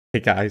Hey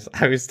guys,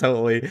 I was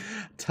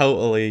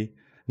totally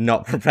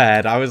not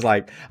prepared. I was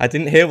like, I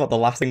didn't hear what the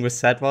last thing was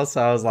said was,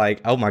 so I was like,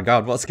 oh my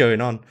god, what's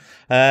going on?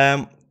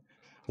 Um,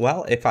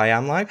 well, if I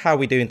am live, how are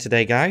we doing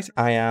today, guys?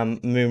 I am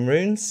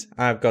Moonrunes.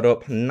 I've got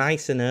up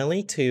nice and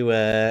early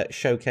to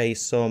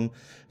showcase some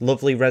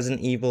lovely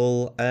Resident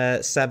Evil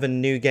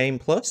 7 New Game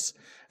Plus.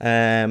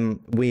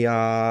 We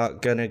are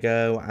gonna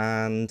go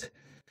and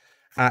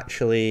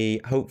actually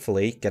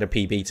hopefully get a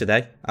PB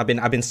today. I've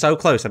been so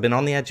close. I've been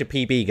on the edge of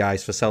PB,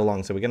 guys, for so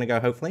long. So we're gonna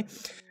go hopefully.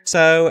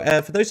 So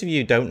for those of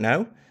you who don't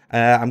know,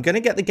 I'm gonna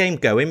get the game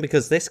going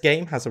because this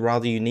game has a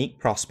rather unique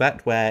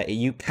prospect where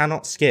you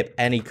cannot skip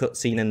any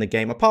cutscene in the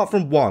game apart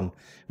from one,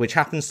 which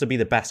happens to be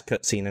the best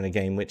cutscene in the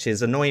game, which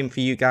is annoying for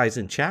you guys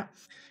in chat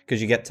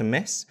because you get to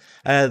miss.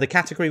 The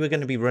category we're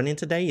going to be running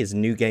today is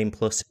New Game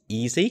Plus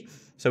Easy.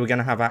 So we're going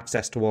to have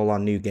access to all our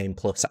New Game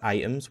Plus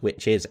items,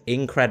 which is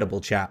incredible,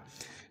 chat.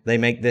 They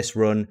make this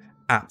run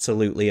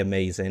absolutely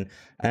amazing.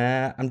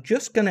 I'm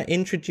just going to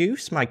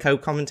introduce my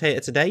co-commentator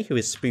today, who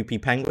is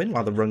Spoopy Penguin,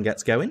 while the run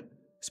gets going.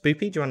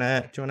 Spoopy, do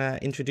you wanna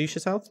introduce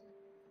yourself?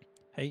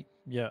 Hey,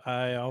 yeah,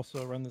 I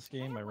also run this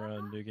game. I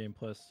run New Game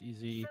Plus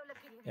Easy,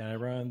 and I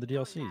run the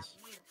DLCs.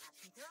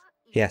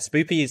 Yeah,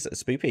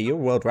 Spoopy, you're a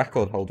world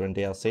record holder in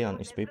DLC, aren't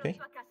you, Spoopy?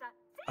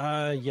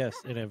 Yes,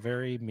 in a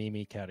very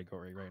memey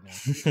category right now.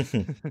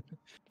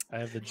 I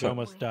have the Joe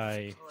Must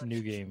Die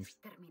New Game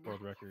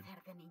world record.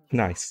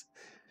 Nice.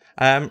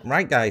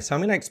 Right, guys, so I'm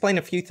going to explain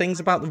a few things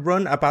about the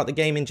run, about the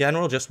game in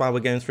general, just while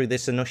we're going through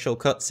this initial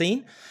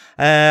cutscene.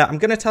 I'm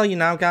going to tell you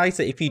now, guys,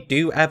 that if you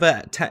do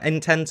ever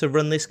intend to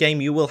run this game,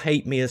 you will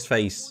hate Mia's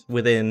face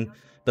within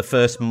the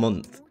first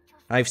month.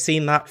 I've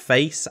seen that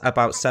face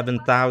about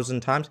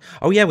 7,000 times.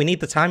 Oh, yeah, we need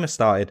the timer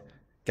started,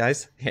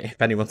 guys,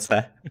 if anyone's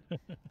there.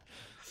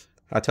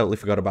 I totally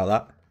forgot about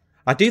that.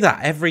 I do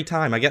that every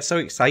time. I get so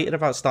excited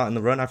about starting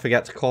the run, I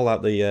forget to call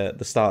out the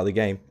start of the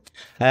game.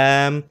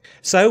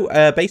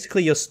 So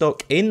basically, you're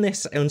stuck in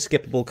this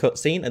unskippable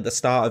cutscene at the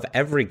start of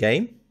every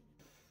game,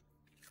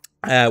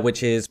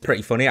 which is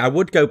pretty funny. I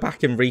would go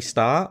back and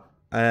restart,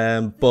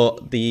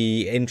 but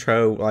the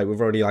intro, like we're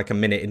already like a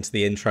minute into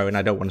the intro, and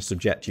I don't want to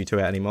subject you to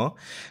it anymore.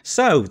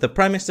 So the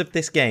premise of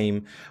this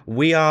game,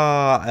 we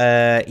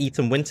are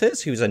Ethan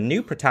Winters, who's a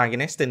new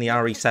protagonist in the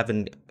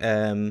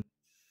RE7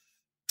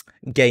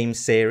 game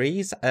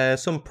series.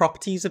 Some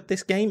properties of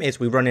this game is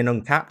we run in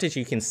uncapped, as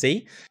you can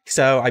see.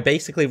 So I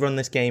basically run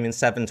this game in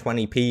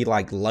 720p,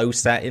 like low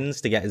settings,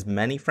 to get as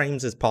many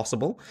frames as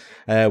possible.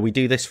 We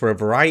do this for a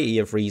variety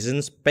of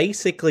reasons.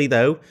 Basically,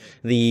 though,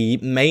 the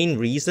main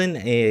reason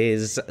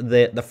is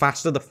that the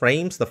faster the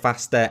frames, the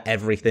faster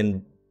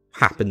everything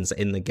happens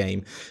in the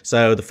game.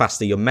 So the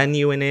faster your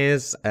menuing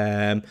is,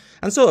 and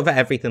sort of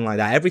everything like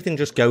that. Everything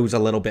just goes a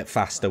little bit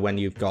faster when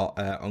you've got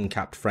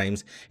uncapped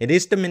frames. It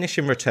is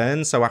diminishing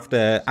returns, so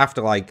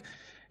after like,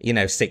 you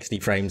know, 60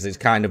 frames is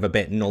kind of a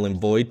bit null and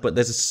void, but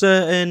there's a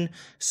certain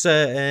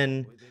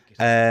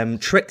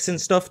tricks and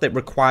stuff that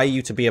require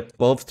you to be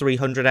above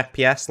 300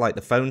 FPS, like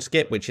the phone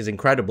skip, which is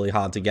incredibly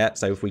hard to get.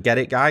 So if we get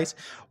it, guys,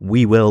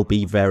 we will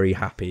be very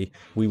happy.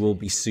 We will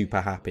be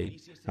super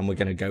happy, and we're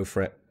going to go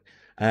for it.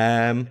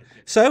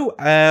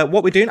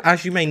 What we're doing,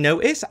 as you may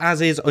notice, as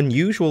is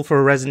unusual for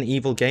a Resident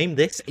Evil game,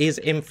 this is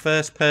in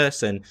first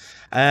person.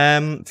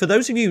 For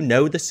those of you who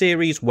know the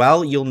series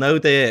well, you'll know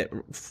that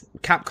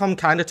Capcom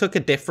kind of took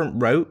a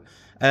different route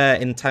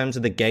in terms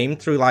of the game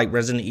through like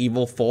Resident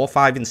Evil 4,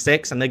 5, and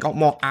 6, and they got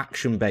more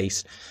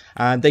action-based.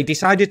 They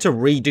decided to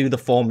redo the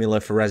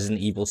formula for Resident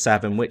Evil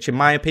 7, which in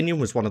my opinion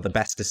was one of the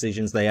best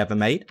decisions they ever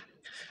made.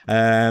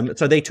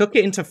 So they took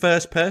it into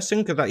first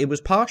person because it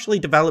was partially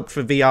developed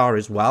for VR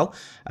as well,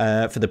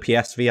 for the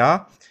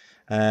PSVR,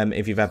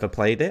 if you've ever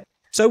played it.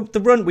 So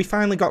the run, we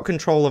finally got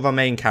control of our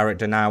main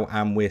character now,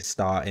 and we're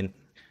starting.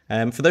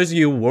 For those of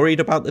you worried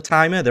about the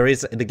timer,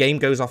 the game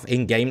goes off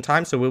in game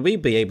time, so we'll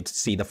be able to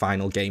see the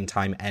final game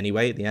time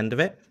anyway at the end of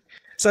it.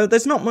 So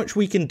there's not much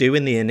we can do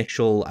in the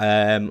initial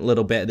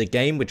little bit of the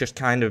game. We're just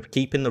kind of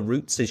keeping the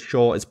routes as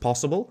short as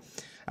possible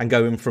and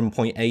going from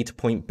point A to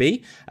point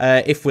B.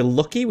 If we're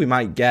lucky, we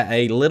might get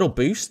a little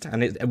boost,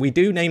 and we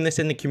do name this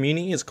in the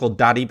community. It's called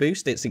Daddy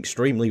Boost. It's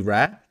extremely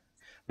rare,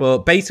 but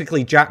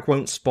basically Jack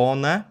won't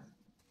spawn there,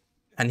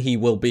 and he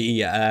will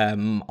be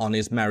on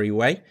his merry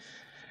way.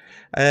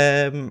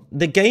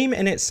 The game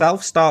in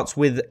itself starts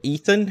with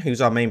Ethan,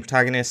 who's our main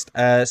protagonist,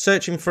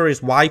 searching for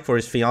his wife or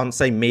his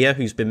fiance Mia,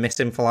 who's been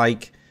missing for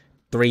like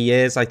 3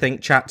 years, I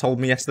think chat told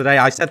me yesterday.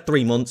 I said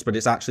 3 months, but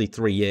it's actually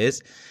 3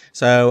 years.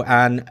 So,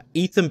 and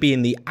Ethan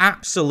being the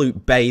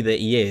absolute bae that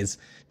he is,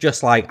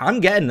 just like, I'm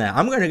getting there.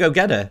 I'm going to go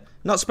get her.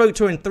 Not spoke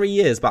to her in 3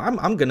 years, but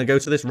I'm going to go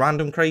to this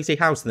random crazy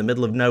house in the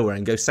middle of nowhere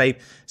and go save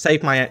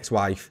my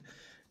ex-wife.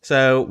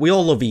 So we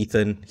all love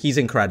Ethan. He's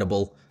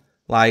incredible.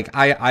 Like,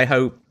 I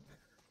hope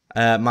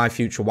my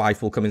future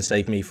wife will come and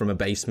save me from a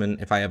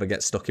basement if I ever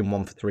get stuck in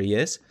one for 3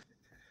 years.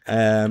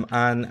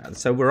 And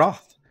so we're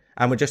off.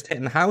 And we're just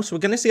hitting the house. We're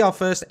going to see our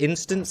first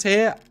instance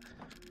here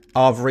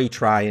of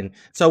retrying.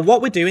 So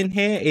what we're doing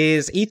here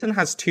is Ethan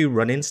has 2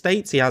 running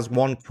states. He has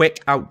one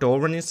quick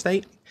outdoor running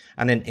state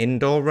and an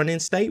indoor running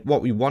state.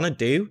 What we want to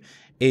do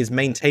is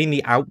maintain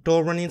the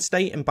outdoor running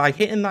state, and by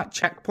hitting that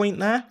checkpoint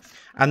there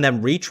and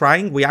then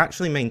retrying, we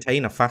actually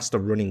maintain a faster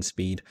running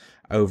speed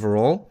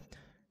overall.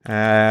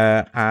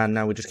 And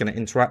now we're just going to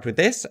interact with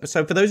this.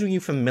 So for those of you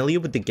familiar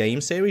with the game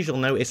series, you'll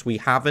notice we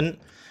haven't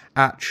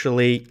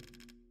actually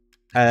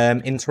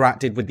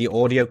interacted with the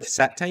audio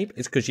cassette tape.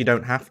 It's because you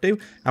don't have to.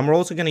 And we're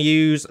also going to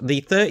use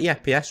the 30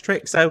 FPS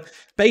trick. So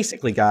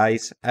basically,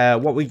 guys,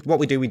 what we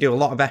do a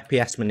lot of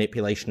FPS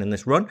manipulation in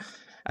this run.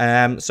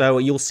 So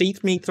you'll see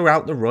me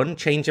throughout the run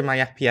changing my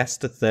FPS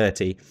to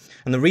 30.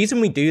 And the reason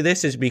we do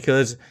this is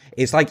because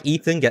it's like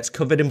Ethan gets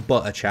covered in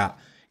butter, chat.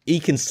 He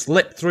can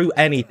slip through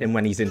anything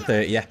when he's in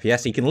 30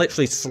 FPS. He can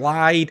literally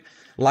slide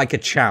like a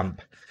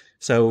champ.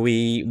 So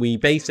we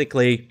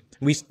basically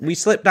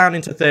slip down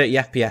into 30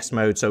 FPS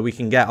mode so we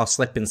can get our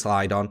slip and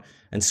slide on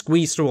and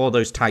squeeze through all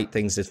those tight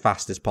things as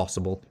fast as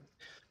possible.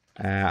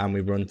 And we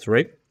run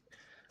through.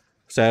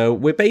 So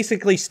we're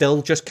basically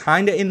still just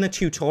kind of in the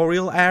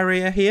tutorial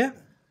area here.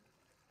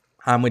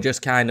 And we're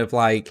just kind of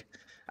like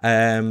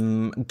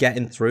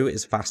getting through it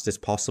as fast as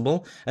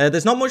possible.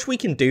 There's not much we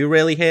can do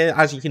really here.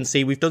 As you can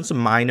see, we've done some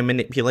minor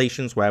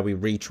manipulations where we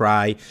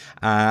retry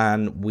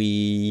and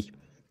we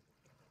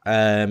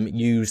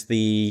use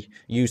the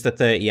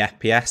 30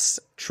 FPS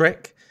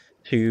trick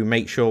to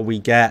make sure we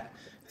get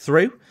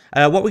through.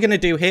 What we're going to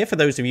do here, for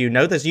those of you who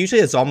know, there's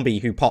usually a zombie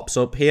who pops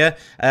up here.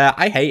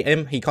 I hate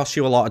him. He costs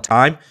you a lot of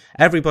time.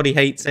 Everybody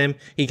hates him.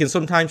 He can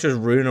sometimes just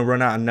ruin a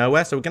run out of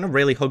nowhere. So we're going to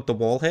really hug the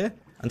wall here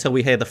until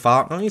we hear the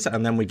fart noise,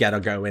 and then we get her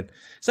going.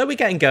 So we're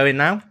getting going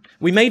now.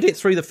 We made it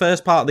through the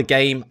first part of the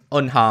game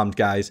unharmed,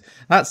 guys.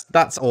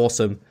 That's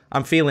awesome.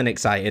 I'm feeling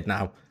excited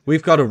now.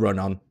 We've got a run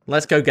on.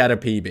 Let's go get a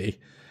PB.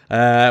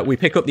 We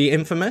pick up the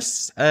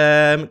infamous,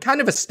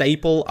 kind of a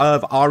staple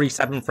of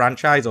RE7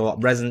 franchise or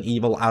Resident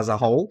Evil as a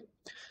whole,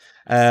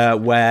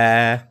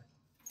 where,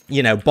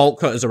 you know, bolt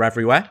cutters are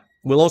everywhere.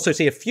 We'll also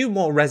see a few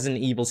more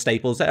Resident Evil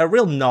staples that are a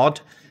real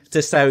nod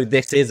to show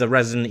this is a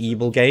Resident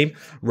Evil game,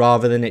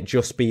 rather than it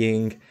just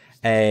being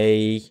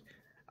a,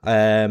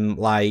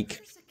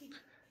 like,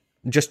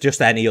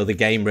 just any other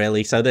game,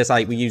 really. So there's,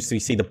 like, we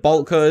see the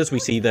bolt cutters, we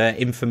see the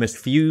infamous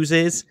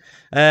fuses.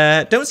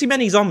 Don't see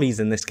many zombies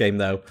in this game,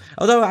 though.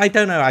 Although, I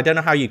don't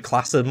know how you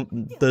class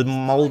them, the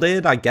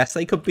molded. I guess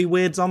they could be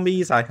weird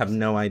zombies. I have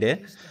no idea.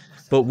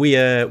 But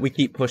we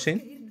keep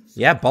pushing.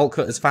 Yeah, bolt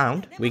cutters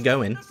found. We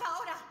go in.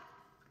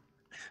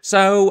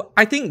 So,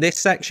 I think this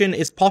section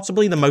is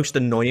possibly the most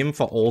annoying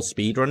for all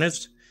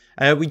speedrunners.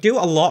 We do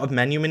a lot of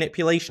menu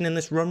manipulation in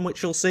this run,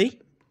 which you'll see.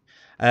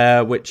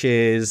 Which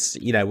is,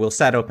 you know, we'll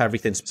set up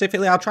everything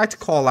specifically. I'll try to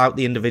call out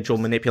the individual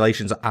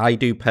manipulations I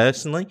do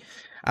personally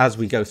as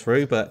we go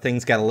through, but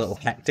things get a little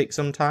hectic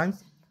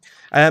sometimes.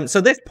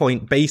 So this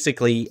point,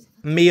 basically,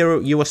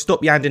 Mia, you are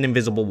stuck behind an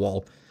invisible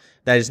wall.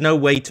 There's no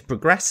way to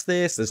progress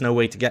this. There's no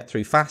way to get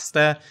through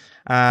faster.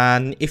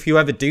 And if you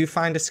ever do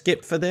find a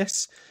skip for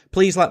this,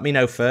 please let me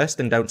know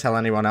first and don't tell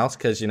anyone else,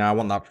 because, you know, I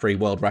want that free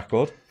world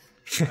record.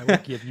 I will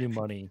give you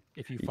money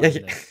if you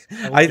find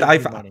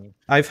it.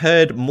 I've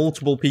heard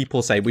multiple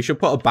people say we should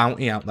put a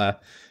bounty out there.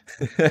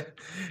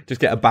 Just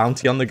get a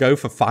bounty on the go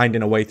for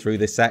finding a way through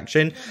this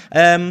section.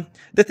 The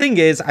thing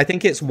is, I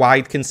think it's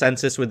wide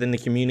consensus within the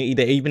community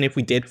that even if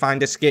we did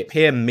find a skip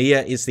here,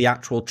 Mia is the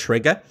actual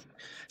trigger.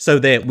 So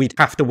that we'd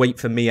have to wait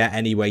for Mia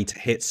anyway to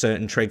hit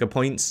certain trigger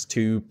points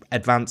to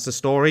advance the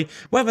story.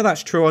 Whether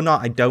that's true or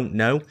not, I don't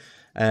know.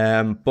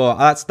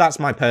 But that's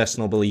my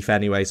personal belief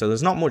anyway, so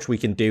there's not much we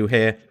can do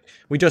here.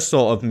 We just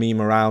sort of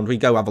meme around. We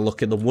go have a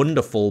look at the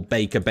wonderful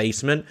Baker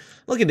basement.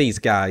 Look at these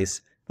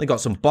guys. They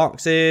got some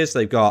boxes.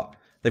 They've got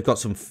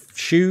some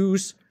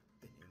shoes.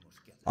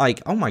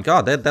 Like, oh my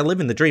god, they're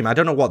living the dream. I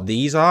don't know what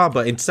these are,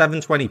 but in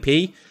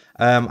 720p,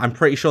 I'm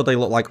pretty sure they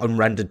look like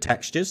unrendered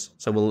textures.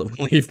 So we'll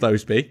leave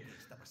those be.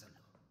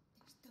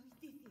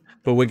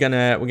 But we're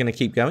gonna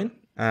keep going.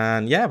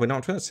 And yeah, we're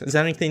not first. Is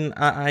there anything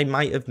I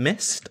might have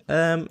missed,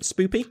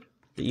 Spoopy,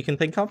 that you can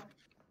think of?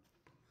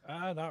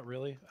 Not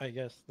really. I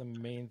guess the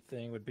main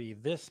thing would be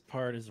this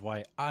part is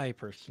why I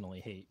personally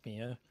hate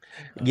Mia.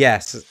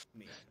 Yes.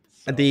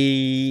 So.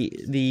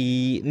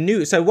 The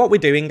new, so what we're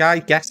doing,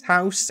 guys, Guest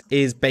House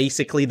is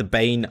basically the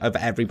bane of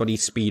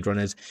everybody's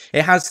speedrunners.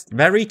 It has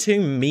very two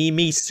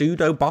memey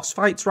pseudo boss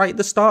fights right at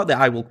the start that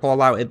I will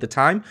call out at the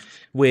time,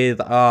 with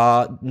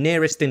our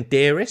nearest and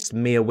dearest,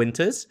 Mia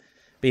Winters,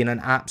 being an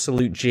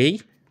absolute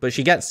G. But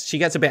she gets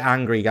a bit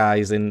angry,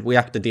 guys, and we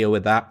have to deal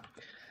with that.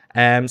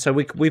 So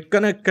we're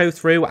going to go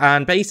through,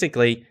 and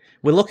basically,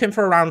 we're looking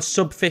for around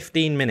sub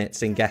 15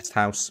 minutes in Guest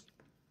House.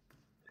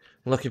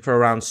 Looking for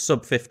around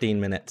sub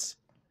 15 minutes.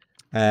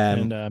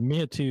 And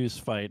Mia 2's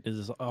fight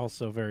is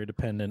also very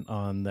dependent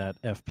on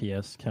that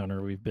FPS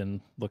counter we've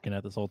been looking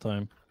at this whole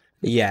time.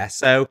 Yeah,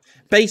 so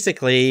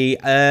basically,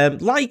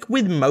 like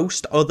with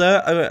most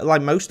other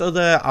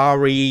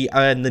RE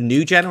and the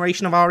new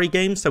generation of RE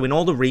games, so in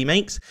all the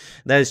remakes,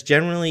 there's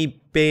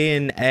generally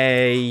been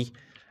a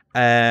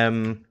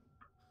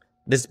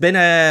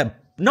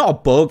not a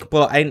bug,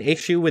 but an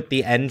issue with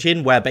the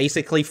engine where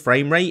basically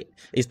frame rate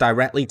is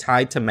directly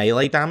tied to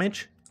melee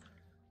damage.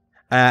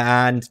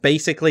 And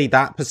basically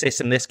that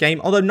persists in this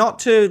game, although not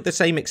to the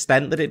same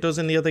extent that it does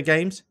in the other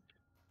games.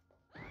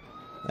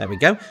 There we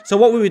go. So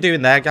what we were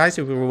doing there, guys,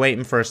 is we were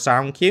waiting for a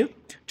sound cue,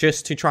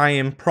 just to try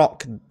and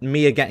proc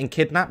Mia getting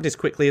kidnapped as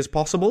quickly as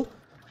possible.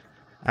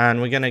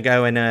 And we're going to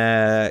go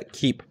and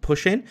keep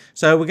pushing.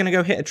 So we're going to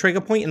go hit a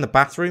trigger point in the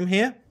bathroom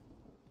here.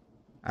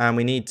 And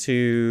we need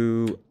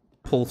to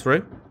pull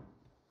through.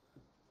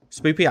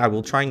 Spoopy, I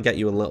will try and get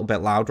you a little bit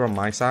louder on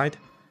my side.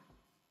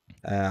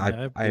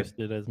 I've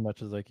boosted as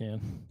much as I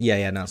can.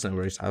 Yeah, no, it's no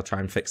worries. I'll try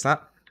and fix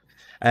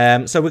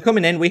that. So we're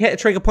coming in. We hit a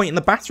trigger point in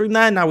the bathroom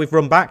there. Now we've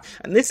run back.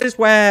 And this is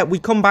where we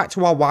come back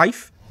to our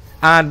wife.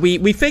 And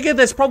we figure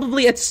there's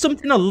probably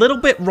something a little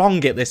bit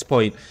wrong at this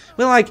point.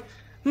 We're like,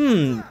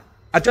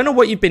 I don't know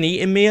what you've been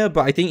eating, Mia,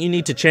 but I think you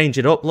need to change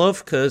it up,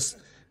 love, because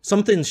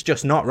something's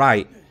just not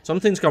right.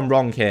 Something's gone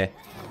wrong here.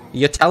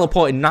 You're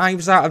teleporting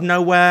knives out of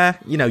nowhere.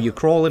 You know, you're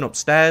crawling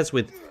upstairs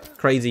with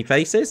crazy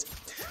faces.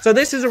 So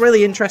this is a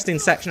really interesting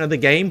section of the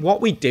game.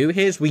 What we do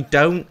here is we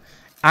don't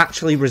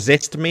actually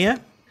resist Mia,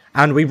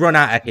 and we run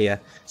out of here.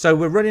 So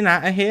we're running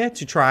out of here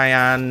to try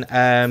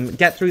and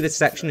get through this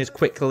section as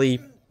quickly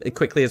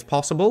as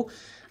possible.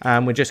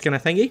 We're just going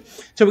to thingy.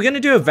 So we're going to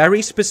do a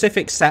very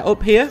specific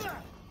setup here,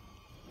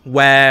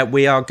 where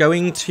we are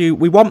going to,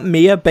 we want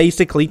Mia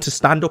basically to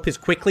stand up as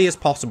quickly as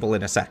possible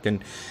in a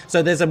second.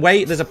 So there's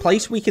a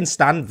place we can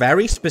stand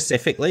very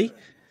specifically,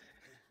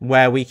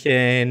 where we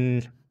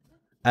can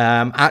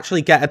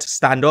actually get her to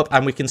stand up,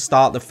 and we can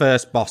start the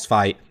first boss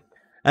fight.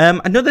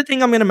 Another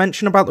thing I'm going to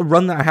mention about the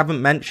run that I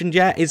haven't mentioned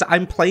yet is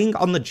I'm playing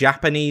on the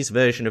Japanese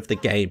version of the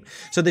game.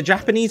 So the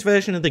Japanese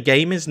version of the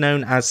game is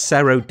known as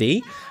Zero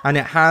D, and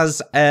it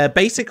has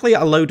basically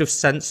a load of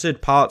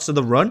censored parts of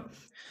the run,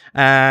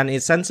 and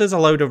it censors a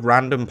load of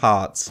random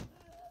parts.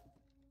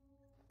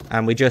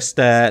 And we just,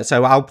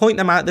 so I'll point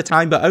them out at the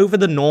time, but over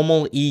the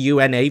normal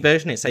EUNA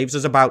version, it saves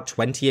us about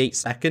 28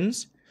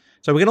 seconds.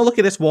 So we're going to look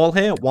at this wall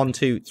here. 1,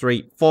 2,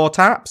 3, 4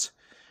 taps.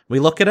 We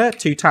look at it.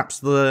 2 taps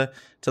to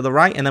the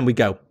right, and then we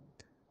go.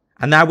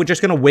 And now we're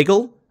just going to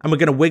wiggle, and we're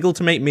going to wiggle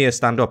to make Mia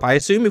stand up. I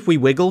assume if we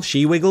wiggle,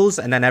 she wiggles,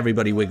 and then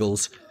everybody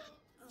wiggles.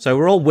 So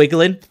we're all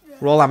wiggling.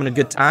 We're all having a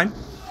good time.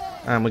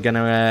 And we're going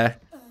to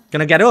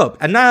get up.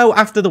 And now,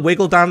 after the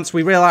wiggle dance,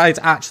 we realize,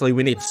 actually,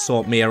 we need to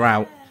sort Mia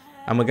out.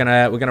 And we're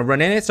gonna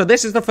run in it. So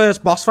this is the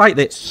first boss fight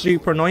that's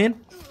super annoying.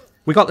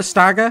 We got the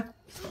stagger.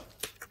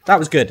 That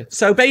was good.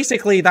 So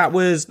basically, that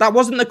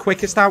wasn't the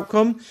quickest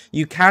outcome.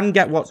 You can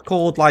get what's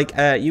called like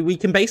we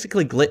can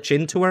basically glitch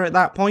into her at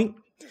that point,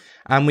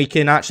 and we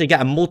can actually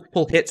get a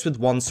multiple hits with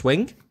one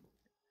swing.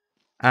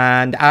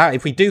 And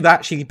if we do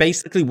that, she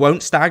basically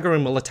won't stagger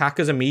and will attack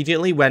us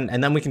immediately.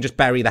 And then we can just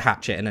bury the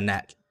hatchet in her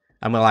neck.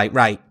 And we're like,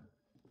 right,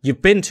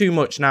 you've been too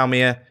much now,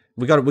 Mia.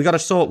 We got to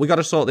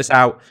sort this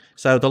out.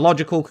 So the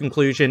logical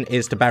conclusion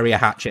is to bury a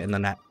hatchet in the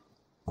neck.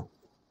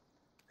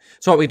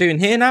 So what we're doing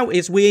here now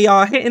is we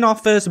are hitting our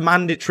first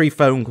mandatory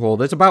phone call.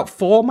 There's about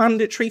 4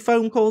 mandatory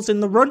phone calls in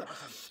the run.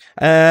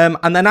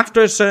 And then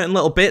after a certain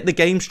little bit, the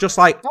game's just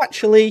like,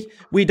 actually,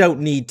 we don't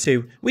need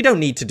to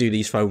do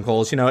these phone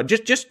calls, you know,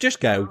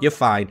 just go, you're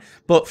fine.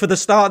 But for the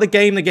start of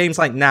the game's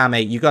like, nah,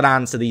 mate, you got to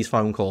answer these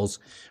phone calls.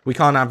 We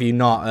can't have you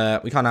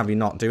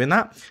not doing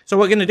that. So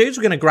what we're going to do is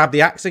we're going to grab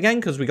the axe again,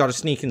 because we got a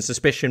sneaking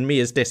suspicion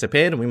Mia's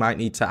disappeared, and we might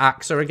need to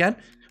axe her again,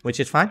 which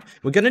is fine.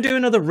 We're going to do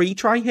another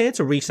retry here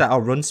to reset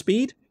our run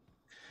speed.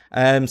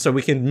 So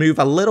we can move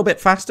a little bit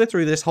faster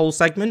through this whole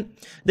segment.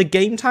 The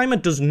game timer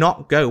does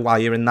not go while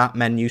you're in that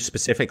menu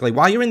specifically.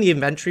 While you're in the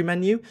inventory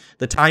menu,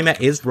 the timer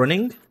is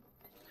running,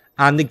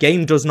 and the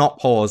game does not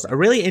pause. A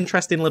really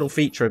interesting little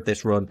feature of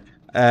this run.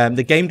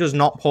 The game does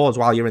not pause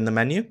while you're in the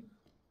menu.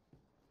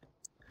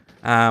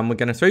 We're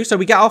going through. So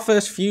we get our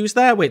first fuse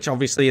there, which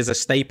obviously is a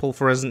staple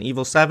for Resident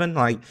Evil 7.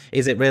 Like,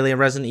 is it really a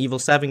Resident Evil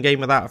 7 game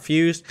without a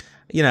fuse?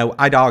 You know,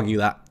 I'd argue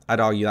that.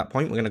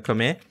 Point. We're going to come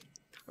here.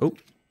 Oh.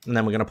 And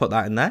then we're going to put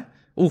that in there.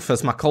 Oof,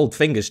 that's my cold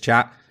fingers,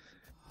 chat.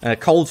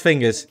 Cold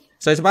fingers.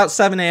 So it's about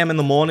 7 AM in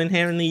the morning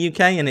here in the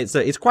UK, and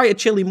it's quite a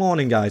chilly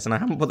morning, guys, and I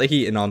haven't put the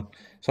heating on.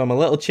 So I'm a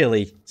little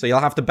chilly. So you'll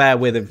have to bear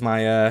with if if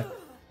I'm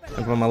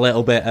a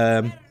little bit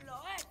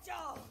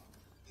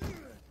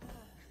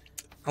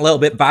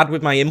bad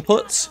with my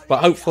inputs, but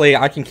hopefully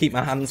I can keep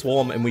my hands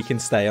warm and we can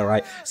stay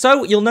alright.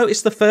 So you'll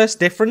notice the first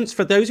difference.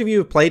 For those of you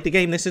who have played the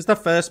game, this is the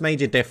first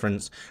major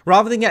difference.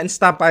 Rather than getting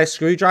stabbed by a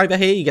screwdriver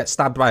here, you get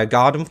stabbed by a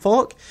garden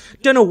fork.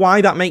 Don't know why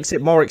that makes it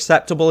more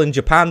acceptable in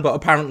Japan, but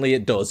apparently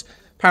it does.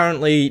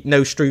 Apparently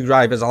no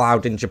screwdrivers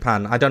allowed in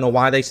Japan. I don't know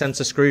why they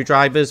censor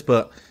screwdrivers,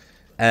 but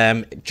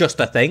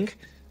just a thing.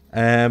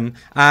 And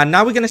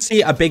now we're going to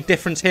see a big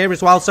difference here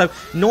as well. So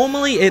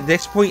normally at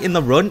this point in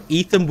the run,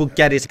 Ethan will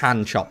get his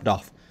hand chopped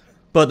off.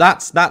 But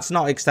that's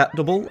not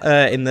acceptable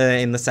in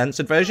the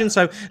censored version.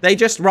 So they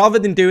just, rather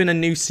than doing a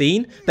new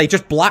scene, they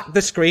just black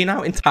the screen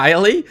out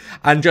entirely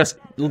and just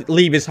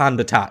leave his hand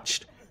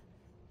attached.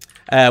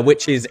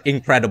 which is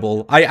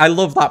incredible. I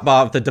love that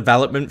part of the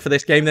development for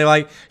this game. They're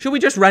like, should we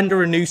just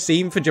render a new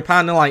scene for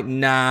Japan? They're like,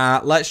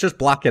 nah, let's just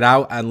black it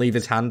out and leave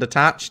his hand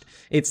attached.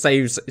 It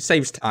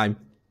saves time.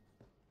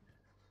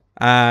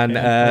 And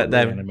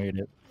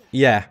then,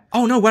 yeah.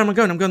 Oh no, where am I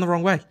going? I'm going the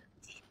wrong way.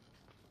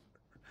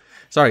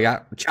 Sorry,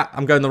 chat,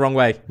 I'm going the wrong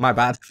way. My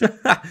bad.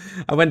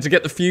 I went to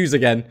get the fuse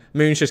again.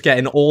 Moon's just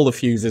getting all the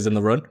fuses in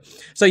the run.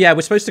 So yeah, we're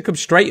supposed to come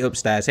straight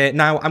upstairs here.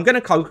 Now, I'm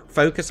going to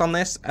focus on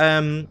this.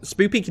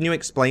 Spoopy, can you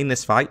explain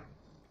this fight?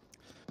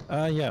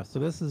 Yeah, so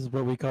this is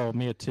what we call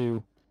Mia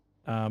 2.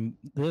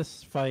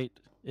 This fight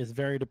is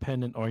very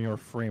dependent on your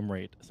frame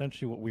rate.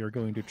 Essentially, what we are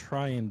going to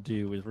try and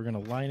do is we're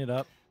going to line it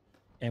up,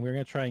 and we're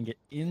going to try and get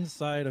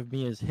inside of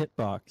Mia's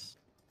hitbox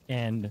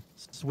and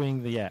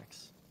swing the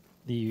X.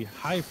 The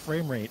high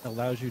frame rate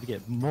allows you to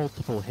get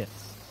multiple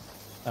hits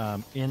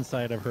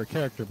inside of her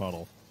character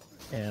model.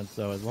 And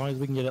so as long as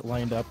we can get it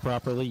lined up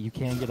properly, you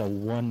can get a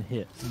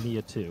one-hit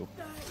Mia 2. And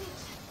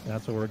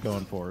that's what we're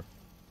going for.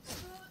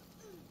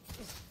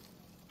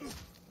 All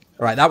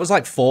right, that was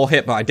like 4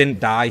 hit, but I didn't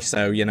die,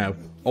 so, you know,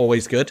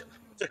 always good.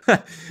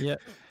 Yeah,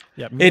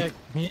 Mia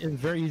is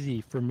very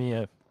easy for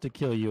Mia to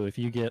kill you if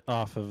you get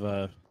off of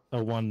a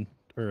 1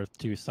 or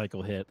 2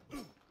 cycle hit.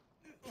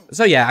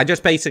 So yeah, I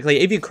just basically,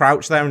 if you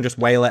crouch there and just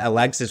wail at her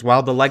legs as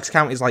well, the legs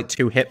count is like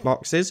 2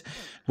 hitboxes,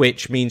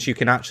 which means you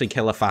can actually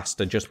kill her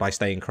faster just by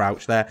staying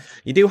crouched there.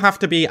 You do have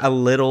to be a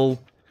little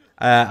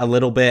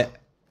bit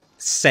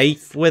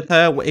safe with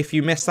her if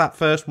you miss that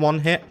first 1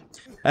 hit.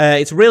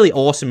 It's really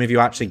awesome if you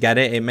actually get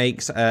it. It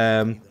makes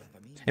an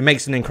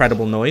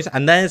incredible noise.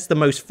 And there's the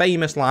most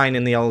famous line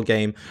in the old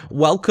game.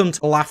 Welcome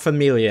to La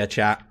Familia,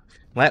 chat.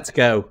 Let's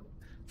go.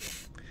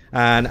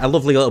 And a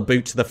lovely little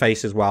boot to the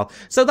face as well.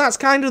 So that's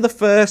kind of the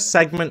first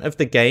segment of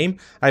the game.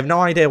 I have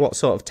no idea what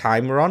sort of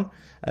time we're on.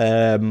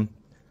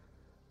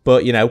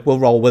 But, you know, we'll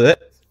roll with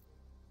it.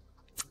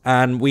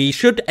 And we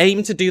should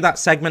aim to do that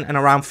segment in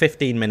around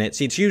 15 minutes.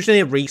 It's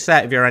usually a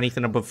reset if you're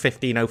anything above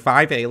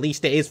 15:05. At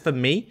least it is for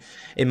me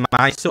in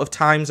my sort of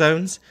time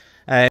zones.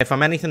 If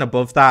I'm anything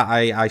above that,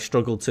 I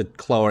struggle to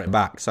claw it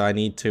back. So I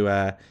need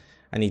to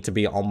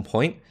be on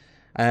point.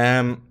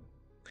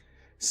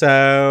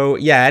 So,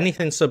 yeah,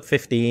 anything sub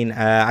 15.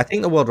 I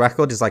think the world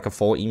record is like a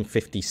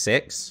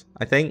 14:56,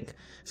 I think.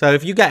 So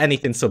if you get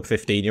anything sub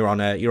 15, you're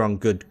on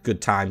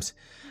good times.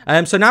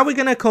 So now we're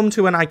going to come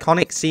to an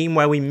iconic scene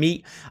where we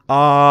meet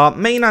our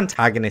main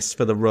antagonists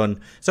for the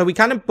run. So we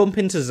kind of bump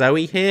into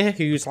Zoe here,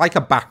 who's like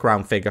a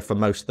background figure for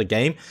most of the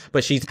game,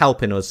 but she's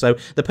helping us. So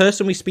the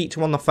person we speak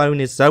to on the phone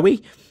is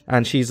Zoe,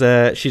 and she's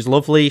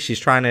lovely.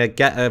 She's trying to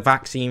get a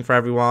vaccine for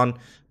everyone,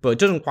 but it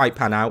doesn't quite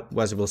pan out,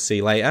 as we'll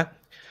see later.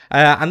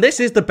 And this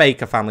is the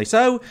Baker family.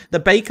 So, the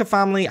Baker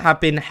family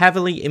have been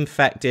heavily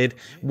infected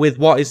with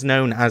what is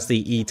known as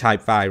the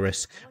E-type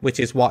virus, which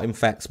is what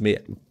infects me.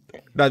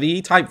 Now, the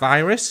E-type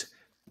virus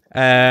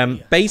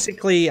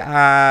basically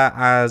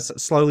has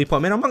slowly put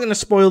them in. I'm not going to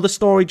spoil the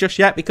story just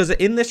yet, because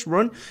in this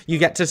run, you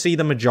get to see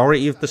the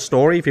majority of the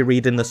story if you're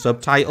reading the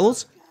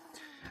subtitles,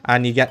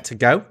 and you get to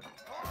go.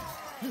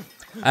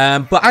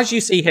 But as you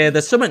see here,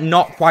 there's something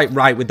not quite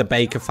right with the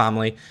Baker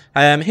family.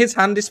 His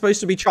hand is supposed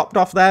to be chopped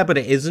off there, but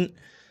it isn't.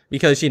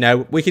 Because, you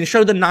know, we can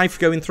show the knife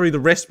going through the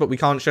wrist, but we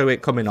can't show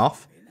it coming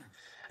off.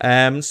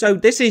 So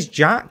this is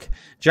Jack.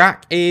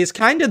 Jack is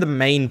kind of the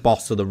main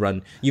boss of the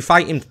run. You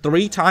fight him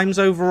 3 times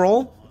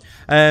overall.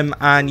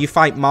 And you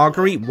fight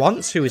Marguerite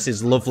once, who is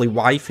his lovely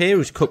wife here,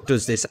 who's cooked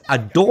us this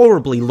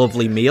adorably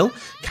lovely meal.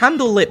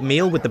 Candlelit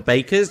meal with the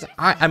Bakers.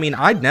 I mean,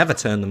 I'd never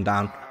turn them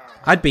down.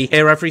 I'd be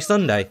here every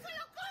Sunday.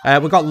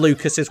 We've got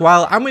Lucas as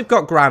well, and we've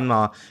got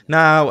Grandma.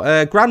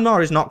 Now, Grandma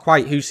is not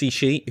quite who she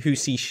sheems,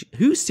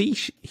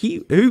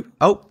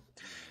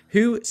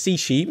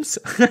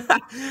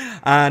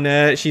 and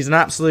she's an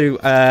absolute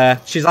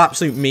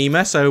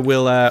memer. So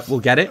we'll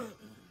get it.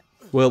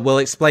 We'll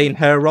explain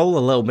her role a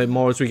little bit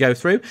more as we go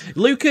through.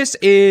 Lucas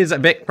is a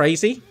bit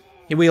crazy.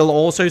 We'll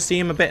also see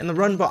him a bit in the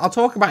run, but I'll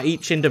talk about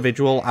each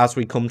individual as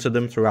we come to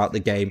them throughout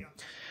the game.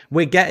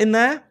 We're getting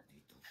there,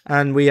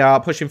 and we are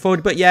pushing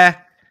forward. But yeah.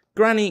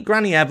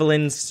 Granny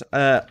Evelyn's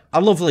a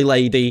lovely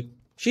lady.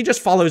 She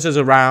just follows us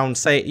around,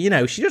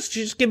 she's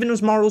just giving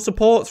us moral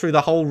support through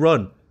the whole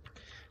run.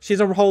 She's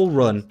a whole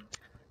run.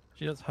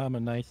 She does hum a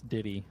nice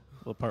ditty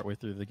partway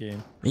through the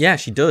game. Yeah,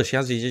 she does.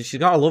 She's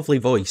got a lovely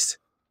voice.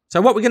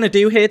 So what we're going to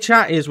do here,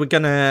 chat, is we're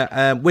going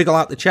to wiggle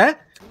out the chair,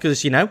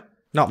 because,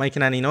 not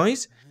making any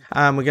noise.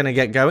 And we're going to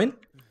get going.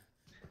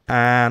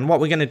 And what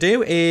we're going to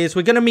do is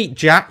we're going to meet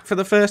Jack for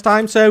the first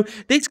time. So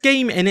this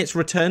game, in its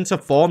return to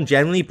form,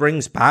 generally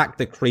brings back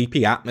the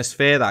creepy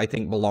atmosphere that I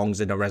think belongs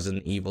in a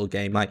Resident Evil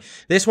game. Like,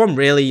 this one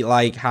really,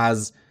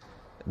 has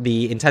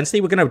the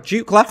intensity. We're going to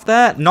juke left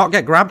there, not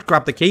get grabbed,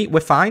 grab the key. We're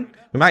fine.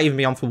 We might even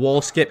be on for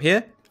wall skip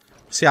here.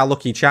 See how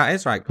lucky chat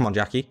is. Right, come on,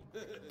 Jackie.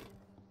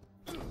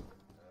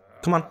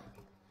 Come on.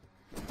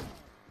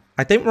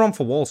 I think we're on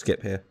for wall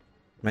skip here.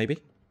 Maybe.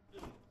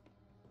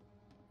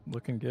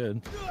 Looking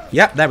good.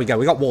 Yep, there we go.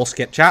 We got wall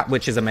skip, chat,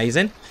 which is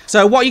amazing.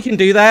 So what you can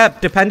do there,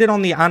 depending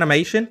on the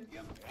animation,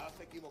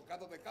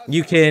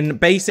 you can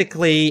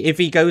basically, if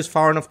he goes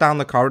far enough down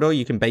the corridor,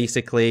 you can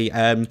basically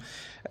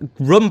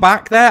run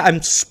back there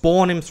and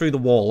spawn him through the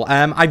wall.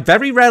 I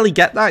very rarely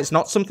get that. It's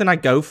not something I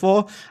go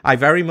for. I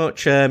very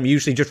much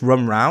usually just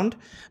run round.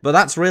 But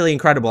that's really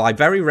incredible. I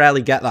very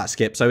rarely get that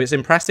skip, so it's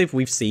impressive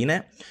we've seen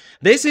it.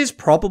 This is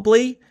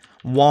probably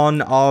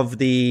one of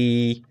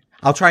the...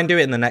 I'll try and do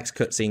it in the next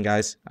cutscene,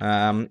 guys.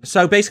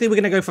 So basically, we're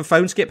going to go for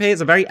phone skip here.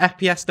 It's a very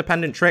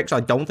FPS-dependent trick, so I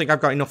don't think I've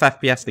got enough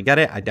FPS to get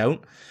it. I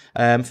don't.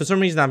 For some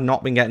reason, I've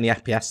not been getting the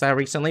FPS there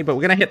recently, but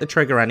we're going to hit the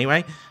trigger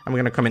anyway, and we're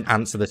going to come and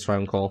answer this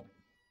phone call.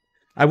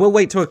 I will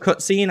wait to a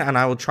cutscene, and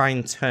I will try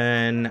and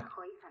turn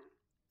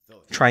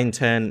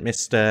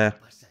Mr.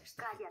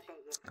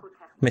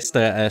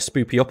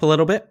 Spoopy up a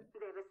little bit.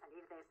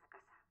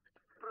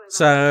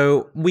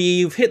 So,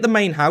 we've hit the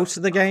main house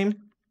of the game.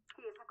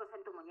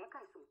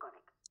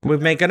 We're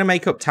going to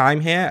make up time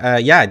here.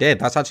 Yeah, I did.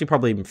 That's actually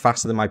probably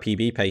faster than my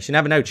PB pace. You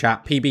never know,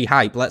 chat. PB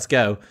hype. Let's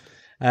go.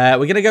 We're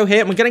going to go here,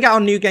 and we're going to get our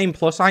New Game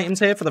Plus items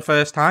here for the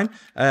first time.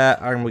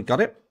 And we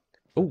got it.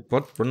 Oh,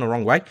 God, run the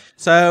wrong way.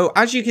 So,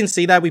 as you can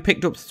see there, we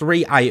picked up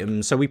 3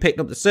 items. So, we picked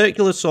up the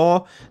circular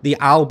saw, the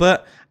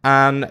Albert,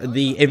 and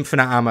the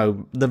infinite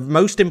ammo. The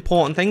most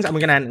important things, and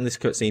we're going to end in this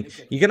cutscene.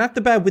 You're going to have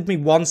to bear with me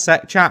one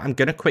sec, chat. I'm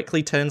going to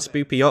quickly turn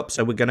Spoopy up,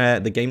 so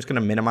the game's going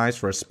to minimize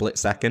for a split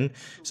second.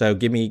 So,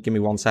 give me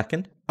 1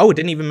 second. Oh, it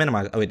didn't even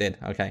minimize. Oh, it did.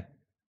 Okay.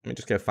 Let me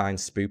just go find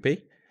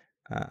Spoopy.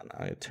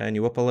 I'll turn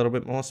you up a little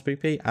bit more,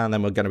 Spoopy, and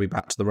then we're going to be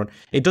back to the run.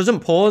 It doesn't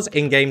pause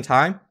in game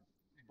time,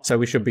 so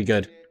we should be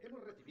good.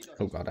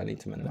 Oh God, I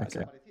need to minimize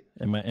it.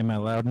 Am I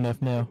loud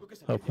enough now?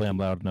 Hopefully I'm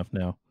loud enough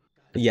now.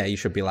 Yeah, you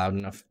should be loud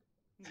enough.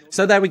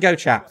 So there we go,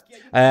 chat.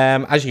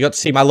 As you got to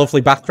see my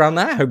lovely background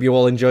there, I hope you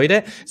all enjoyed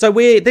it. So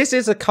this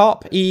is a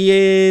cop.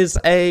 We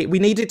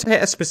needed to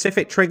hit a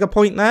specific trigger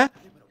point there.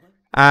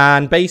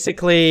 And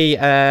basically,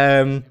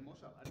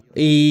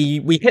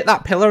 we hit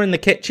that pillar in the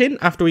kitchen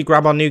after we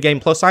grab our New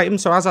Game Plus item.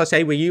 So as I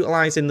say, we're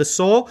utilizing the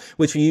saw,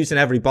 which we use in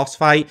every boss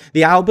fight,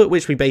 the Albert,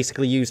 which we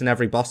basically use in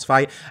every boss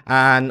fight,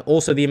 and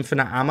also the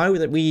infinite ammo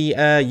that we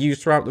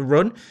use throughout the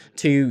run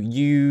to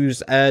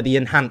use the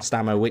enhanced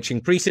ammo, which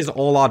increases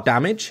all our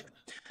damage.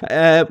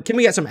 Can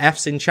we get some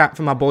Fs in chat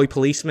for my boy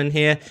policeman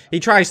here? He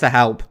tries to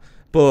help,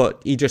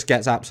 but he just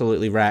gets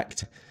absolutely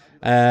wrecked.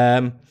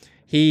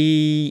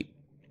 He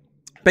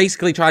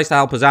basically tries to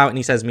help us out, and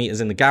he says meet us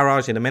in the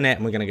garage in a minute,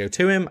 and we're going to go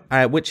to him,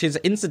 which is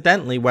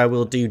incidentally where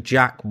we'll do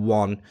Jack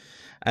 1.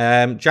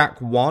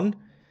 Jack 1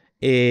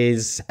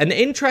 is an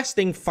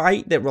interesting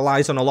fight that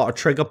relies on a lot of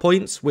trigger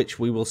points, which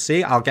we will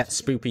see. I'll get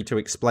Spoopy to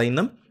explain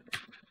them.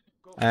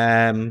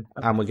 And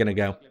we're going to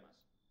go.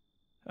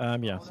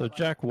 Yeah, so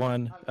Jack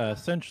 1,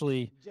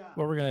 essentially,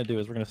 what we're going to do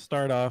is we're going to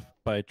start off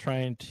by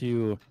trying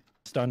to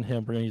stun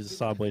him. We're going to use a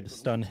saw blade to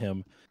stun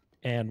him.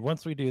 And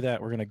once we do that,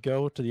 we're going to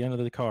go to the end of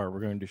the car. We're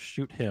going to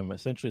shoot him.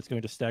 Essentially, it's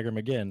going to stagger him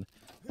again,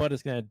 but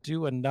it's going to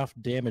do enough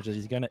damage that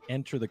he's going to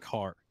enter the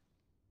car.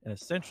 And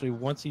essentially,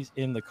 once he's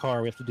in the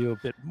car, we have to do a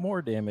bit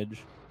more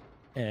damage,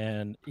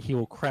 and he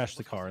will crash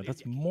the car. And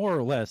that's more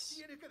or less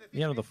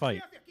the end of the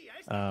fight.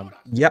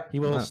 Yep. He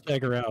will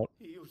stagger out,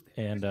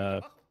 and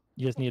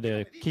you just need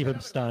to keep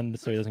him stunned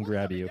so he doesn't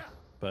grab you.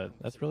 But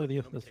that's really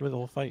the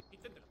whole fight.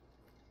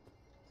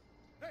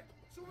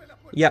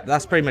 Yep,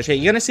 that's pretty much it.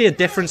 You're going to see a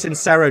difference in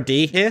Zero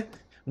D here,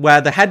 where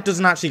the head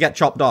doesn't actually get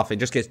chopped off. It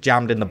just gets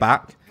jammed in the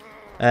back.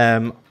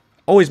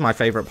 Always my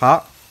favorite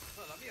part.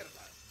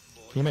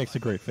 He makes a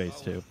great face,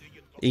 too.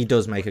 He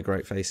does make a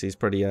great face. He's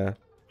pretty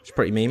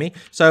memey.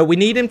 So we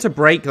need him to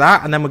break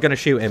that, and then we're going to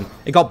shoot him.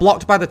 It got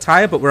blocked by the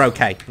tire, but we're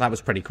okay. That was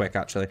pretty quick,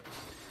 actually.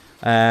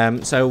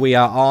 So we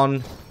are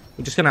on...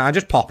 I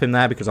just pop him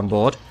there because I'm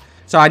bored.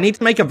 So I need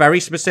to make a very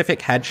specific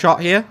headshot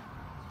here.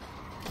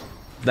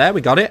 There,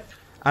 we got it.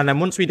 And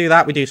then once we do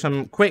that, we do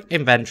some quick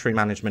inventory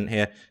management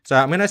here. So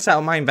I'm going to set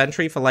up my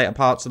inventory for later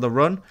parts of the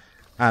run.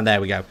 And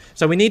there we go.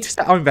 So we need to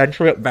set our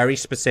inventory up very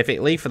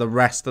specifically for the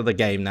rest of the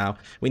game now.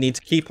 We need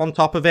to keep on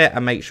top of it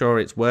and make sure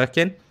it's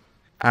working.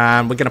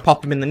 And we're going to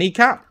pop him in the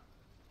kneecap.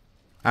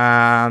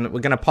 And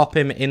we're going to pop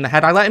him in the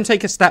head. I let him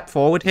take a step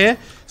forward here.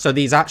 So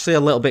he's actually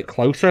a little bit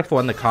closer for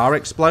when the car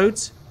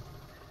explodes.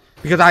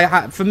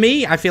 Because for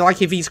me, I feel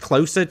like if he's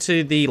closer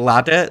to the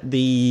ladder,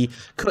 the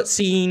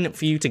cutscene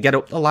for you to get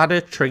up the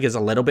ladder triggers a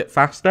little bit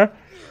faster.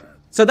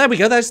 So there we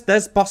go.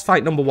 There's boss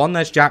fight number 1.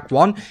 There's Jack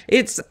 1.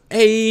 It's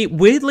a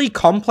weirdly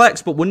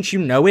complex, but once you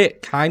know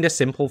it, kind of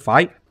simple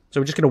fight.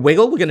 So we're just going to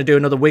wiggle. We're going to do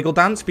another wiggle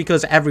dance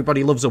because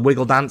everybody loves a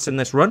wiggle dance in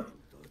this run.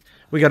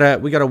 We got a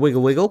wiggle.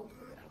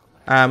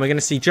 We're going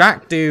to see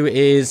Jack do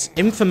his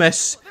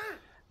infamous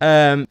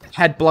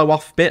head blow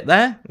off bit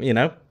there, you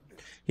know.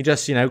 You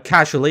just,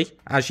 casually,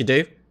 as you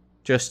do,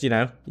 just,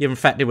 you're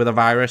infected with a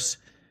virus.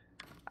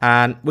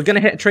 And we're going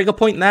to hit a trigger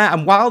point there.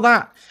 And while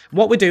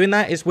what we're doing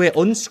there is we're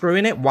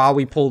unscrewing it while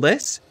we pull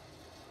this.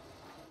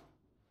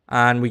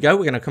 And we're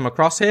going to come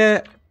across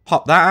here,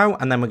 pop that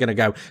out, and then we're going to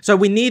go. So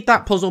we need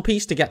that puzzle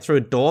piece to get through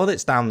a door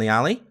that's down the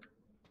alley.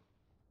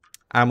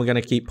 And we're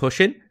going to keep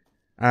pushing.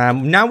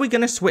 Now we're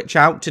going to switch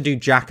out to do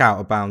Jack out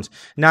of bounds.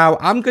 Now,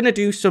 I'm going to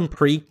do some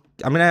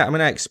I'm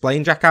gonna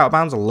explain Jack Out of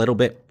Bounds a little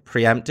bit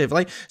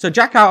preemptively. So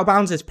Jack Out of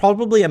Bounds is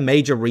probably a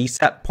major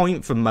reset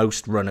point for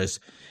most runners.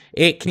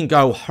 It can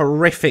go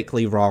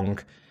horrifically wrong.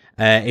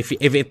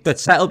 If the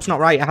setup's not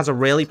right, it has a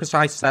really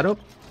precise setup.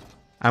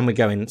 And we're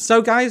going.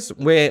 So, guys,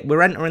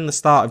 we're entering the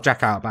start of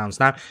Jack Out of Bounds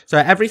now. So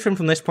everything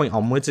from this point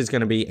onwards is going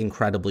to be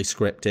incredibly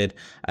scripted.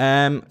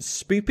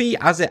 Spoopy,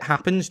 as it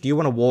happens, do you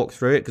want to walk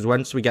through it? Because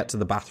once we get to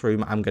the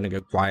bathroom, I'm going to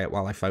go quiet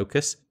while I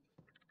focus.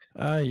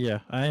 Yeah,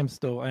 I am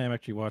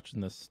actually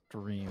watching the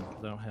stream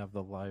because I don't have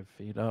the live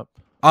feed up.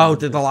 Oh,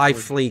 did the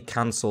live feed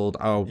cancelled?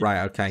 Oh, yeah,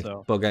 right, okay.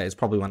 So. Bugger, it's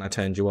probably when I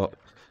turned you up.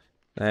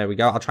 There we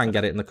go. I'll try and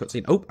get it in the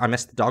cutscene. Oh, I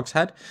missed the dog's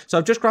head. So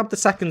I've just grabbed the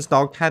second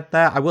dog head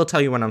there. I will tell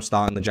you when I'm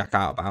starting the Jack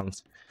Out of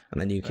Bounds. And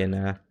then you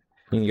can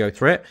go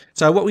through it.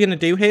 So what we're going to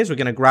do here is we're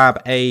going to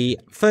grab a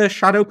first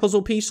shadow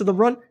puzzle piece of the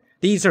run.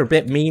 These are a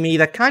bit memey.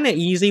 They're kind of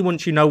easy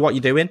once you know what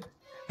you're doing.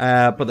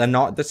 But they're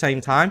not at the same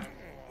time.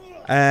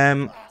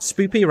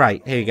 Spoopy,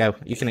 right. Here you go.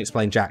 You can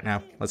explain Jack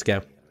now. Let's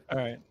go. All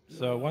right.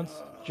 So once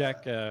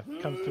Jack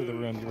comes through the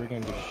room, we're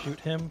going to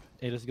shoot him.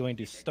 It is going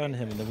to stun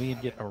him, and then we need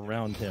to get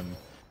around him.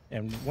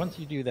 And once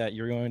you do that,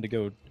 you're going to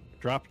go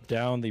drop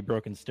down the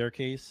broken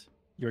staircase.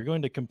 You're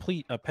going to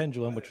complete a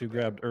pendulum, which we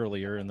grabbed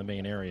earlier in the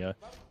main area.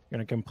 You're going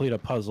to complete a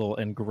puzzle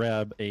and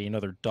grab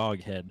another dog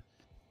head.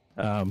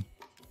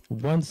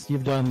 Once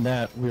you've done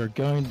that, we're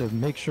going to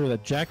make sure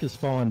that Jack is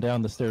falling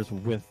down the stairs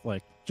with,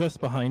 like, just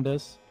behind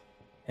us.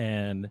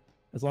 And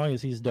as long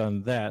as he's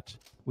done that,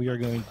 we are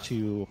going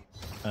to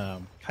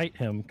kite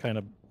him kind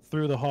of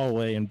through the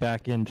hallway and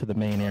back into the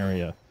main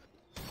area.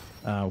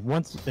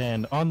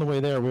 And on the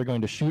way there, we're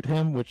going to shoot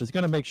him, which is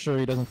going to make sure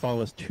he doesn't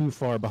follow us too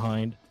far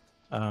behind.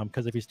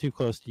 Because if he's too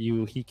close to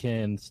you, he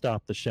can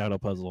stop the shadow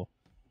puzzle.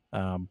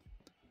 But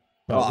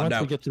once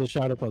we get to the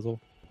shadow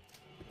puzzle...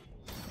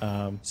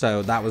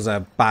 so that was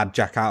a bad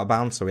Jack Out of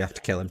Bounds, so we have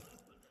to kill him.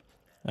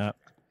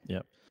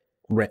 Yep.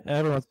 Rip.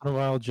 Every once in a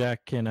while,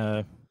 Jack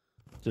can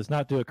just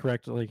not do it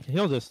correctly.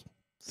 He'll just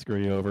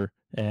screw you over,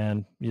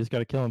 and you just got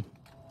to kill him.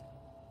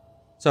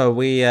 So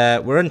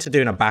we're into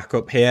doing a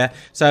backup here.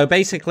 So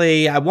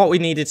basically, what we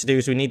needed to do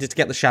is we needed to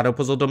get the shadow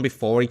puzzle done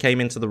before he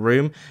came into the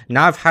room.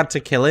 Now I've had to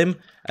kill him.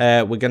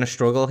 We're going to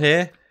struggle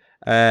here.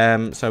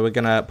 So we're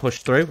going to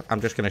push through.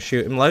 I'm just going to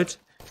shoot him loads.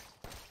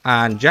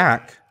 And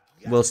Jack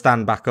will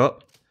stand back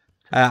up.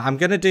 I'm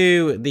going to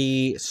do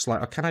the...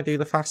 Can I do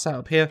the fast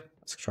setup here?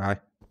 Let's try.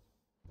 Are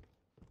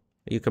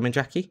you coming,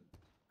 Jackie?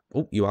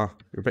 Oh, you are.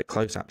 You're a bit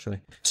close, actually.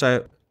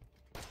 So...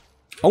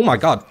 Oh, my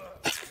God.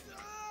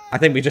 I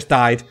think we just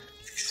died.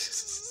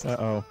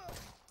 Uh-oh.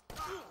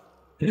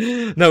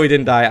 No, we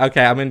didn't die.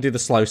 Okay, I'm going to do the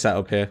slow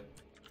setup here.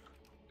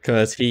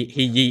 Because he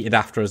yeeted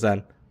after us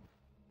then.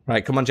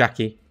 Right, come on,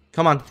 Jackie.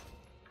 Come on.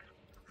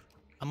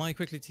 Am I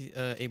quickly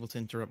able to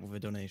interrupt with a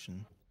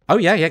donation? Oh,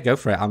 yeah, go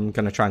for it. I'm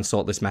going to try and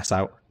sort this mess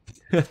out.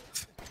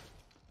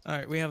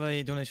 Alright, we have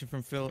a donation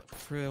from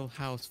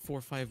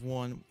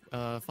Frillhouse451.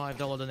 $5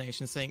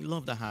 donation saying,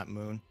 love the hat,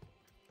 Moon.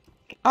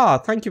 Oh,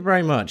 thank you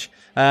very much.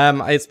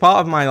 It's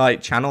part of my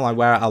channel. I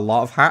wear a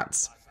lot of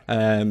hats.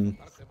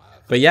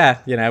 But yeah,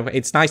 you know,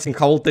 it's nice and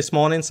cold this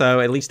morning, so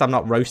at least I'm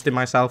not roasting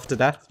myself to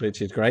death,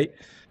 which is great.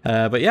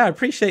 But yeah, I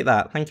appreciate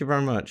that. Thank you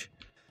very much.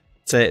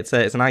 It's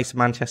a nice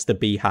Manchester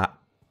Bee hat.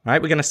 All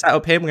right, we're going to set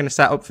up here. We're going to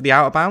set up for the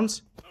Out of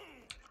Bounds.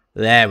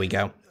 There we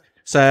go.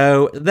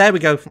 So there we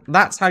go.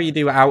 That's how you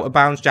do Out of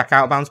Bounds, Jack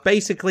Out of Bounds.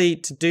 Basically,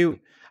 to do...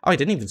 Oh, I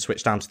didn't even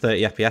switch down to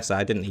 30 FPS there.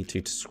 I didn't need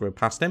to scrub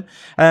past him.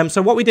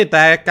 So what we did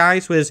there,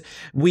 guys, was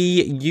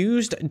we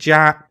used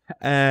Jack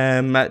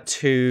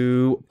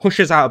to push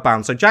us out of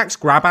bounds. So Jack's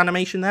grab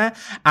animation there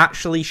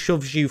actually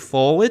shoves you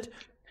forward,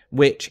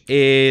 which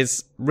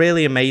is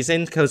really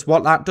amazing because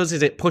what that does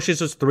is it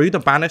pushes us through the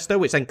banister,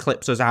 which then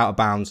clips us out of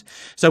bounds.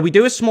 So we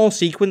do a small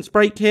sequence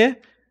break here,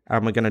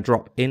 and we're going to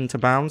drop into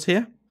bounds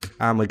here,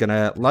 and we're going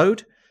to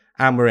load.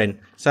 And we're in.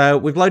 So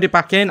we've loaded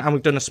back in and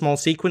we've done a small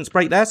sequence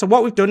break there. So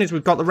what we've done is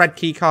we've got the red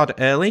key card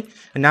early.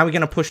 And now we're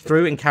going to push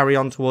through and carry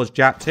on towards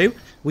Jack 2.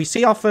 We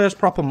see our first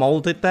proper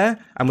molded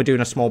there. And we're doing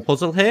a small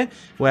puzzle here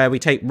where we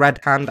take red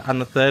hand and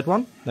the third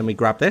one. Then we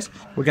grab this.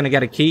 We're going to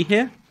get a key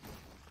here.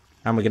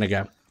 And we're going to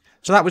go.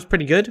 So that was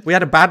pretty good. We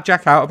had a bad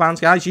Jack Out of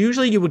Bounds, guys.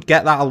 Usually you would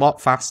get that a lot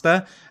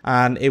faster.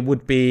 And it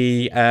would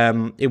be,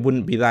 it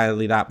wouldn't be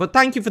really that. But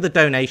thank you for the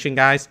donation,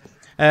 guys.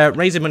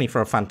 Raising money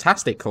for a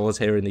fantastic cause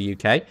here in the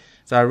UK.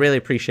 So I really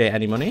appreciate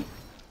any money.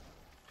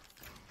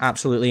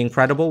 Absolutely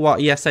incredible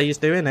what ESA is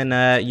doing in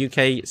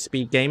UK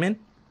Speed Gaming.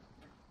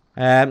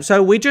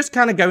 So we're just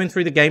kind of going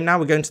through the game now.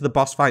 We're going to the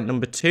boss fight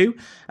number 2.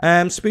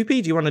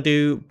 Spoopy, do you want to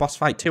do boss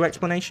fight 2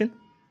 explanation?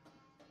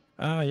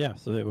 Yeah,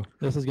 so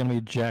this is going to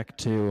be Jack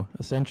 2.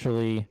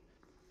 Essentially,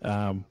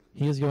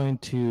 he is going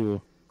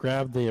to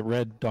grab the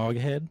red dog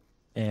head,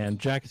 and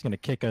Jack is going to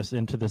kick us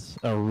into this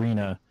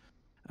arena.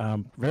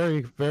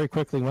 Very, very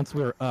quickly, once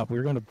we're up,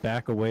 we're going to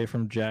back away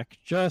from Jack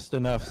just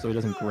enough so he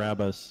doesn't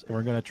grab us. And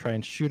we're going to try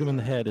and shoot him in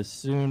the head as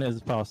soon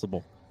as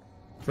possible.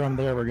 From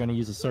there, we're going to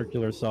use a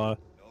circular saw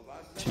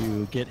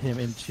to get him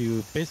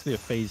into basically a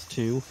phase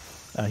 2.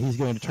 He's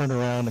going to turn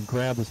around and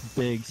grab this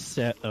big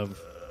set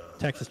of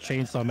Texas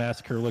Chainsaw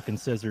Massacre looking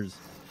scissors,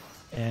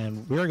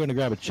 and we are going to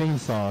grab a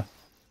chainsaw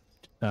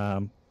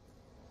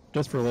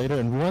just for later.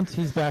 And once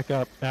he's back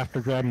up after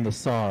grabbing the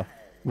saw,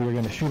 we're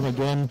going to shoot him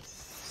again,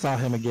 saw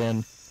him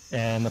again,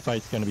 and the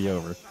fight's going to be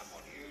over.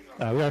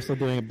 We're also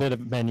doing a bit of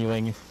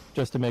menuing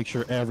just to make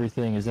sure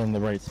everything is in the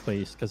right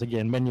space, because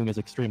again, menuing is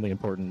extremely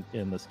important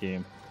in this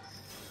game.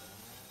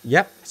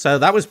 Yep, so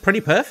that was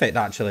pretty perfect,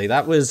 actually.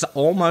 That was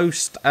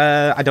almost,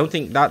 I don't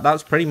think that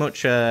was pretty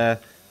much a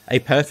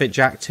perfect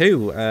Jak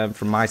 2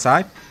 from my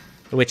side,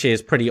 which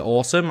is pretty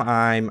awesome.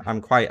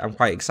 I'm quite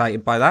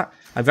excited by that.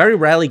 I very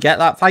rarely get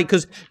that fight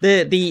because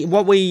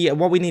what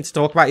we need to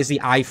talk about is the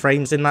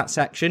iframes in that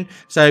section.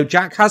 So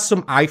Jak has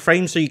some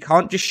iframes, so you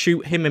can't just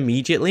shoot him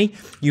immediately.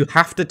 You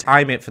have to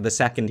time it for the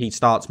second he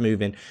starts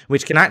moving,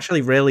 which can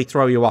actually really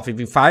throw you off. If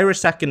you fire a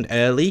second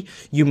early,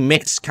 you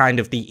miss kind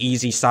of the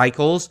easy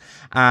cycles,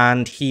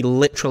 and he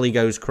literally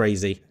goes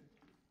crazy.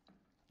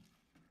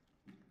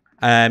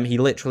 He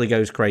literally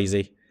goes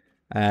crazy.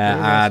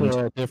 There's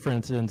also a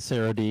difference in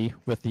Zero D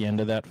with the end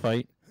of that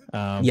fight.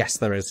 Yes,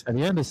 there is. At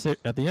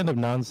the end of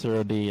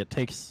non-Zero D, it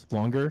takes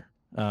longer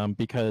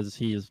because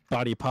his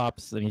body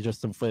pops and he's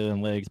just some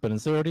flailing legs. But in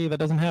Zero D, that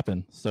doesn't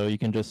happen, so you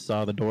can just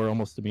saw the door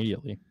almost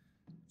immediately.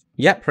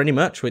 Yeah, pretty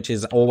much, which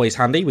is always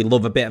handy. We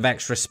love a bit of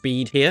extra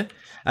speed here.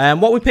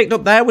 What we picked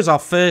up there was our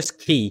first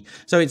key.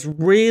 So it's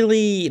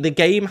really, the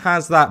game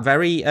has that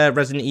very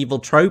Resident Evil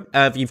trope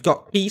of you've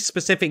got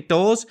key-specific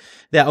doors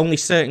that only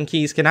certain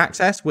keys can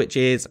access, which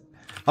is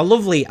a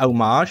lovely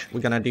homage. We're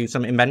going to do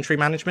some inventory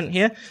management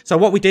here. So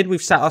what we did,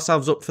 we've set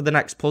ourselves up for the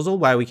next puzzle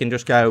where we can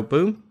just go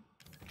boom.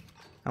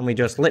 And we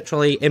just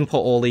literally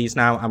input all these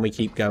now and we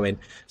keep going.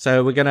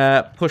 So we're going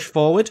to push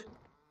forward.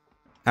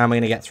 And we're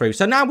going to get through.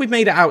 So now we've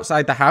made it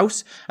outside the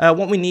house.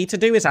 What we need to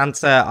do is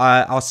answer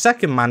our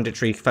second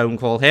mandatory phone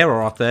call here,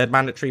 or our third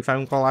mandatory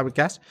phone call, I would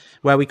guess,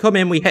 where we come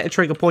in, we hit a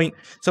trigger point.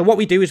 So what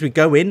we do is we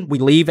go in, we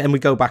leave, and we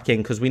go back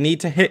in, because we need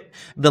to hit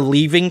the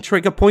leaving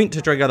trigger point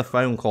to trigger the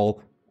phone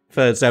call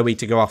for Zoe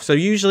to go off. So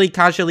usually,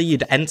 casually,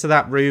 you'd enter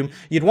that room,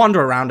 you'd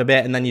wander around a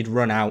bit, and then you'd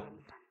run out.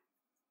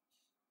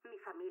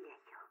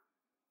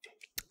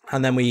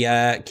 And then we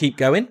keep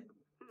going.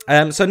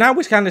 So now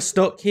we're kind of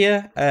stuck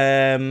here.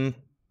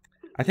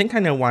 I think I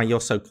know why you're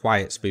so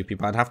quiet, Spoopy,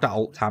 but I'd have to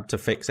Alt-Tab to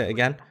fix it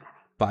again.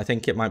 But I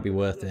think it might be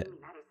worth it.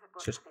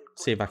 Let's just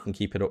see if I can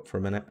keep it up for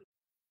a minute.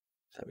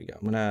 There we go.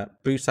 I'm going to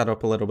boost that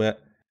up a little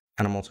bit.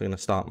 And I'm also going to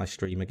start my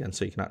stream again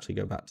so you can actually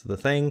go back to the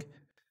thing.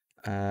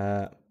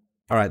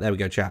 Alright, there we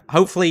go, chat.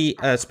 Hopefully,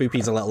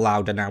 Spoopy's a little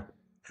louder now.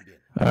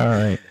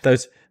 Alright.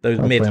 Those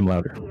mid... I'm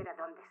louder.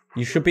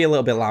 You should be a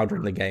little bit louder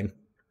in the game.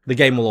 The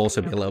game will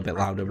also be a little bit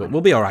louder, but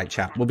we'll be alright,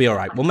 chat. We'll be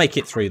alright. We'll make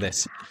it through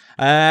this.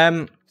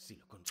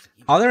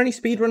 Are there any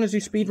speedrunners who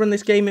speedrun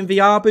this game in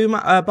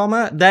VR,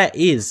 Bomber? There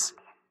is.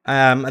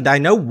 And I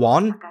know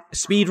one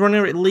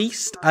speedrunner at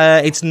least.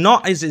 It's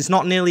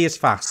not nearly as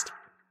fast.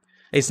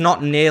 It's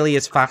not nearly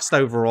as fast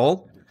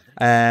overall.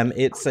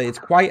 It's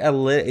quite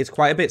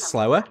a bit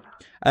slower.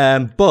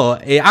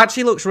 But it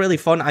actually looks really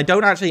fun. I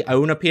don't actually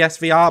own a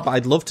PSVR, but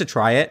I'd love to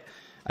try it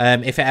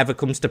if it ever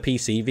comes to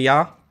PC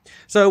VR.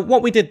 So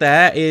what we did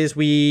there is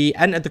we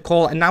entered the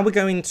call, and now we're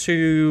going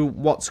to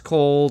what's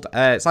called,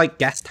 it's like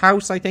guest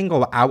house, I think,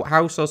 or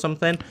outhouse or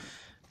something.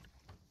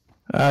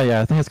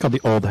 Yeah, I think it's called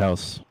the Old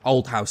House.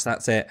 Old House,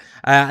 that's it.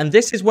 And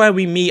this is where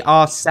we meet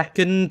our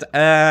second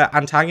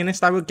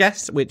antagonist, I would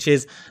guess, which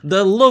is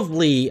the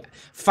lovely,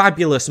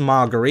 fabulous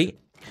Marguerite.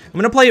 I'm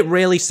going to play it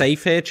really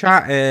safe here,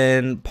 chat,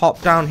 and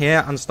pop down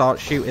here and start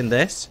shooting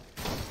this,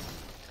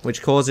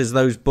 which causes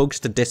those bugs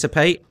to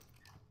dissipate.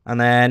 And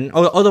then,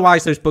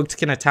 otherwise, those bugs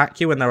can attack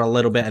you, and they're a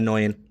little bit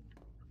annoying.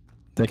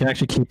 They can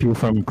actually keep you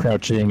from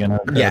crouching and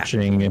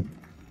uncrouching. Yeah.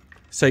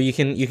 So you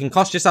can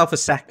cost yourself a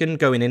second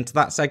going into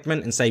that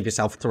segment and save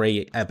yourself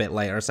 3 a bit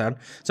later. So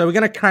we're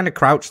going to kind of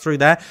crouch through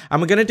there.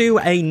 And we're going to do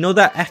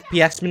another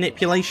FPS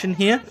manipulation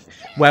here,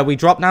 where we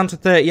drop down to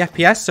 30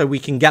 FPS so we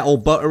can get all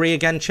buttery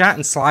again, chat,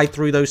 and slide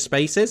through those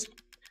spaces.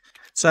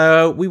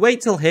 So we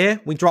wait till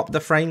here. We drop the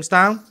frames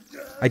down.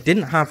 I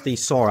didn't have the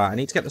saw out. I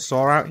need to get the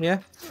saw out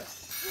here.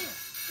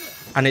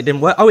 And it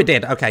didn't work. Oh, it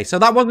did. Okay, so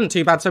that wasn't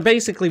too bad. So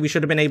basically, we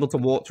should have been able to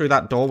walk through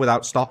that door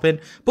without stopping.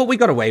 But we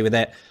got away with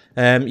it.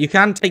 You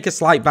can take a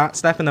slight back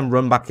step and then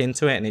run back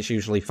into it, and it's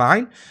usually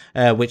fine.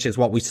 Which is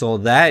what we saw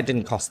there. It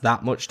didn't cost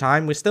that much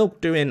time. We're still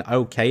doing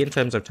okay in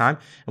terms of time.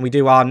 And we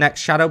do our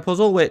next shadow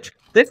puzzle, which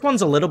this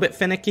one's a little bit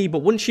finicky. But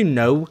once you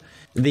know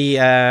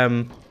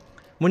the...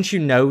 Once you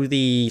know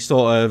the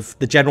sort of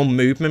the general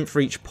movement for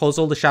each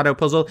puzzle, the shadow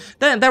puzzle,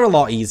 they're a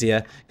lot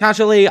easier.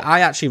 Casually,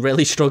 I actually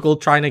really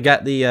struggled trying to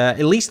get the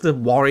at least the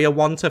warrior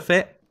one to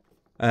fit,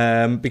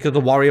 because the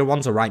warrior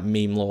one's a right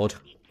meme lord.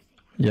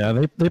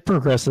 Yeah, they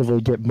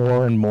progressively get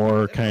more and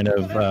more kind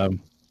of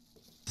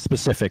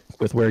specific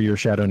with where your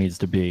shadow needs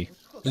to be.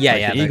 Yeah,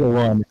 like yeah. The eagle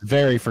one,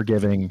 very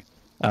forgiving.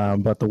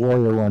 But the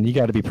warrior one, you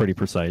got to be pretty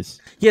precise.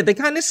 Yeah, they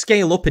kind of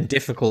scale up in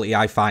difficulty,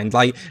 I find.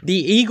 Like, the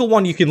eagle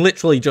one, you can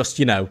literally just,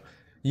 you know...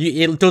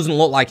 it doesn't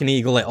look like an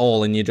eagle at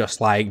all, and you're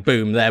just like,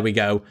 boom, there we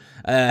go.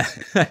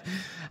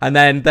 And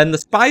then the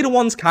spider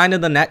one's kind of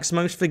the next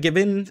most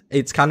forgiving.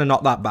 It's kind of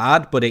not that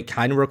bad, but it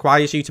kind of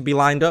requires you to be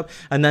lined up.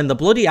 And then the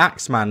bloody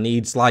Axeman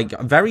needs like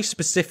a very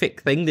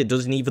specific thing that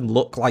doesn't even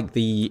look like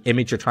the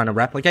image you're trying to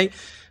replicate.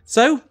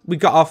 So, we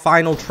got our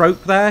final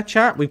trope there,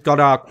 chat. We've got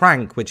our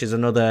crank, which is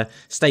another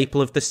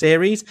staple of the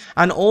series.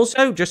 And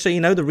also, just so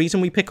you know, the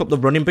reason we pick up the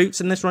running boots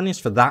in this run is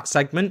for that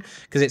segment,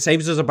 because it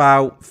saves us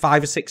about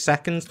 5 or 6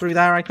 seconds through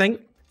there, I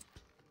think.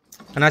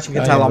 And as you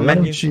can tell on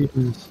menu...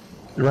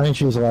 The running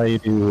shoes allow you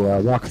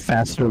to walk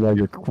faster while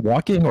you're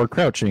walking or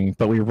crouching,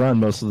 but we run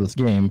most of this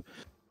game.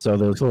 So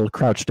those little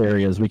crouched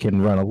areas, we can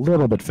run a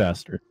little bit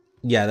faster.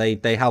 Yeah,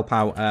 they help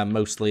out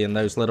mostly in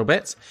those little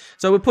bits.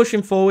 So we're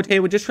pushing forward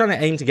here. We're just trying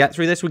to aim to get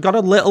through this. We've got a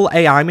little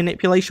AI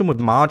manipulation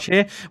with Marge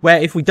here,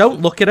 where if we don't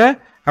look at her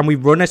and we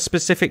run a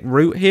specific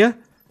route here,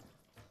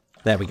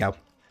 there we go.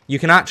 You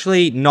can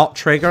actually not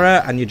trigger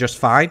her and you're just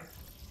fine.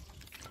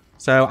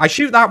 So I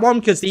shoot that one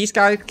because these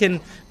guys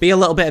can be a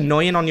little bit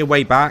annoying on your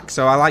way back.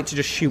 So I like to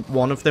just shoot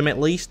one of them at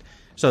least,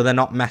 so they're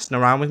not messing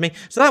around with me.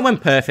 So that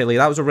went perfectly.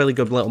 That was a really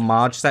good little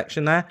Marge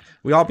section there.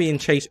 We are being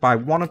chased by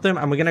one of them,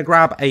 and we're going to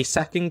grab a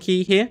second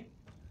key here.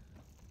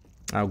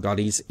 Oh god,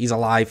 he's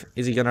alive.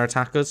 Is he going to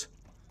attack us?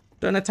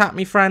 Don't attack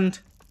me, friend.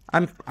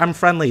 I'm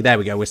friendly. There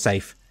we go, we're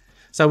safe.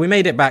 So we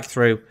made it back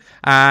through.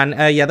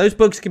 And yeah, those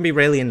bugs can be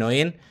really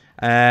annoying.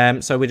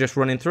 So we're just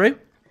running through.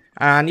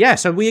 And yeah,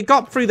 so we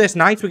got through this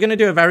night. We're going to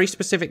do a very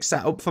specific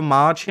setup for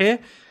Marge here,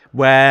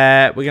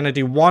 where we're going to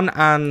do 1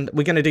 and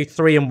we're going to do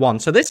 3 and 1.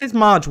 So this is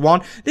Marge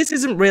 1. This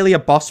isn't really a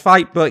boss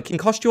fight, but it can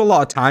cost you a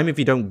lot of time if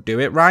you don't do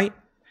it right.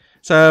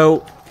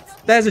 So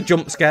there's a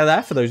jump scare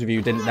there for those of you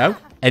who didn't know.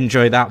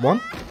 Enjoy that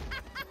one.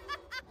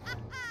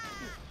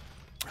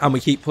 And we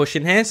keep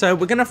pushing here. So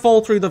we're going to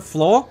fall through the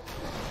floor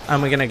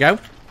and we're going to go.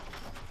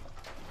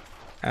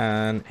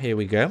 And here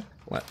we go.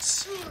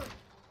 Let's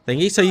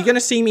thingy. So you're going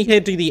to see me here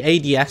do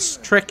the ADS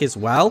trick as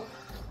well,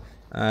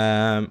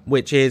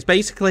 which is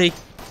basically...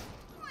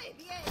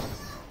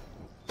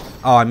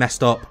 Oh, I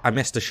messed up. I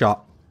missed a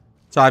shot.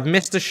 So I've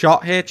missed a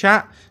shot here,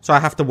 chat. So I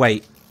have to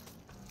wait.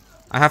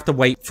 I have to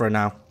wait for it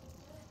now.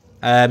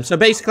 So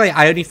basically,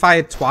 I only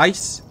fired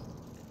twice.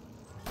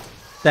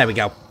 There we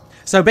go.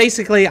 So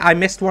basically, I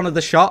missed one of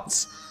the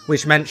shots,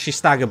 which meant she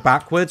staggered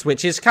backwards,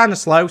 which is kind of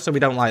slow, so we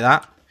don't like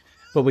that.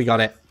 But we got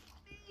it.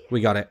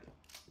 We got it.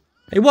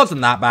 It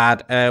wasn't that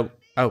bad.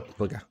 Oh,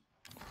 bugger.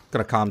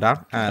 Gotta calm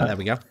down. There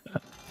we go.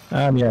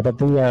 Yeah, but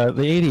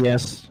the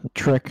ADS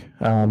trick,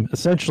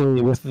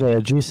 essentially with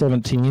the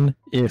G17,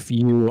 if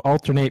you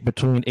alternate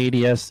between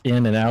ADS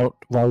in and out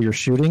while you're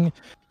shooting,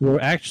 you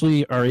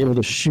actually are able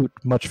to shoot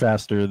much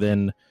faster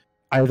than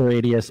either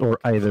ADS or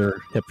either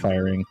hip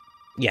firing.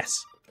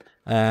 Yes.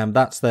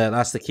 That's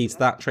the key to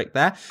that trick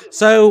there.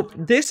 So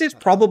this is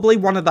probably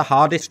one of the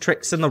hardest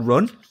tricks in the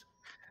run.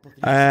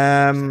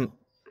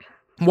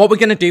 What we're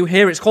going to do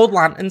here, it's called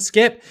Lantern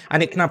Skip,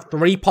 and it can have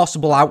 3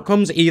 possible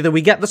outcomes. Either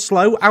we get the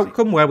slow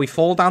outcome where we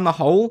fall down the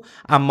hole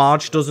and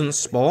Marge doesn't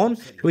spawn.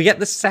 We get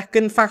the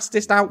second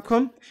fastest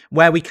outcome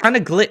where we kind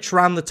of glitch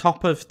around the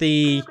top of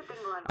the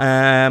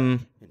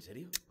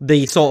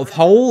sort of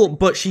hole,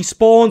 but she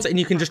spawns and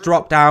you can just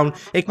drop down.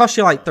 It costs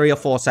you like 3 or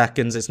 4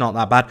 seconds. It's not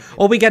that bad.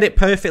 Or we get it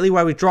perfectly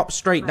where we drop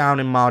straight down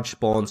and Marge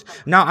spawns.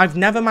 Now, I've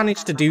never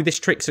managed to do this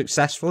trick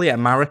successfully at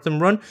a marathon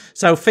run,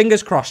 so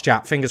fingers crossed,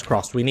 chat. Fingers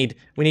crossed. We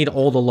need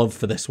all the love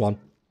for this one.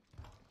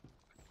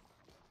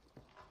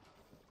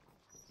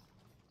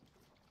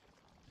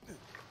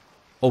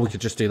 Or we could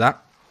just do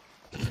that.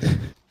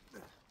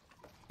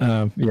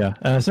 Yeah,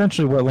 and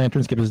essentially what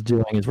Lantern Skip is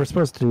doing is we're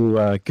supposed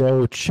to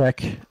go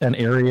check an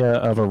area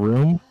of a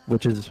room,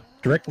 which is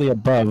directly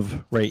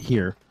above right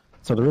here.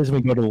 So the reason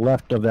we go to the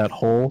left of that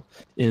hole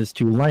is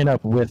to line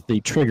up with the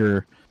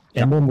trigger,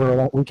 and then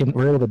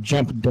we're able to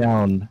jump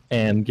down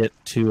and get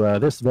to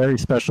this very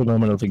special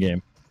moment of the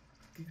game.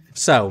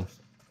 So,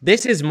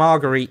 this is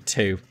Marguerite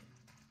 2.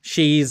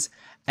 She's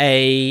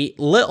a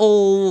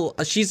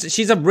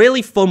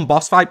really fun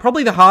boss fight,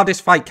 probably the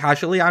hardest fight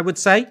casually, I would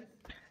say.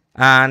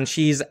 And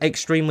she's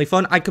extremely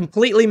fun. I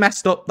completely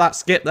messed up that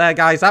skip there,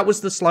 guys. That was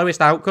the slowest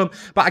outcome.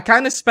 But I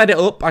kind of sped it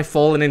up by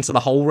falling into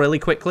the hole really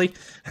quickly.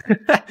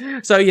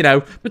 So, you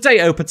know,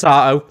 potato,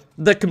 potato.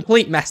 The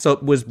complete mess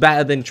up was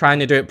better than trying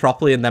to do it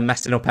properly and then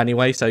messing up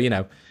anyway. So, you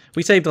know,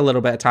 we saved a little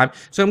bit of time.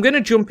 So I'm going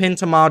to jump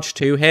into Marge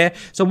 2 here.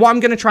 So what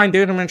I'm going to try and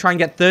do is I'm going to try and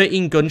get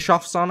 13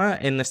 gunshots on her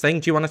in this thing.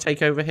 Do you want to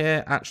take over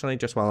here, actually,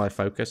 just while I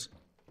focus?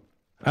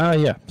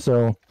 Yeah.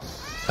 So...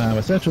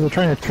 essentially, we're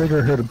trying to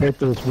trigger her to break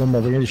through this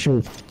window. We're going to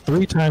shoot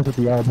 3 times with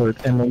the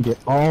Albert and then get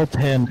all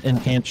 10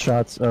 enhanced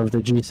shots of the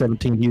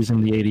G17 using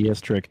the ADS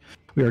trick.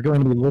 We are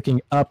going to be looking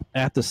up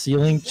at the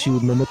ceiling to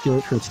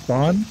manipulate her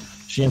spawn.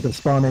 She ends up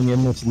spawning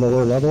in this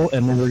lower level,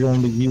 and then we're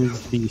going to use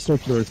the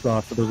circular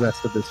saw for the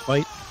rest of this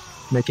fight,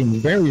 making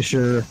very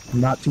sure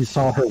not to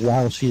saw her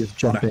while she is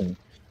jumping.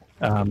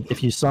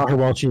 If you saw her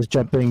while she is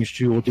jumping,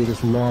 she will do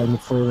this long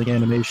flailing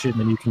animation,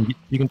 and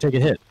you can take a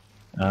hit.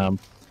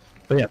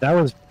 But yeah, that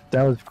was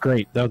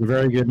great. That was a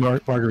very good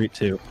Marguerite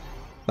 2.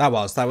 That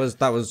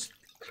was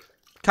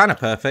kind of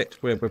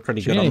perfect. We're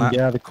pretty good on that.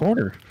 Get out of the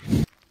corner.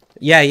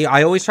 Yeah,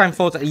 I always try and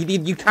force it.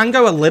 You can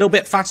go a little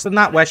bit faster than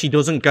that, where she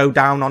doesn't go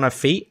down on her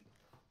feet.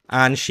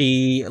 And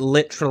she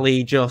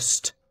literally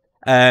just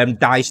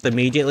dies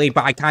immediately.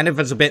 But I kind of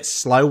was a bit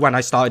slow when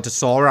I started to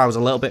saw her. I was a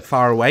little bit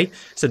far away,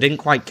 so didn't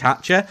quite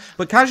catch her.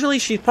 But casually,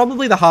 she's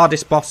probably the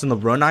hardest boss in the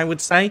run, I would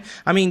say.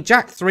 I mean,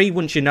 Jack 3,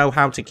 once you know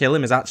how to kill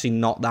him, is actually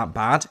not that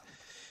bad.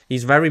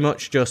 He's very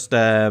much just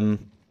a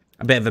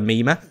bit of a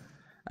memer.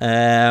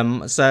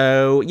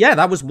 So, yeah,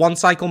 that was one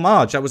cycle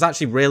Marge. That was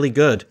actually really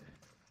good.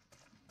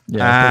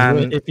 Yeah,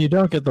 if you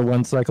don't get the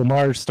one cycle,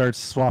 Marge starts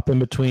swapping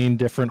between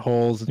different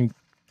holes and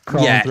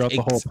crawling throughout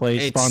the whole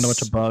place, spawning a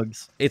bunch of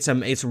bugs.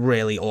 It's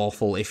really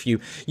awful. If you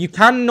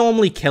can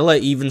normally kill her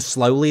even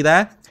slowly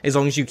there, as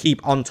long as you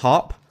keep on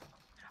top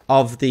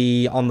of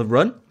on the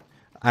run.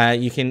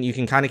 You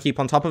can kind of keep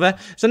on top of her.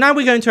 So now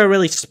we're going to a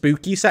really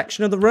spooky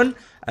section of the run.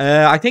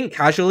 I think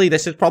casually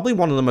this is probably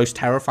one of the most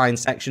terrifying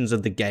sections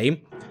of the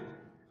game.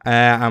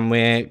 And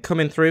we're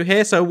coming through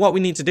here. So what we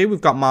need to do,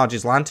 we've got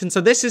Marge's lantern. So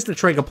this is the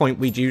trigger point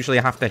we'd usually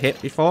have to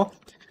hit before.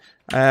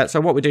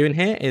 So what we're doing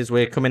here is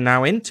we're coming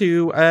now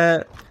into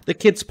the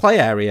kids' play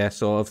area,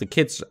 sort of the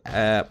kids'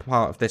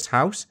 part of this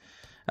house.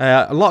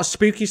 A lot of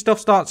spooky stuff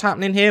starts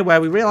happening here where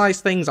we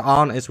realize things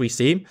aren't as we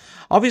seem.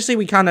 Obviously,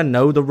 we kind of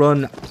know the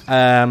run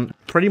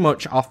pretty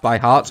much off by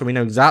heart, so we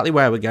know exactly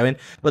where we're going.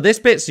 But this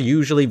bit's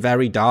usually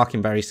very dark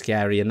and very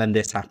scary, and then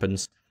this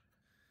happens.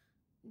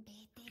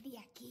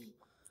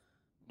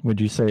 Would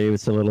you say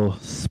it's a little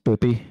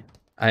spoopy?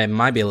 It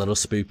might be a little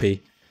spoopy.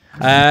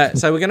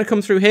 So we're going to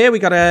come through here. We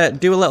got to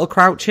do a little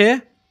crouch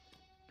here.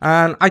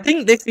 And I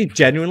think this is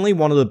genuinely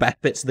one of the best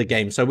bits of the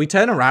game. So we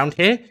turn around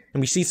here and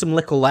we see some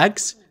little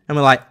legs. And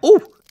we're like, oh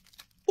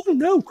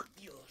no.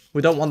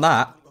 We don't want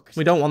that.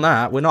 We don't want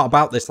that. We're not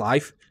about this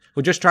life.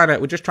 We're just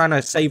trying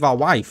to save our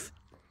wife.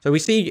 So we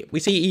see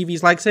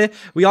Evie's legs here.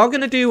 We are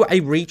going to do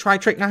a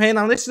retry trick now here.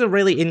 Now this is a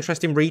really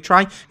interesting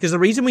retry because the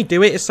reason we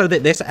do it is so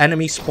that this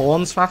enemy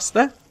spawns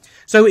faster.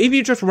 So if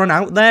you just run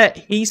out there,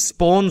 he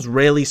spawns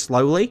really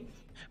slowly.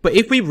 But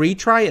if we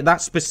retry at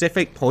that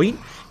specific point,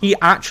 he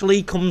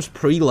actually comes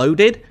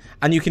preloaded,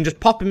 and you can just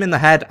pop him in the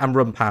head and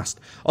run past.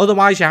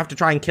 Otherwise, you have to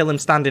try and kill him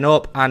standing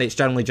up, and it's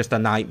generally just a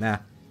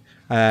nightmare.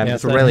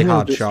 It's a really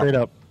hard shot.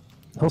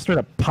 He'll straight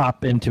up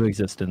pop into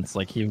existence.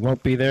 Like, he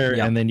won't be there,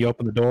 and then you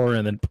open the door,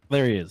 and then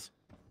there he is.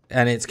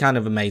 And it's kind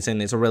of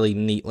amazing. It's a really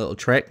neat little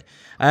trick.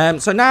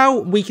 So now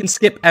we can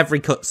skip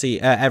every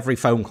cutscene, every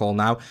phone call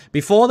now.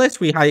 Before this,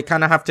 we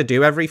kind of have to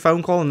do every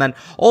phone call, and then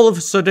all of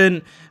a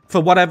sudden, for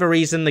whatever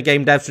reason, the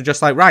game devs were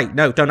just like, right,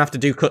 no, don't have to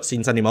do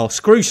cutscenes anymore.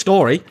 Screw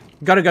story.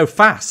 Gotta go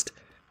fast.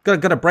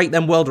 Gotta break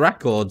them world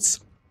records.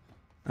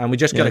 And we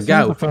just gotta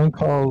go. The phone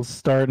calls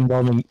start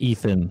involving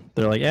Ethan.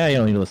 They're like, yeah, you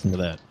don't need to listen to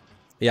that.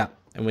 Yeah.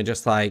 And we're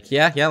just like,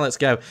 yeah, let's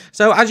go.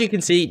 So as you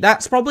can see,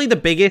 that's probably the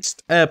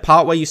biggest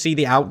part where you see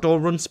the outdoor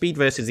run speed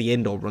versus the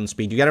indoor run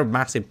speed. You get a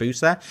massive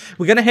boost there.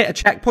 We're going to hit a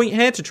checkpoint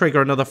here to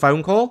trigger another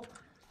phone call,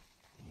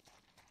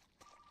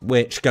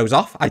 which goes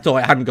off. I thought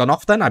it hadn't gone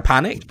off then. I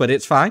panicked, but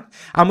it's fine.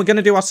 And we're going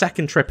to do our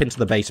second trip into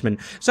the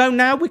basement. So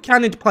now we're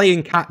kind of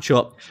playing catch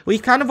up.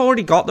 We've kind of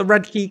already got the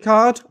red key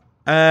card.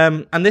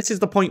 And this is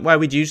the point where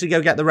we'd usually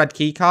go get the red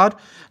key card.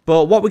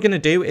 But what we're going to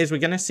do is we're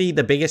going to see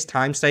the biggest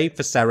time save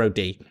for Zero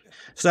D.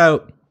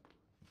 So,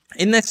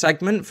 in this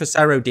segment for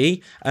Zero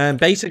D,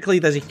 basically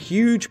there's a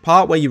huge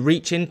part where you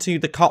reach into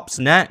the cop's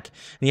neck,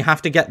 and you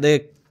have to get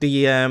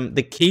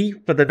the key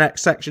for the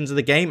next sections of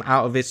the game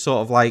out of his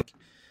sort of like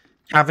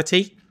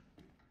cavity,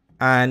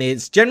 and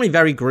it's generally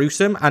very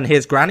gruesome. And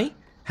here's Granny.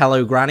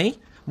 Hello, Granny.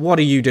 What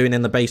are you doing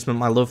in the basement,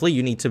 my lovely?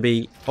 You need to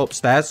be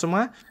upstairs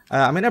somewhere.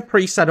 I'm going to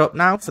pre-set up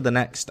now for the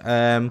next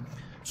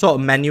sort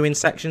of menuing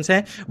sections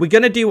here. We're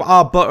going to do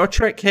our butter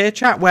trick here,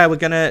 chat, where we're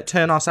going to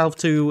turn ourselves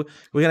to...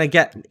 We're going to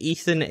get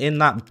Ethan in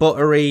that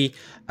buttery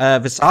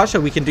visage so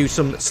we can do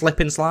some slip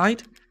and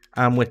slide.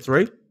 And we're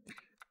through.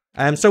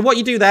 So what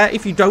you do there,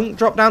 if you don't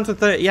drop down to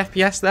 30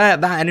 FPS there,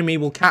 that enemy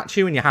will catch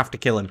you and you have to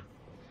kill him.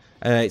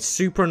 It's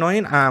super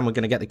annoying, and we're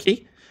going to get the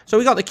key. So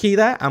we got the key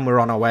there, and we're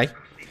on our way.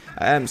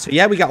 So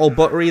yeah, we got all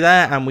buttery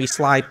there, and we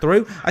slide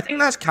through. I think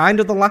that's kind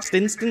of the last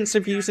instance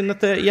of using the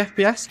 30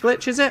 FPS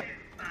glitch, is it?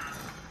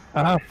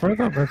 As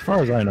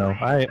far as I know,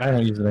 I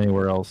don't use it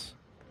anywhere else.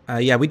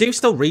 Yeah, we do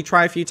still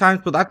retry a few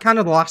times, but that's kind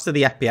of the last of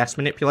the FPS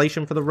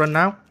manipulation for the run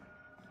now.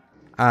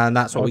 And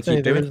that's what we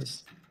keep doing.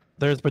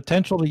 There's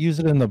potential to use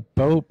it in the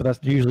boat, but that's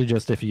usually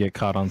just if you get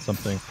caught on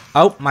something.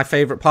 Oh, my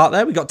favorite part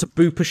there. We got to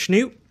boop a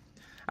snoot.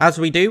 As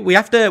we do, we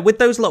have to, with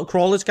those little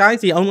crawlers,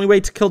 guys, the only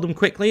way to kill them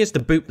quickly is to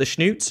boop the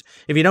snoots.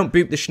 If you don't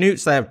boop the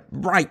snoots, they're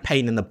right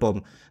pain in the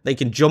bum. They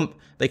can jump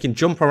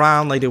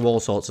around, they do all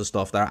sorts of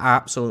stuff. They're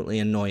absolutely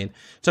annoying.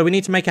 So we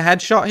need to make a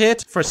headshot here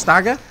for a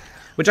stagger,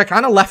 which I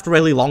kind of left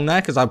really long there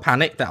because I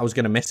panicked that I was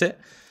going to miss it.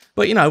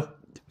 But, you know,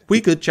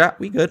 we good, chat,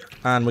 we good.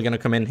 And we're going to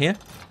come in here.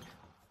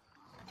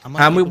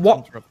 And we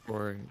interrupt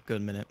for a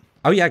good minute.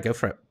 Oh, yeah, go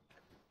for it.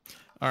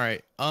 All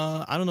right.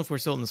 I don't know if we're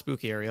still in the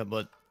spooky area,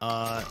 but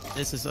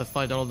this is a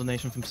 $5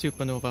 donation from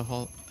Supernova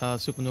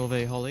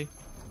Holly.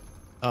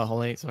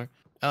 Holly, sorry.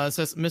 It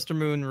says Mr.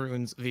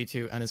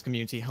 MoonrunesV2 and his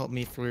community helped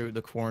me through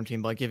the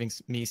quarantine by giving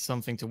me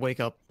something to wake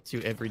up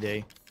to every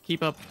day.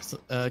 Keep up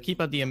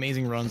the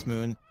amazing runs,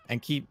 Moon,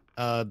 and keep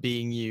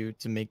being you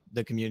to make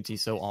the community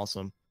so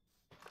awesome.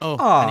 Oh,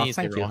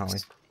 thank you, Holly.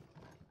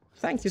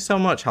 Thank you so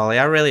much, Holly.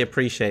 I really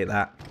appreciate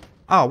that.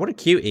 Oh, what a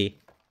cutie!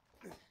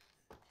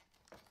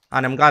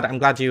 And I'm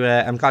glad you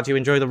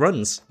enjoy the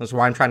runs. That's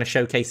why I'm trying to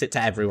showcase it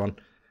to everyone.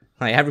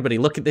 Like, everybody,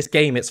 look at this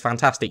game. It's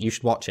fantastic. You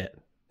should watch it.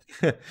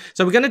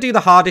 So we're going to do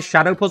the hardest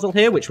shadow puzzle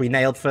here, which we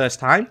nailed first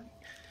time,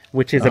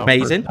 which is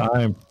amazing.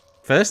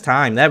 First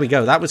time. There we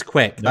go. That was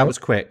quick. That was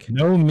quick.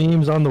 No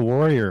memes on the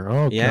warrior.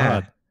 Oh,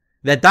 yeah.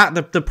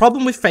 God. The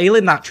problem with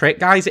failing that trick,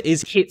 guys,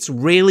 is it's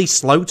really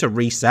slow to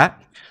reset.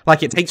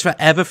 Like, it takes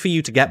forever for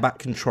you to get back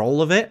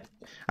control of it.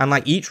 And,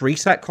 like, each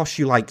reset costs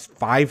you, like,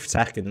 5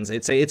 seconds.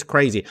 It's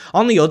crazy.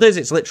 On the others,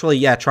 it's literally,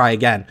 yeah, try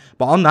again.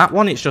 But on that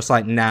one, it's just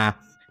like, nah.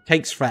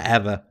 Takes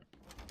forever.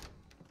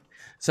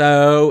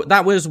 So,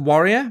 that was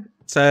Warrior.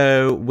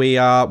 So,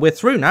 we're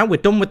through now. We're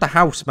done with the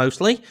house,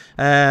 mostly.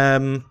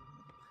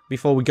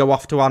 Before we go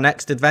off to our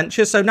next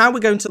adventure. So, now we're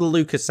going to the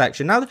Lucas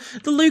section. Now,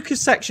 the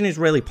Lucas section is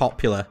really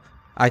popular,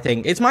 I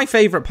think. It's my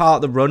favourite part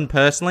of the run,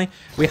 personally.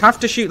 We have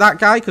to shoot that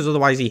guy, because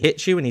otherwise he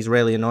hits you, and he's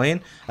really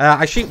annoying.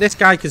 I shoot this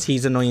guy, because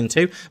he's annoying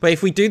too. But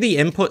if we do the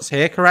inputs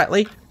here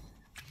correctly,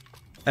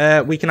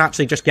 we can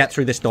actually just get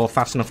through this door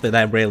fast enough that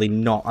they're really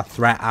not a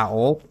threat at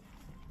all.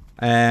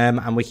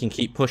 And we can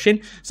keep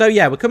pushing. So,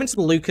 yeah, we're coming to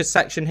the Lucas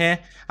section here.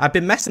 I've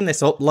been messing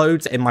this up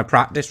loads in my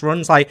practice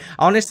runs. Like,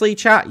 honestly,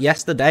 chat,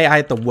 yesterday I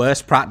had the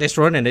worst practice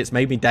run, and it's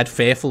made me dead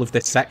fearful of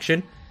this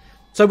section.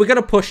 So we're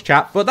going to push,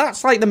 chat, but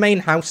that's like the main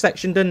house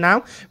section done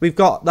now. We've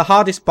got the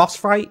hardest boss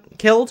fight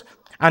killed,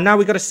 and now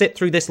we've got to sit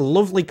through this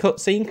lovely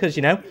cutscene, because,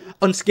 you know,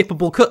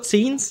 unskippable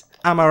cutscenes,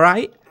 am I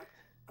right?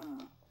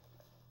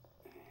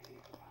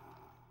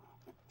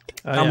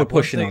 And we're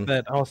pushing on.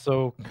 That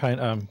also kind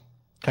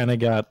of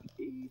got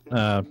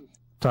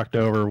talked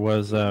over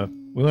was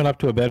we went up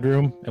to a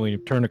bedroom and we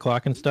turned the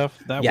clock and stuff.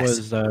 That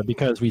was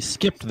because we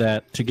skipped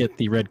that to get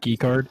the red key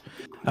card.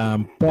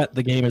 But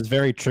the game is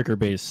very trigger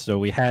based, so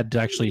we had to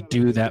actually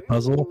do that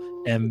puzzle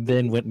and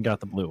then went and got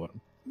the blue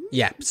one.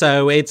 Yeah,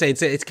 so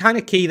it's kind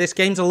of key. This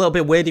game's a little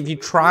bit weird. If you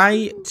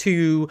try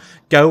to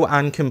go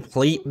and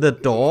complete the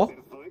door,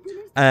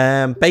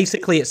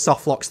 basically it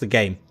soft locks the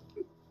game.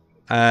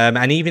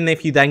 And even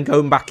if you then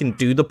go back and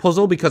do the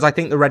puzzle, because I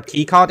think the red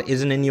key card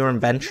isn't in your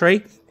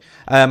inventory,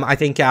 I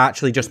think it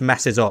actually just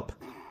messes up.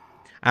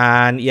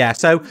 And yeah,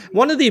 so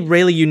one of the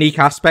really unique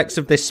aspects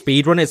of this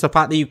speedrun is the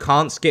fact that you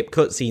can't skip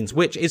cutscenes,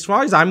 which, as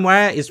far as I'm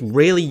aware, is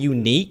really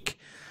unique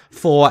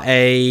for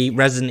a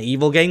Resident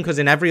Evil game, because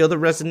in every other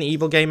Resident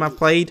Evil game I've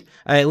played,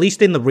 at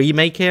least in the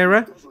remake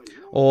era,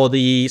 or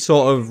the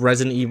sort of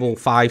Resident Evil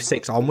 5,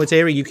 6 onwards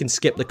era, you can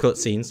skip the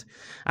cutscenes.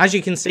 As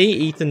you can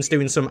see, Ethan's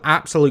doing some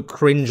absolute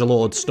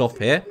cringe-lord stuff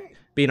here,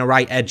 being a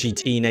right edgy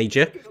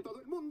teenager.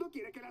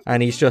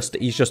 And he's just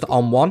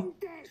on one.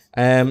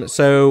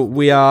 So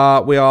we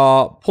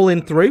are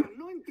pulling through,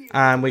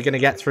 and we're going to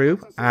get through.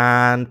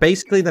 And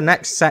basically the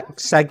next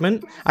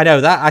segment,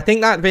 I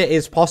think that bit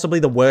is possibly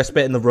the worst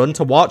bit in the run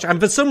to watch. And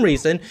for some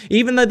reason,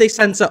 even though they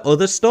censor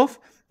other stuff,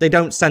 they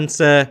don't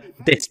censor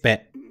this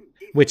bit,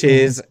 which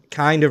is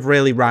kind of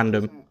really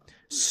random.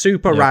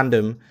 Super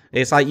random.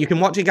 It's like you can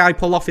watch a guy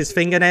pull off his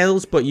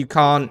fingernails, but you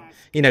can't,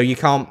 you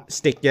can't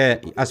stick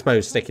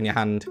sticking your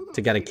hand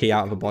to get a key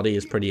out of a body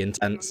is pretty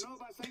intense.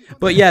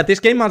 But yeah, this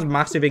game has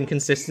massive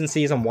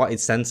inconsistencies on what it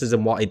censors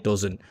and what it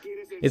doesn't.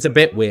 It's a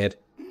bit weird.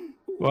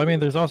 Well, I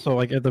mean, there's also,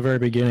 like, at the very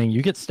beginning,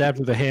 you get stabbed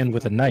through the hand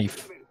with a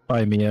knife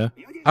by Mia.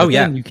 Oh,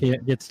 yeah. You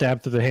can't get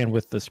stabbed through the hand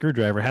with the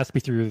screwdriver. It has to be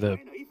through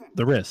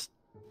the wrist.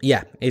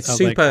 Yeah, it's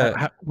super...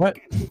 Like, what?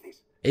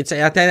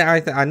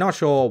 I'm not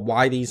sure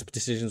why these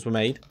decisions were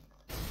made.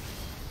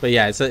 But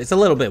yeah, it's a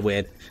little bit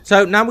weird.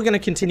 So now we're going to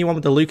continue on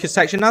with the Lucas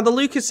section. Now, the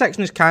Lucas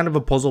section is kind of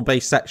a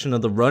puzzle-based section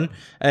of the run.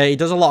 He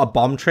does a lot of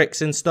bomb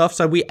tricks and stuff,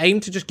 so we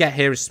aim to just get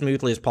here as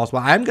smoothly as possible.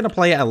 I am going to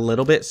play it a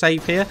little bit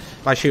safe here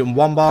by shooting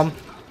one bomb.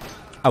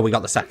 Oh, we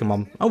got the second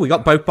bomb. Oh, we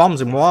got both bombs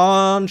in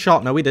one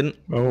shot. No, we didn't.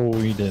 Oh,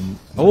 we didn't.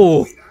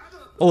 Oh,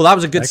 that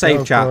was a good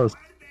save, chat.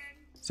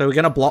 So we're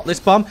going to block this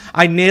bomb.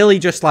 I nearly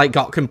just, like,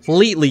 got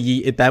completely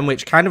yeeted then,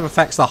 which kind of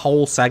affects the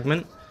whole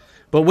segment.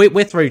 But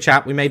we're through,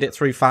 chat. We made it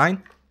through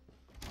fine.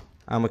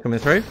 And we're coming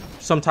through.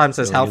 Sometimes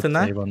there's health in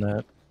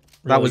there.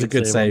 That was a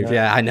good save.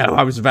 Yeah, I know.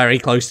 I was very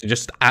close to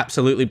just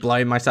absolutely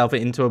blowing myself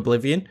into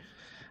oblivion.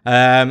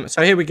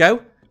 So here we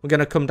go. We're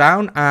going to come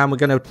down and we're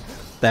going to...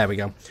 There we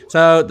go.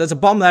 So there's a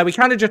bomb there. We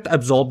kind of just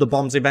absorb the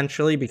bombs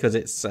eventually because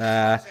it's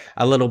a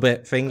little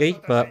bit thingy.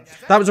 But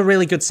that was a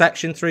really good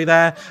section through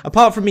there.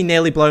 Apart from me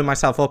nearly blowing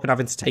myself up and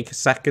having to take a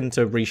second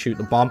to reshoot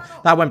the bomb.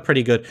 That went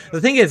pretty good.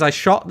 The thing is, I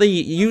shot the...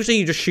 Usually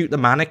you just shoot the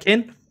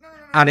mannequin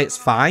and it's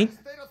fine.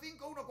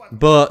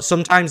 But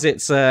sometimes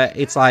it's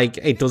like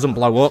it doesn't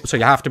blow up, so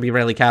you have to be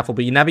really careful,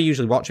 but you're never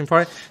usually watching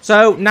for it.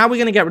 So now we're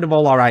going to get rid of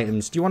all our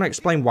items. Do you want to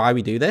explain why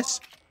we do this?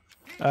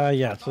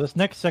 Yeah, so this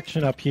next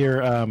section up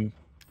here,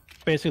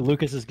 basically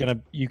Lucas is gonna.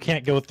 You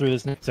can't go through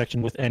this next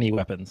section with any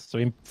weapons, so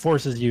he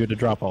forces you to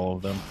drop all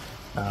of them.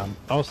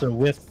 Also,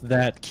 with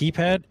that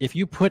keypad, if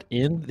you put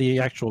in the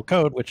actual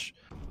code, which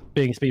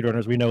being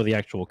speedrunners, we know the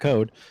actual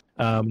code,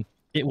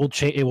 it will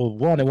change. It will,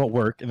 one, it won't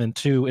work, and then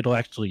two, it'll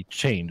actually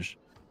change,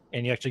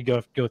 and you actually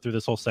go through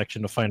this whole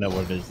section to find out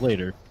what it is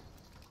later.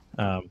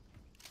 But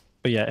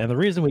yeah, and the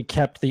reason we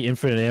kept the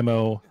infinite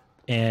ammo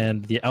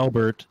and the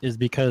Albert is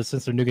because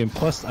since they're New Game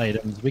Plus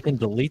items, we can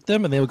delete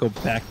them and they will go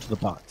back to the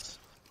box.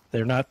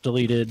 They're not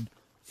deleted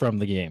from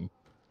the game.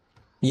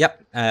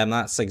 Yep,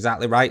 that's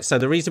exactly right. So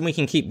the reason we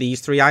can keep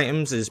these 3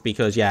 items is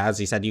because, yeah, as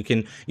he said, you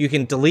can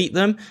delete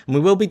them, and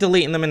we will be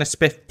deleting them in a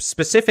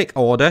specific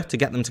order to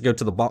get them to go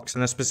to the box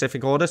in a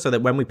specific order, so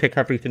that when we pick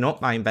everything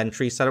up, my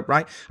inventory is set up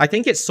right. I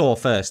think it's saw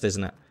first,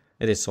 isn't it?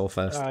 It is saw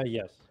first.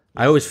 Yes.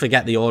 I always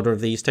forget the order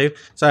of these two.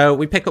 So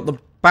we pick up the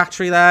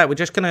battery there. We're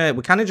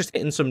kind of just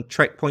hitting some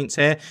trick points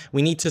here.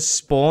 We need to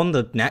spawn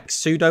the next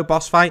pseudo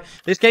boss fight.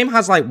 This game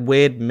has like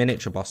weird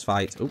miniature boss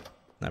fights. Oh,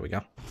 there we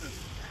go.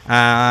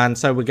 And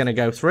so we're going to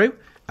go through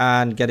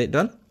and get it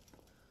done.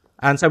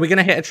 And so we're going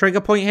to hit a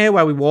trigger point here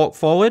where we walk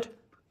forward.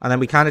 And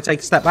then we kind of take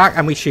a step back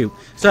and we shoot.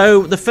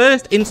 So the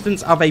first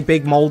instance of a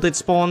big molded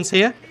spawns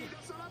here.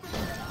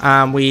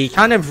 And we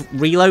kind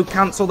of reload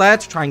cancel there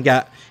to try and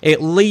get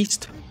at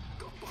least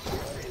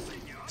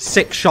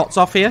 6 shots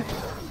off here.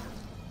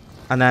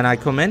 And then I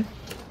come in.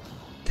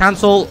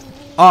 Cancel.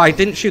 Oh, I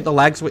didn't shoot the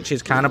legs, which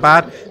is kind of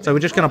bad. So we're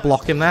just going to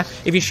block him there.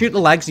 If you shoot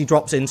the legs, he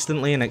drops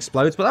instantly and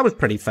explodes. But that was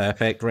pretty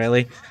perfect,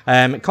 really.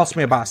 It cost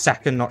me about a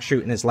second not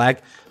shooting his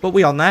leg. But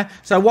we on there.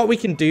 So what we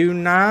can do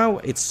now...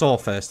 It's saw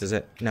first, is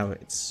it? No,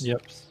 it's...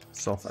 Yep.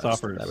 Saw first. Saw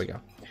first. There we go.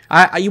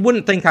 You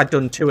wouldn't think I'd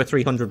done 200 or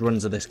 300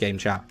 runs of this game,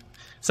 chat.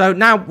 So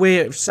now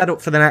we're set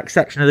up for the next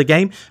section of the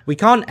game. We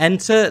can't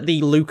enter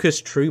the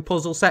Lucas True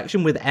puzzle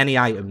section with any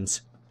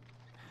items.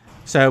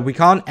 So we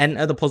can't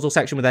enter the puzzle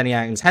section with any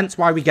items, hence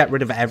why we get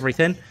rid of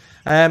everything.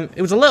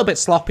 It was a little bit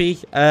sloppy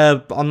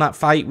on that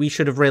fight. We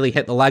should have really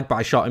hit the leg, but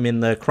I shot him in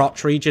the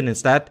crotch region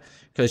instead.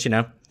 Because, you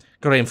know,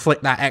 got to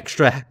inflict that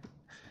extra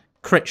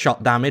crit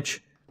shot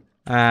damage.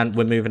 And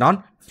we're moving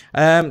on.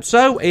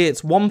 So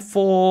it's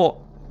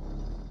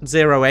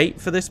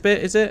 1408 for this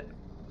bit, is it?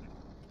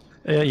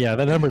 Yeah,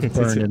 that number's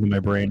burned into my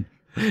brain.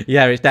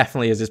 Yeah, it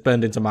definitely is. It's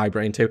burned into my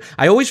brain too.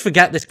 I always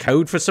forget this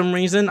code for some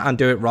reason and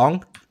do it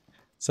wrong.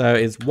 So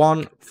it's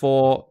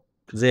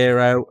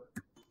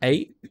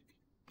 1408.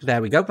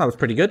 There we go. That was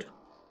pretty good.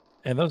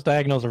 And those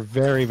diagonals are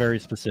very, very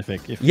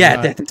specific.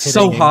 Yeah, they're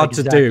so hard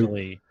to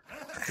do.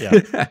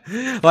 Yeah.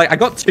 Like, I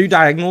got 2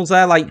 diagonals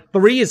there. Like,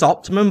 3 is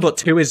optimum, but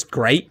 2 is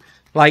great.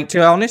 Like, to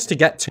be honest, to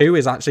get 2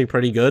 is actually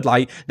pretty good.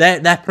 Like,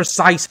 they're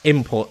precise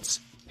inputs.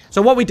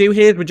 So what we do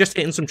here is we're just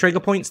hitting some trigger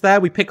points there.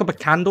 We pick up a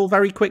candle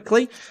very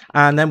quickly,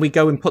 and then we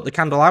go and put the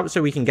candle out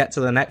so we can get to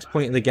the next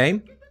point of the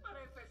game.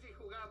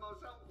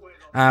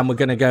 And we're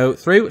going to go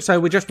through. So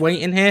we're just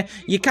waiting here.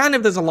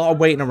 There's a lot of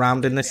waiting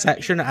around in this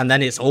section, and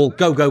then it's all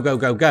go, go, go,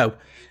 go, go.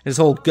 It's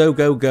all go,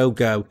 go, go,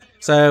 go.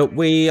 So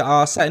we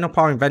are setting up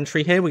our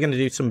inventory here. We're going to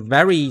do some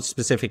very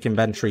specific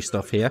inventory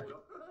stuff here.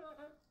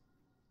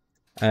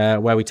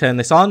 Where we turn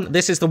this on.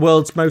 This is the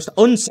world's most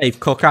unsafe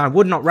cooker. I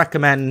would not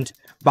recommend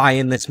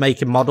buying this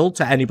make and model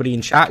to anybody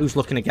in chat who's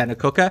looking at getting a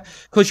cooker,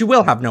 because you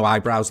will have no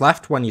eyebrows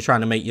left when you're trying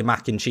to make your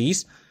mac and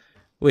cheese,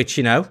 which,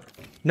 you know,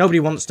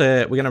 nobody wants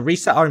to. We're going to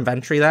reset our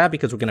inventory there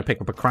because we're going to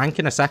pick up a crank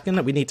in a second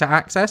that we need to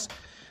access.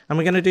 And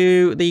we're going to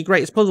do the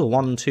greatest puzzle.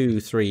 1, 2,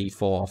 3,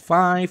 4,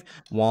 5.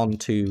 1,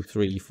 2,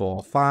 3,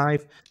 4,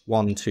 5.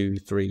 1, 2,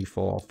 3,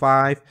 4,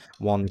 5.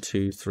 1,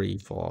 2, 3,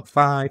 4,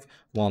 5.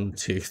 1,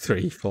 2,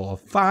 3, 4,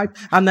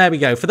 5. And there we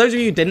go. For those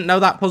of you who didn't know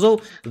that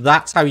puzzle,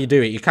 that's how you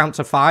do it. You count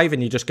to 5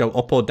 and you just go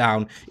up or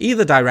down.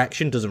 Either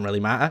direction doesn't really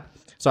matter.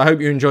 So I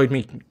hope you enjoyed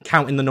me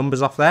counting the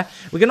numbers off there.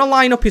 We're going to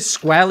line up as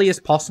squarely as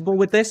possible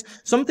with this.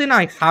 Something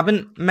I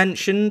haven't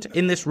mentioned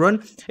in this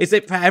run is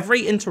that for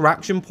every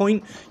interaction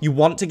point, you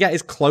want to get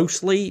as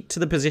closely to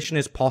the position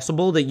as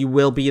possible that you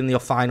will be in your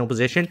final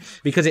position,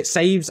 because it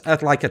saves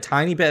like a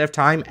tiny bit of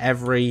time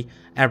every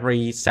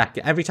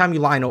second. Every time you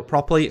line up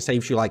properly, it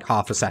saves you like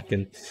half a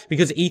second,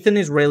 because Ethan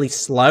is really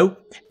slow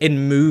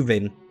in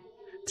moving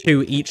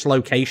to each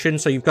location.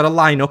 So you've got to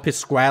line up as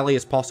squarely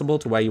as possible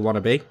to where you want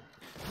to be.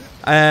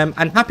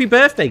 And happy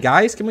birthday,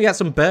 guys. Can we get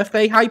some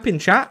birthday hype in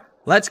chat?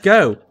 Let's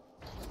go.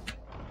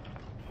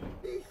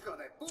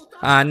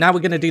 And now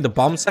we're going to do the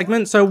bomb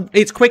segment. So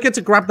it's quicker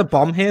to grab the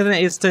bomb here than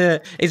it is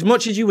to... As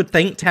much as you would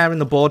think tearing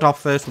the board off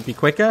first would be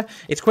quicker,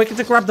 it's quicker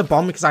to grab the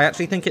bomb because I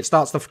actually think it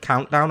starts the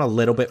countdown a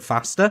little bit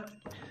faster.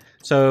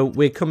 So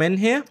we come in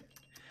here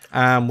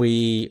and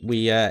we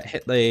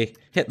hit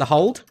the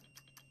hold.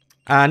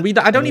 And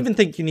I don't even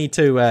think you need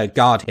to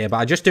guard here, but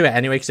I just do it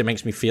anyway because it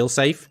makes me feel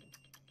safe.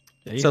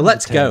 Yeah, so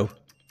let's go.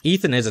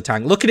 Ethan is a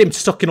tank. Look at him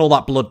sucking all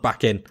that blood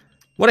back in.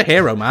 What a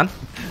hero, man.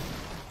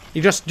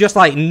 He just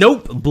like,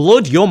 nope,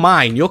 blood, you're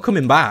mine. You're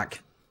coming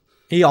back.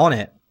 He on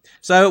it.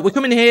 So we're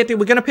coming here.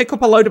 We're going to pick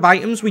up a load of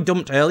items we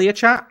dumped earlier,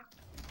 chat.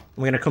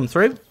 We're going to come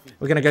through.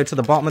 We're going to go to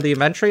the bottom of the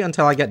inventory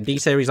until I get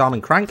D-Series arm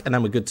and crank, and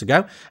then we're good to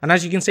go. And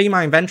as you can see,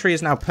 my inventory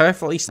is now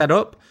perfectly set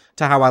up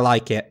to how I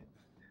like it.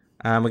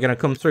 And we're going to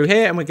come through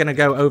here, and we're going to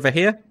go over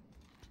here.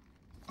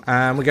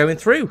 And we're going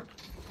through.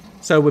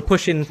 So we're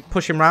pushing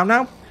around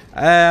now.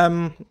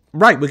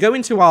 Right, we're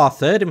going to our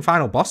third and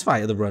final boss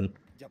fight of the run,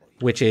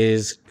 which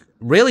is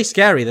really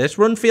scary. This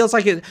run feels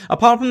like it,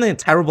 apart from the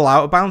terrible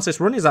out of bounds, this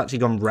run has actually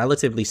gone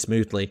relatively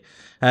smoothly.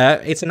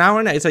 It's an hour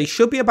and it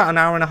should be about an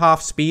hour and a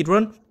half speed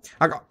run.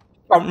 I can't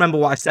remember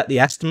what I set the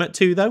estimate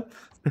to though,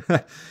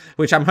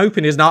 which I'm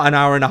hoping is not an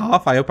hour and a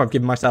half. I hope I've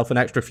given myself an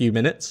extra few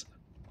minutes.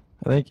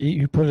 I think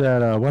you put it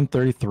at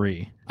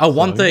 133. Oh,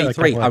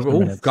 133.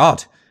 Oh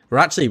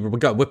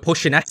God, we're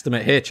pushing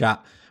estimate here,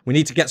 chat. We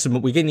need to get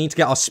some. We need to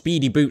get our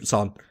speedy boots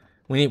on.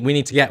 We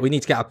need to get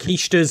our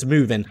quichetas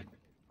moving.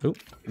 Oh,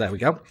 there we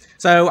go.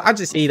 So as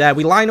you see there,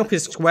 we line up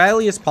as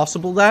squarely as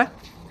possible there,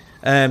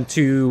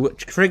 to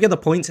trigger the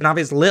points and have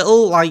as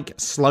little like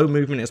slow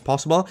movement as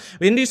possible.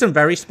 We can do some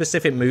very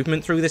specific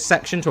movement through this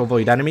section to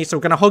avoid enemies. So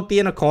we're gonna hug the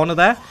inner corner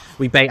there.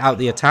 We bait out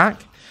the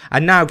attack,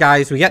 and now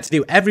guys, we get to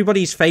do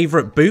everybody's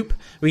favorite boop.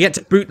 We get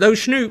to boot those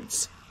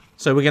schnoots.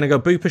 So we're gonna go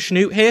boop a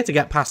schnoot here to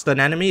get past an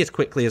enemy as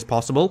quickly as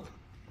possible.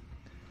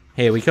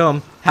 Here we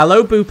come.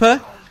 Hello,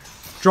 Booper.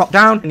 Drop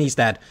down, and he's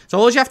dead. So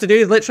all you have to do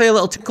is literally a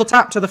little tickle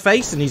tap to the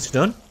face, and he's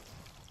done.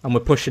 And we're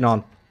pushing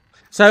on.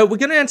 So we're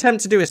going to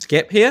attempt to do a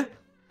skip here,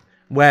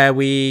 where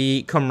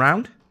we come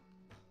round,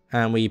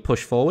 and we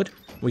push forward.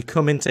 We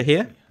come into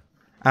here,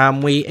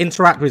 and we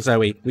interact with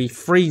Zoe. We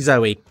free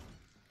Zoe.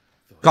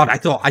 God, I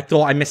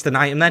thought I missed an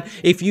item then.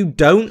 If you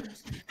don't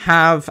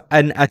have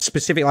a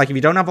specific, like if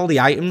you don't have all the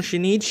items she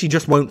needs, she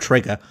just won't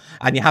trigger.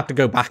 And you have to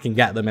go back and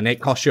get them, and it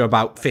costs you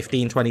about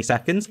 15-20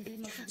 seconds.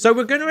 So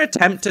we're going to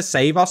attempt to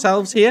save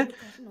ourselves here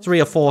 3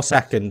 or 4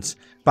 seconds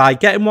by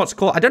getting what's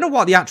called, I don't know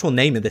what the actual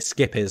name of this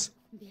skip is.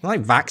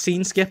 Like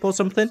vaccine skip or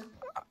something?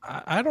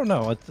 I don't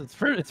know.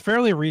 It's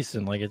fairly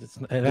recent. Like it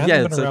hasn't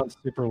been around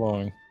super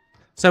long.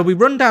 So we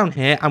run down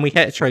here and we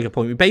hit a trigger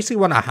point. We basically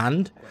want a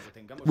hand.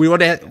 We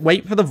want to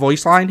wait for the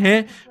voice line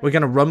here. We're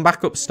going to run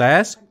back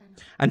upstairs.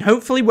 And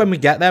hopefully when we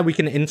get there, we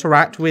can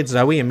interact with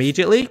Zoe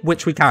immediately,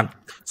 which we can.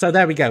 So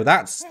there we go.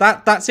 That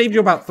saved you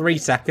about 3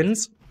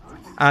 seconds.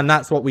 And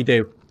that's what we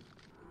do.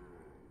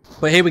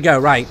 But here we go,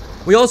 right.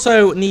 We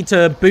also need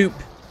to boop.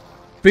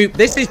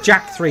 This is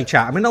Jack 3,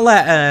 chat. I'm going to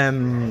let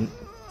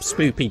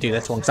Spoopy do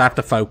this one because I have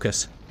to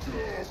focus.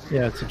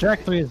 Yeah, so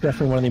Jack 3 is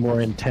definitely one of the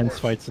more intense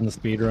fights in the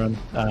speedrun.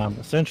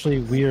 Essentially,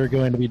 we are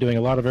going to be doing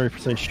a lot of very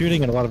precise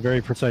shooting and a lot of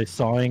very precise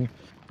sawing.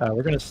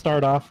 We're going to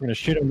start off, we're going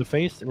to shoot him in the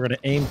face, and we're going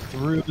to aim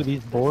through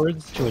these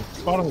boards to a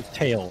spot on his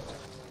tail.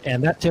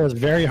 And that tail is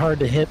very hard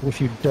to hit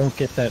if you don't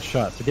get that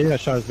shot. So getting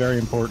that shot is very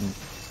important.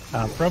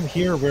 From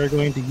here, we're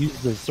going to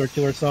use the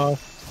circular saw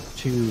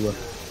to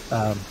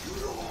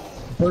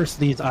burst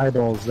these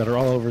eyeballs that are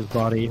all over his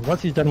body.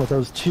 Once he's done with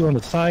those 2 on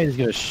the side, he's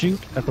going to shoot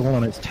at the one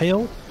on his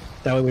tail.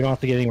 That way we don't have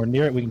to get anywhere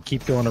near it. We can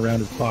keep going around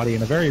his body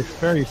in a very,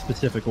 very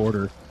specific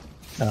order.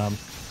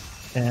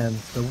 And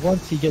so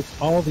once he gets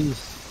all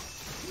these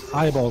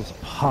eyeballs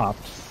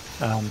popped,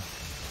 how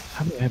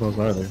many eyeballs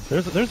are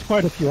there? There's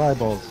quite a few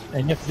eyeballs,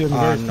 and you have to do it in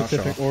a very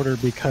specific order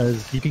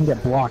because you can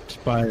get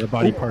blocked by the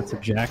body parts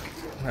of Jack.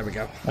 There we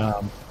go.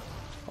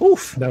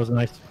 Oof! That was a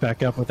nice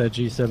backup with that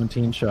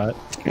G17 shot.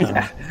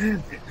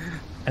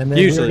 And then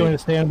we're going to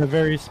stay in a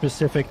very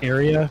specific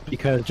area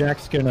because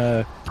Jack's going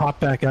to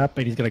pop back up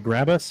and he's going to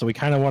grab us. So we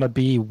kind of want to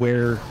be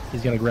where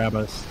he's going to grab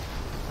us.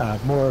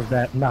 More of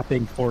that not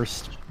being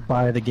forced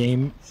by the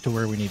game to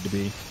where we need to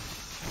be.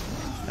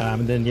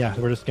 And then, yeah,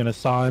 we're just going to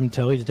saw him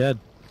till he's dead.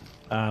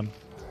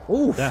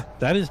 Oof.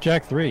 That is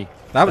Jack 3.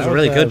 That was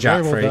really good,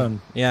 Jack 3.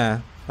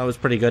 Yeah, that was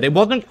pretty good. It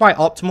wasn't quite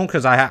optimal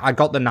because I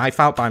got the knife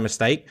out by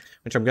mistake,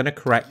 which I'm going to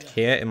correct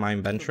here in my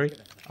inventory.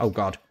 Oh,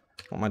 God.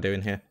 What am I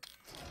doing here?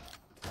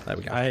 There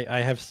we go.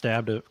 I have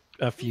stabbed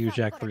a few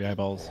Jack 3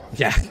 eyeballs.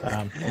 Yeah.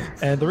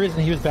 And the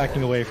reason he was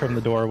backing away from the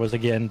door was,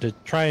 again, to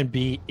try and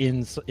be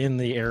in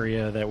the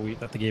area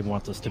that the game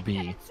wants us to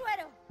be.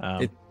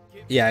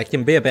 Yeah, it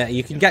can be a bit.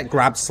 You can get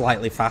grabbed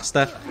slightly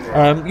faster.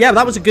 Yeah,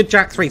 that was a good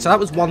Jack 3. So that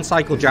was one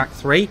cycle Jack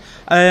 3.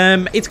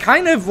 It's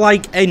kind of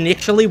like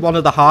initially one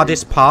of the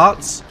hardest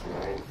parts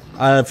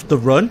of the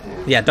run.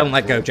 Yeah, don't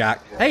let go,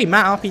 Jack. Hey,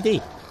 Matt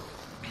RPD.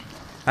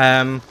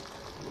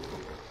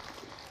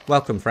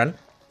 Welcome, friend.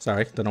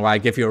 Sorry, don't know why I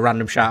give you a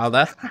random shout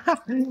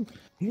out there.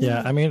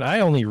 Yeah, I mean, I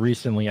only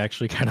recently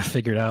actually kind of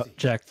figured out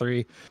Jack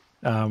 3.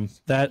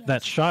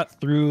 That shot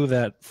through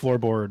that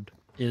floorboard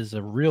is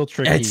a real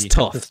tricky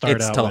to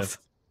start out with.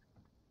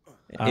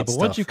 But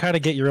once you kind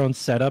of get your own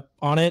setup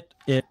on it,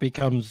 it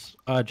becomes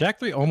Jack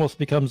 3 almost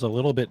becomes a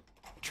little bit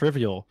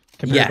trivial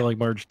compared to like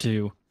Marge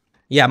 2.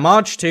 Yeah,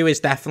 Marge 2 is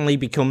definitely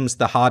becomes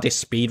the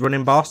hardest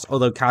speedrunning boss,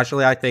 although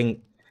casually I think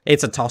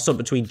it's a toss-up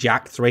between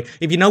Jack 3.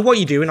 If you know what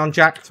you're doing on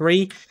Jack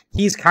 3,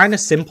 he's kind of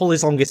simple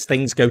as long as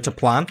things go to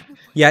plan.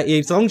 Yeah,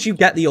 as long as you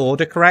get the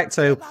order correct.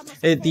 So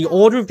the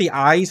order of the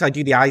eyes I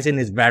do the eyes in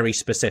is very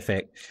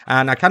specific.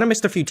 And I kind of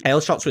missed a few tail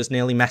shots, which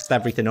nearly messed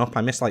everything up.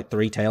 I missed like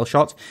 3 tail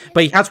shots.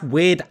 But he has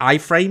weird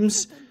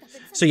iframes.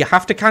 So you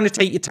have to kind of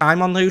take your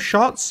time on those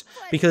shots.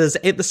 Because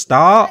at the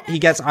start, he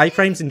gets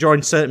iframes. And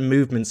during certain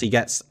movements, he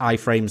gets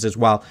iframes as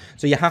well.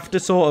 So you have to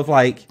sort of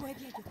like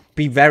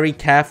be very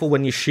careful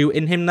when you're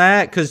shooting him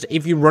there, because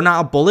if you run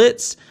out of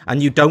bullets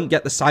and you don't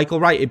get the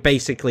cycle right,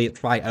 it's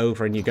fight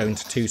over and you go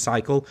into 2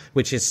 cycle,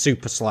 which is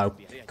super slow.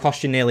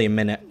 Costs you nearly a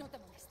minute.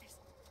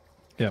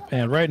 Yep,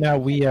 and right now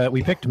we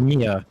picked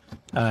Mia.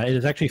 It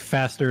is actually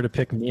faster to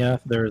pick Mia.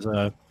 There's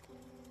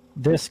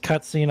this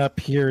cutscene up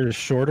here is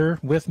shorter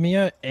with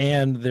Mia,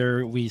 and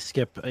there we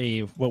skip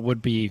what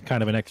would be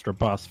kind of an extra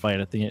boss fight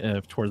at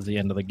the towards the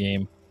end of the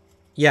game.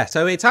 Yeah,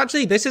 so it's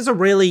actually, this is a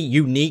really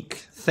unique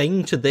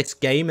thing to this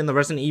game in the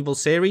Resident Evil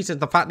series, is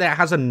the fact that it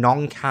has a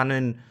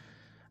non-canon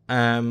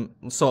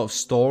sort of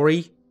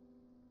story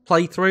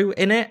playthrough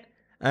in it.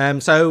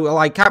 So,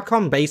 like,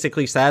 Capcom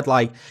basically said,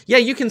 like, yeah,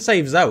 you can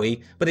save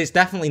Zoe, but it's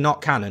definitely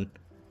not canon.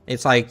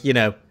 It's like, you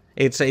know,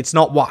 it's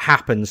not what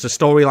happens. The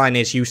storyline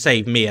is you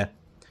save Mia,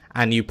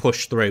 and you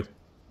push through.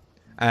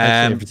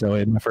 I saved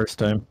Zoe my first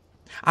time.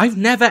 I've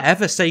never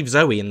ever saved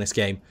Zoe in this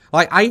game.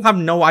 Like, I have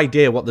no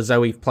idea what the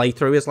Zoe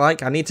playthrough is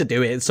like. I need to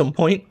do it at some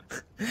point.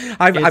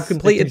 I've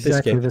completed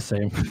this game. It's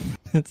exactly the same.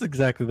 It's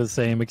exactly the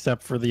same,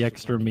 except for the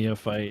extra Mia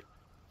fight.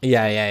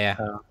 Yeah.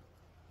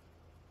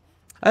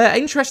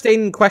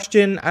 Interesting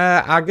question,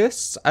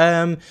 Agus.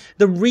 The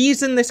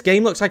reason this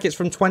game looks like it's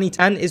from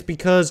 2010 is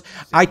because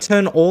I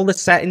turn all the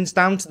settings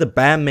down to the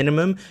bare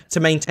minimum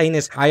to maintain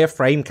as high a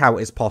frame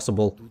count as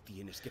possible.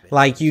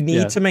 Like, you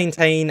need to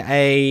maintain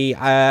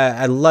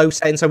a low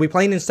setting. So we're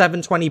playing in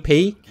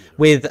 720p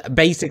with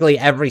basically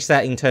every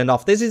setting turned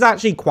off. This is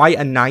actually quite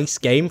a nice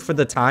game for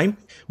the time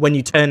when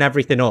you turn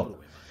everything up.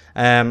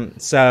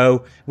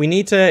 So we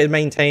need to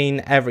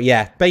maintain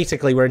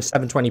basically we're in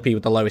 720p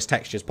with the lowest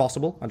textures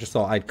possible. I just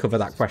thought I'd cover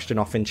that question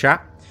off in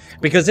chat,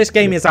 because this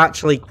game is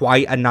actually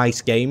quite a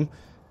nice game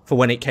for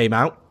when it came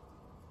out.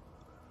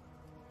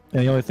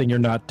 And the only thing you're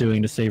not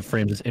doing to save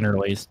frames is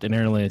interlaced, and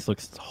interlaced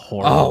looks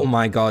horrible. Oh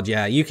my god,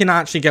 yeah. You can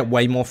actually get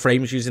way more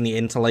frames using the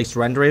interlaced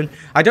rendering.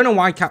 I don't know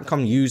why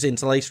Capcom use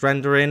interlaced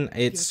rendering,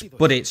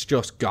 but it's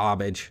just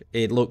garbage.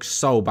 It looks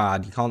so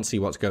bad, you can't see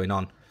what's going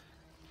on.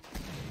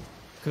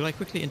 Could I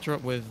quickly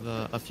interrupt with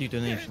a few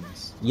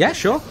donations? Yeah,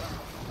 sure.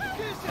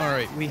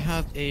 Alright, we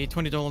have a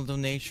 $20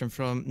 donation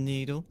from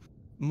Needle.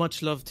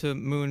 Much love to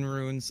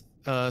Moonrunes,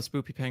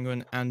 Spoopy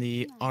Penguin, and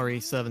the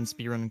RE7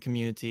 speedrun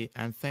community,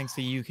 and thanks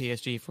to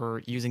UKSG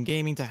for using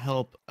gaming to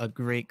help a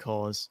great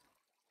cause.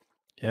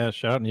 Yeah,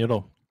 shout out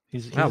Needle.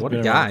 He's what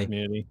a guy.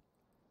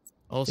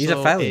 Also, he's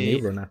a fairly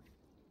new runner.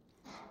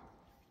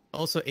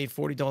 Also, a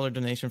 $40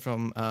 donation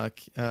from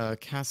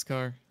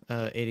Kaskar.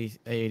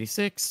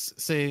 86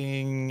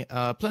 saying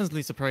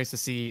pleasantly surprised to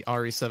see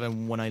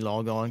RE7 when I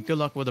log on. Good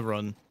luck with the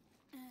run.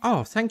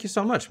 Oh, thank you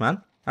so much,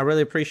 man. I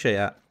really appreciate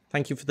that.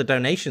 Thank you for the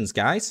donations,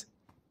 guys.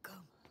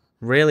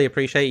 Really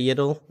appreciate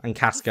Yiddle and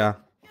Kaskar.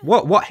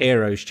 What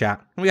heroes,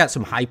 chat? We got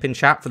some hype in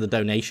chat for the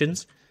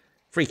donations.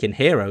 Freaking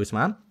heroes,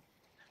 man.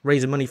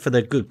 Raising money for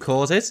the good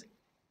causes.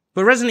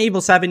 But Resident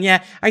Evil 7,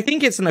 yeah, I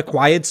think it's an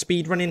acquired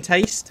speedrunning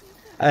taste.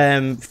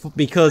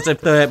 Because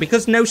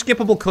no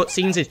skippable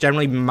cutscenes is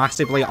generally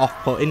massively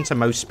off-putting to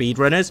most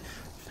speedrunners.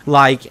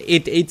 Like,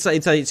 it's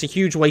a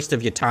huge waste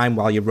of your time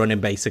while you're running,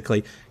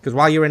 basically. Because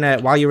while you're in a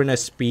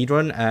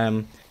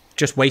speedrun,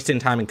 just wasting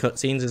time in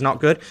cutscenes is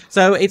not good.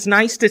 So it's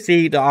nice to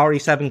see the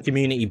RE7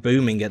 community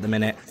booming at the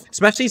minute,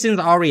 especially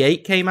since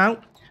RE8 came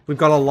out. We've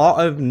got a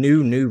lot of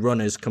new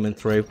runners coming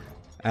through.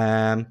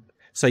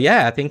 So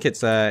yeah, I think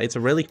it's a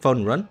really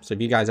fun run. So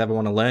if you guys ever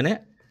want to learn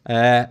it,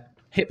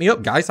 hit me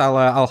up, guys.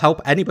 I'll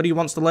help anybody who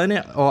wants to learn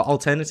it, or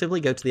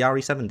alternatively, go to the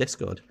RE7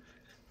 Discord.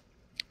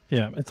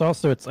 Yeah,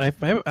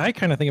 I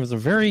kind of think it was a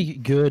very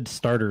good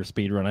starter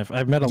speedrun.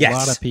 I've met a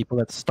lot of people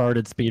that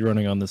started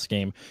speedrunning on this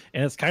game,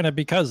 and it's kind of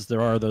because there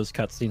are those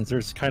cutscenes.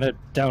 There's kind of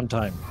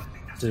downtime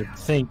to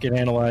think and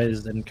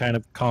analyze and kind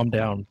of calm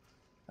down.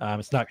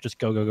 It's not just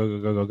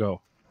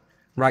go.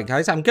 Right,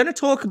 guys, I'm going to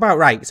talk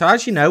about... so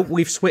as you know,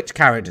 we've switched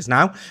characters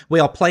now.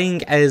 We are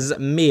playing as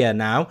Mia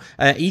now.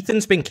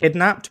 Ethan's been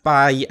kidnapped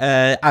by,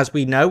 as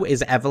we know,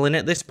 is Evelyn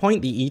at this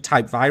point. The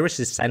E-type virus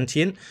is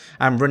sentient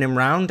and running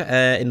around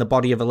in the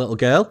body of a little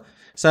girl.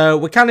 So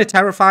we're kind of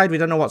terrified. We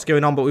don't know what's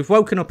going on, but we've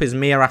woken up as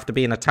Mia after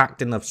being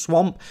attacked in the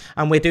swamp,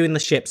 and we're doing the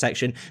ship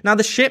section. Now,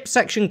 the ship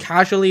section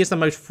casually is the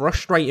most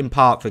frustrating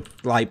part for,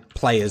 like,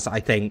 players, I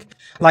think.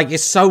 Like,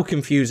 it's so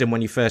confusing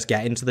when you first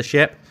get into the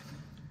ship.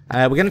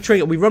 We're going to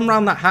trigger... We run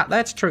around that hat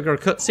there to trigger a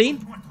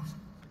cutscene.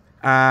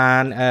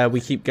 And we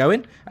keep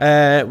going.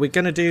 We're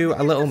going to do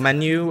a little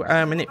menu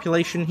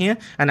manipulation here.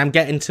 And I'm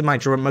getting to my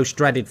most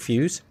dreaded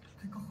fuse.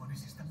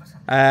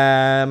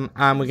 And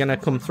we're going to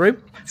come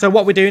through. So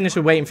what we're doing is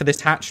we're waiting for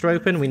this hatch to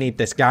open. We need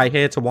this guy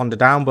here to wander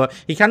down. But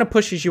he kind of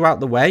pushes you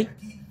out the way.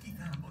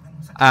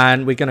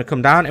 And we're going to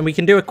come down and we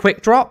can do a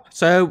quick drop.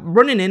 So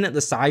running in at the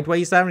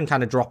sideways there and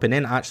kind of dropping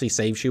in actually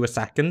saves you a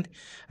second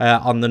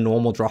on the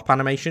normal drop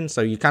animation.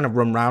 So you kind of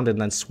run round and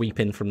then sweep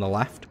in from the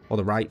left or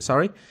the right,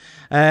 sorry.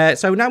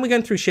 So now we're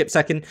going through ship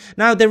second.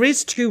 Now there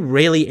is 2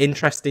 really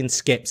interesting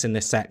skips in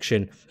this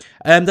section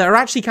that are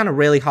actually kind of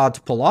really hard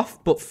to pull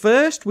off. But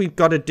first we've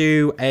got to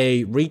do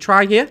a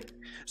retry here.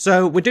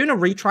 So we're doing a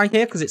retry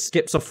here because it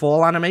skips a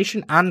fall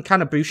animation and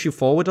kind of boosts you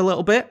forward a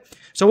little bit.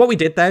 So what we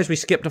did there is we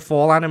skipped a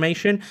fall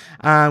animation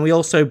and we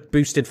also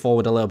boosted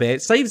forward a little bit.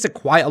 It saves it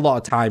quite a lot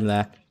of time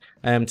there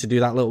to do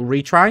that little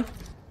retry.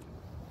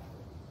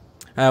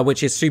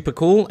 Which is super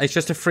cool. It's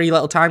just a free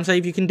little time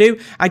save you can do.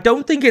 I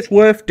don't think it's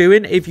worth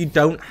doing if you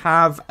don't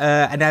have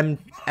an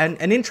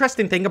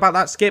interesting thing about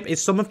that skip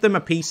is some of them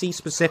are PC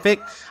specific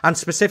and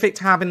specific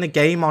to having the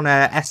game on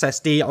a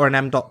SSD or an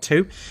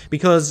M.2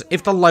 because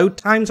if the load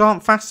times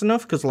aren't fast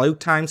enough, because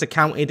load times are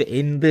counted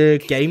in the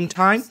game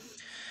time,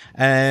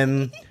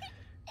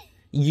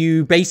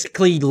 you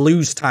basically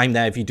lose time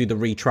there if you do the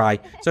retry.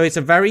 So it's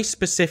a very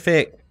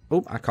specific...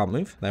 Oh, I can't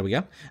move. There we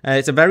go.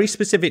 It's a very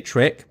specific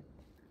trick.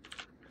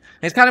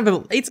 It's kind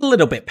of it's a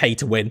little bit pay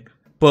to win,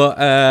 but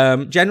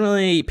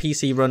generally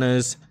PC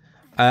runners.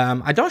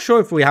 I'm not sure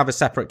if we have a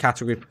separate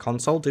category for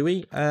console. Do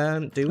we?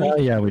 Do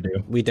we? Yeah, we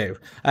do. We do.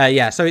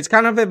 Yeah. So it's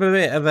kind of a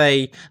bit of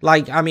a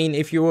like. I mean,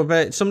 if you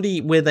were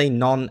somebody with a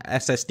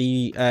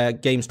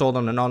non-SSD game stored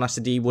on a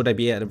non-SSD, would I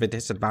be at a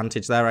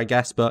disadvantage there? I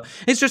guess, but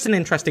it's just an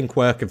interesting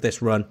quirk of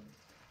this run.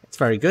 It's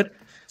very good.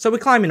 So we're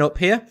climbing up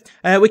here.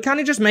 We're kind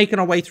of just making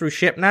our way through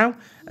ship now.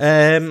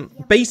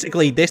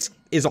 Basically, this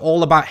is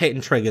all about hitting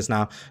triggers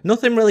now.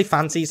 Nothing really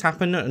fancy has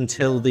happened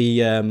until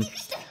the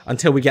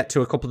until we get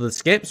to a couple of the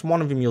skips.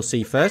 One of them you'll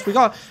see first. We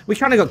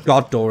kind of got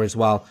God Door as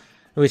well,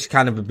 which is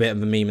kind of a bit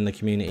of a meme in the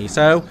community.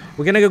 So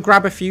we're gonna go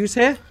grab a fuse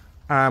here,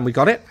 and we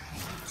got it.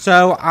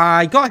 So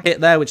I got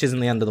hit there, which isn't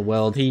the end of the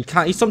world.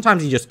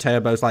 Sometimes he just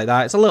turbos like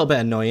that. It's a little bit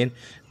annoying,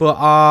 but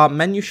our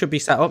menu should be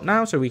set up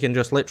now, so we can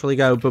just literally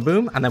go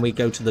boom, and then we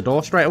go to the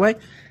door straight away.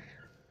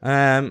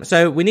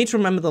 So we need to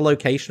remember the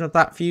location of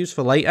that fuse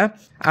for later.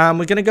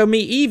 We're going to go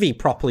meet Evie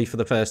properly for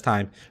the first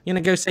time. You're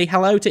going to go say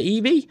hello to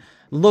Evie.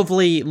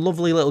 Lovely,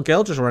 lovely little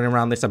girl just running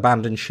around this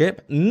abandoned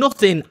ship.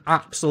 Nothing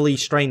absolutely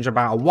strange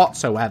about her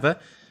whatsoever.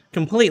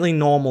 Completely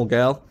normal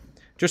girl.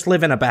 Just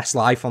living her best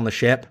life on the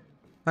ship.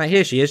 Right,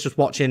 here she is just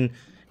watching,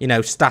 you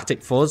know,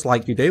 static fuzz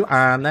like you do.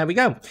 And there we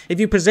go.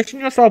 If you position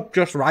yourself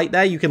just right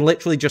there, you can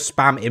literally just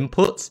spam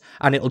inputs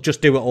and it'll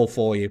just do it all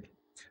for you.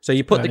 So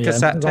you put the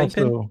cassette tape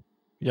in.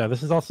 Yeah,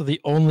 this is also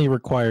the only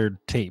required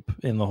tape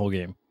in the whole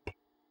game.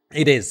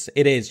 It is.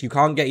 It is. You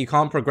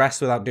can't progress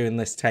without doing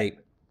this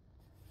tape.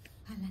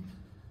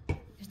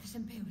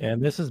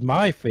 And this is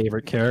my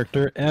favorite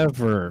character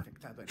ever.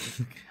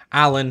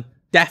 Alan,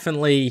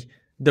 definitely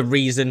the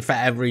reason for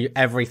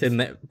everything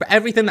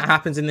that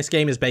happens in this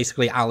game is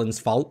basically Alan's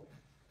fault.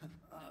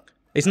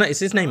 Is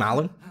his name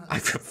Alan? I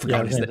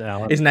forgot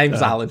his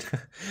name's Alan.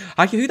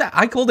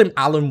 I called him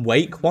Alan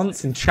Wake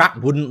once, and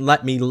chat wouldn't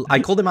let me. I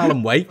called him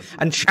Alan Wake,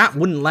 and chat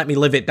wouldn't let me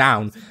live it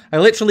down. I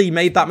literally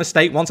made that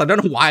mistake once. I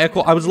don't know why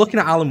I was looking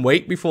at Alan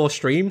Wake before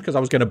stream because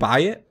I was going to buy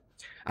it,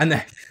 and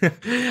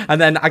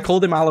then I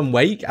called him Alan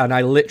Wake, and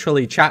I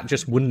literally chat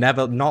just would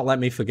not let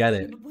me forget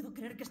it.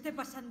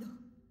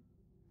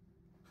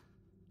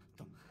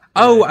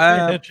 Oh,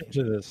 pay attention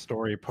to the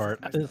story part.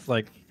 It's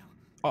like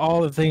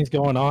all the things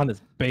going on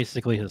is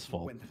basically his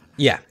fault.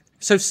 Yeah.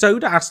 So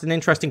Soda asked an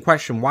interesting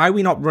question. Why are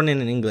we not running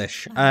in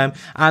English?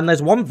 And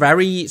there's one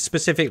very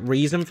specific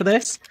reason for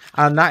this.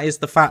 And that is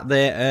the fact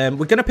that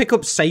we're going to pick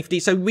up safety.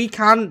 So we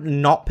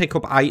can not pick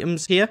up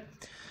items here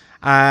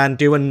and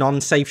do a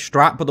non-safe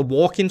strat. But the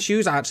walking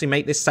shoes actually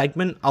make this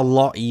segment a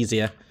lot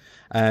easier.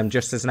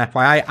 Just as an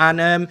FYI.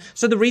 And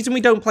so the reason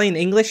we don't play in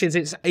English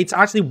is it's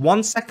actually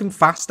 1 second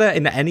faster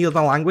in any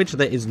other language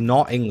that is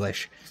not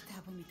English.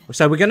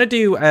 So we're going to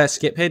do a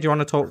skip here. Do you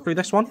want to talk through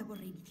this one?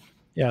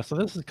 Yeah, so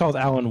this is called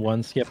Alan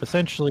 1 skip.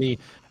 Essentially,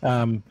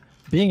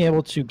 being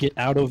able to get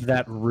out of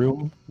that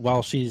room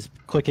while she's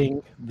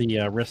clicking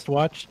the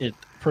wristwatch, it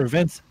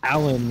prevents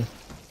Alan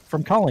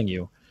from calling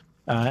you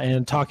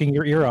and talking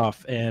your ear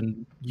off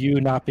and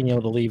you not being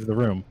able to leave the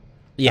room.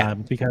 Yeah.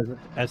 Because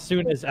as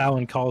soon as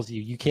Alan calls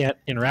you, you can't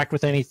interact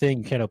with anything,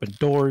 you can't open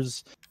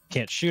doors,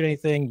 can't shoot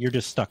anything, you're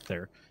just stuck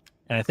there.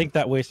 And I think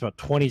that wastes about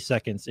 20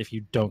 seconds if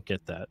you don't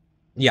get that.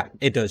 Yeah,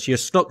 it does. You're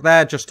stuck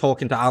there just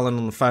talking to Alan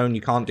on the phone. You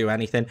can't do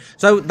anything.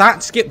 So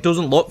that skip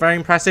doesn't look very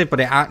impressive,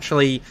 but it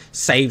actually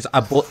saves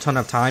a butt ton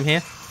of time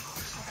here.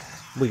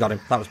 We got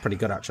him. That was pretty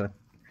good, actually.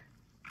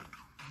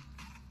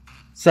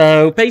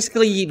 So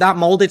basically, that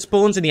molded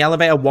spawns and the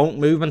elevator won't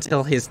move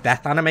until his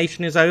death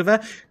animation is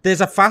over.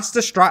 There's a faster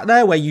strat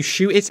there where you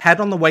shoot his head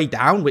on the way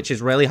down, which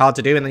is really hard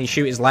to do, and then you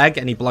shoot his leg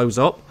and he blows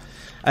up.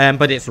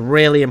 But it's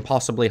really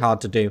impossibly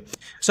hard to do.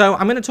 So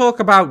I'm going to talk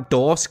about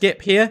door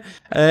skip here.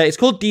 It's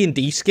called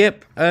D&D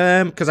skip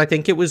because I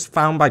think it was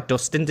found by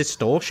Dustin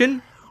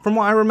Distortion, from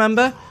what I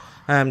remember.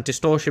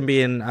 Distortion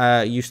being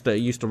used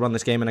to run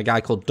this game, and a guy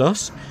called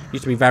Dus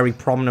used to be very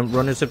prominent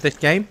runners of this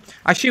game.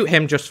 I shoot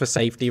him just for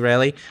safety,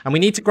 really. And we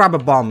need to grab a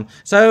bomb.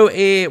 So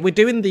we're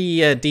doing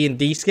the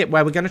D&D skip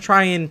where we're going to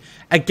try and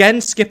again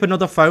skip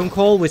another phone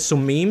call with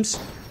some memes,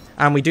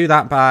 and we do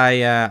that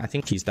by I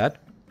think he's dead.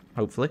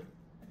 Hopefully,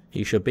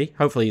 he should be.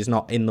 Hopefully, he's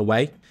not in the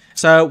way.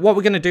 So what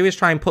we're going to do is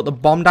try and put the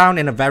bomb down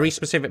in a very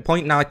specific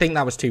point. Now, I think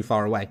that was too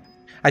far away.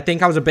 I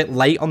think I was a bit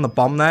late on the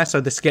bomb there, so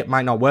the skip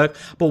might not work.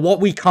 But what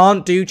we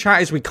can't do,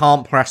 chat, is we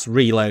can't press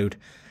reload.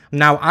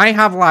 Now, I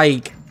have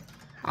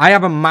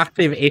a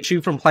massive issue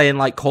from playing,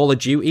 like, Call of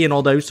Duty and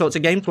all those sorts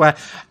of games where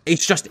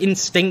it's just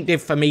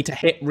instinctive for me to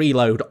hit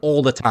reload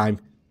all the time,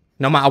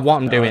 no matter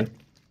what I'm doing.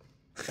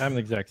 I'm the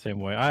exact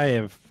same way.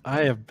 I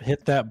have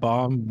hit that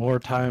bomb more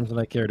times than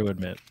I care to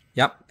admit.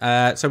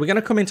 Yep. So we're going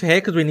to come into here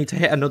because we need to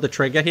hit another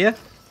trigger here.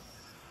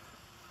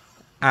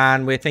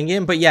 And we're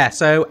thinking, but yeah,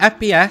 so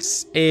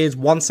FPS is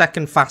 1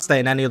 second faster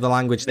in any other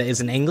language that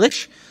isn't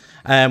English,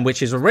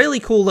 which is a really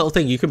cool little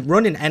thing. You can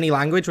run in any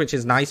language, which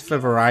is nice for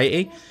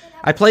variety.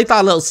 I played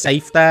that a little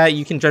safe there.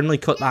 You can generally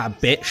cut that a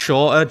bit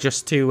shorter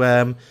just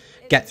to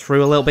get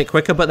through a little bit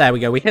quicker. But there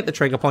we go. We hit the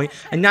trigger point.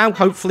 And now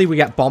hopefully we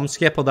get bomb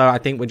skip, although I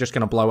think we're just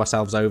going to blow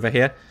ourselves over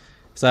here.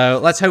 So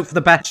let's hope for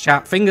the best,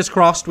 chat. Fingers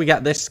crossed we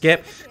get this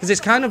skip, because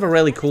it's kind of a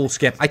really cool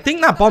skip. I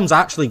think that bomb's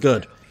actually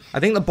good. I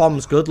think the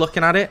bomb's good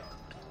looking at it.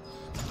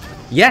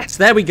 Yes,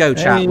 there we go,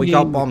 chat. We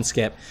got bomb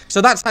skip.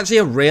 So that's actually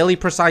a really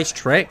precise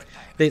trick.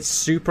 It's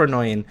super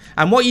annoying.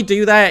 And what you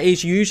do there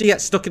is you usually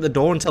get stuck at the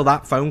door until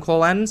that phone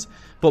call ends.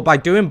 But by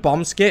doing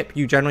bomb skip,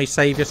 you generally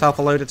save yourself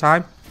a load of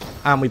time.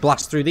 And we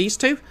blast through these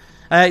two.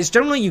 It's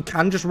generally, you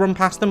can just run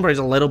past them, but it's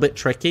a little bit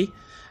tricky.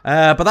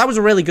 But that was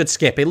a really good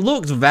skip. It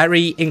looks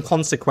very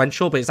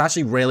inconsequential, but it's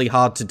actually really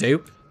hard to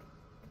do.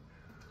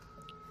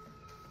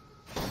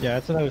 Yeah,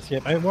 it's another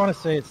skip. I want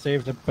to say it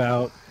saved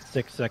about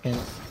 6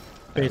 seconds.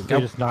 Basically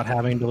just not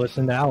having to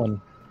listen to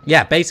Alan.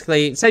 Yeah,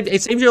 basically, it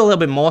saves you a little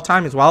bit more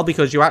time as well,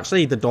 because you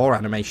actually, the door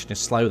animation is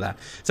slow there.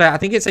 So I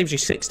think it saves you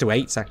 6 to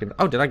 8 seconds.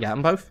 Oh, did I get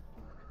them both?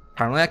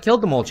 Apparently I killed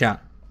them all,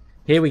 chat.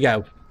 Here we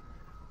go.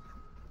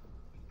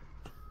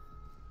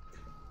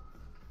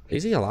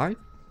 Is he alive?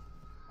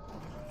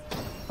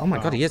 Oh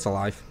my god, he is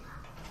alive.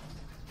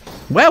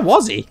 Where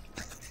was he?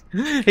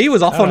 He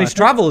was off on his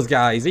travels,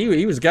 guys.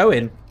 He was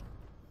going.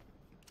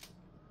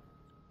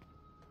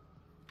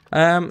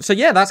 So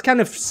yeah, that's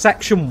kind of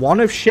section 1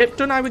 of ship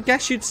done, I would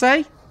guess you'd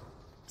say.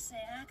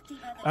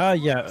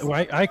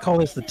 Yeah, I call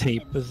this the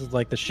tape. This is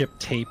like the ship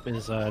tape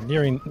is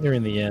nearing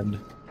the end.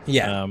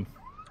 Yeah.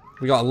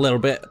 We got a little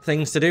bit of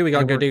things to do. We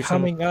got to go do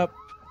some. Coming up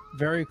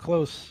very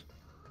close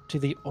to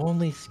the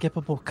only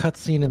skippable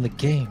cutscene in the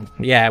game.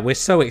 Yeah, we're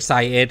so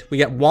excited. We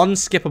get one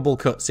skippable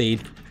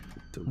cutscene,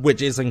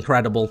 which is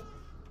incredible.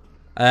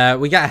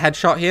 We get a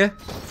headshot here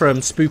from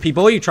Spoopy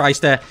Boy, who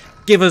tries to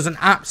give us an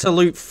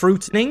absolute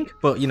fruitening,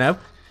 but you know,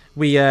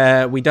 we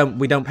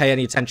don't pay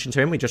any attention to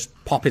him. We just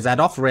pop his head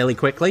off really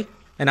quickly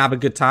and have a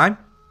good time.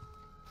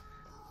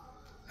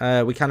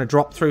 We kind of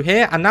drop through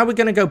here, and now we're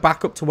going to go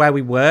back up to where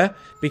we were,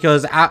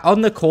 because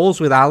on the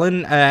calls with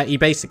Alan, he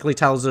basically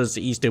tells us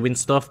he's doing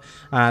stuff,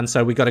 and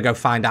so we got to go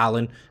find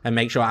Alan and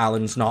make sure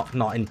Alan's not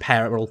in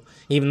peril,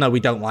 even though we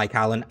don't like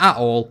Alan at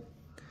all.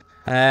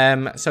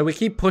 So we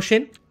keep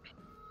pushing.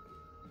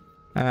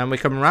 And we're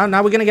coming around.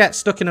 Now we're going to get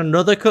stuck in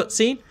another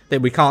cutscene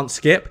that we can't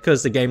skip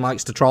because the game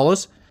likes to troll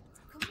us.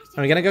 And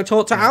we're going to go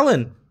talk to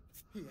Alan.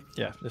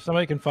 Yeah, if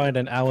somebody can find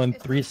an Alan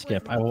 3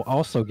 skip, I will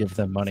also give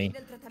them money.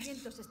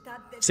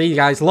 See,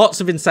 guys,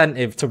 lots of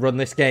incentive to run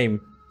this game.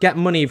 Get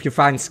money if you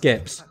find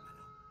skips.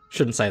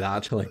 Shouldn't say that,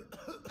 actually.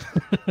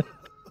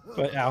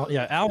 But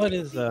yeah, Alan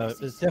is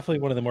definitely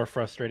one of the more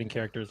frustrating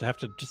characters to have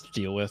to just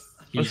deal with.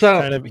 He's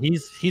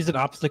an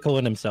obstacle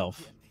in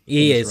himself.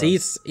 He is.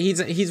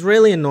 He's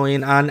really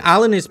annoying, and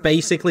Alan is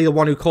basically the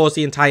one who caused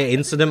the entire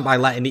incident by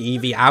letting the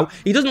Evie out.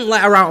 He doesn't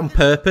let her out on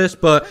purpose,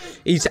 but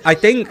I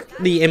think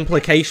the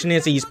implication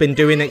is he's been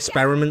doing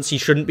experiments he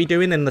shouldn't be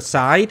doing in the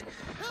side,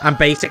 and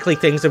basically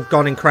things have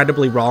gone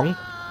incredibly wrong,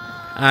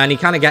 and he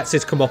kind of gets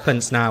his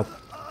comeuppance now.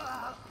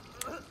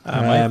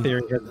 My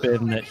theory has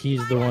been that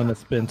he's the one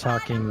that's been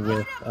talking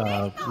with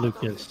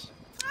Lucas.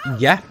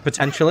 Yeah,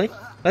 potentially.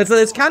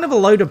 There's kind of a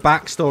load of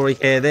backstory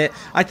here that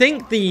I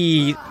think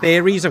the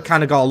theories have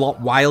kind of got a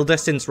lot wilder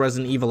since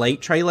Resident Evil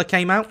 8 trailer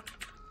came out.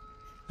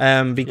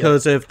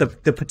 Because of the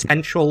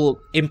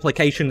potential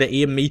implication that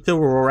he and Mita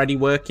were already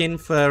working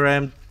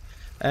for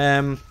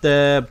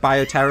the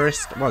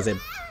bioterrorist, what was it,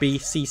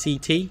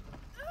 BCCT?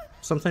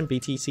 Something?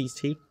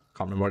 BTCT? Can't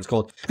remember what it's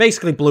called.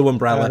 Basically Blue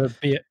Umbrella.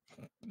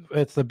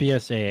 It's the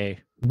BSAA.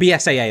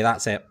 BSAA,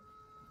 that's it.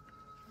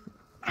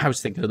 I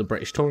was thinking of the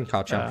British Touring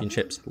Car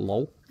Championships.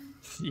 Lol.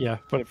 Yeah,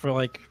 but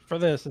for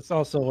this, it's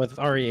also with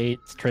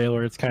RE8's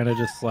trailer. It's kind of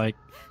just like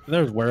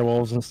there's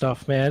werewolves and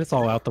stuff, man. It's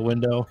all out the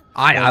window.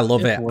 I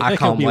love it. I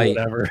can't wait.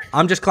 Whatever.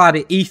 I'm just glad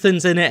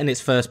Ethan's in it and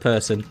it's first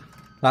person.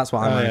 That's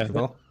what I'm waiting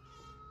for.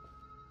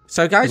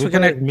 So, guys, we're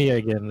gonna Mia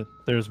again.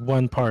 There's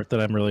one part that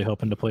I'm really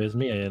hoping to play as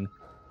Mia in.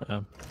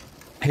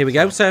 Here we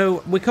go.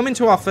 So we're coming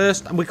to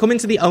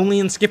the only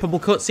unskippable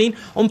cutscene.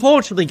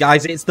 Unfortunately,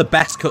 guys, it's the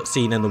best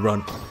cutscene in the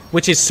run,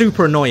 which is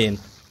super annoying.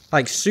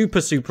 Like,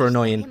 super, super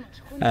annoying.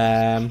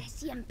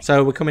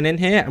 So we're coming in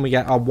here, and we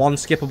get our one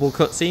skippable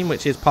cutscene,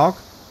 which is Pog,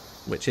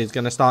 which is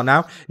going to start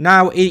now.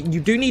 Now,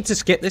 you do need to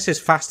skip this as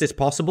fast as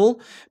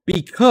possible,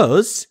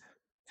 because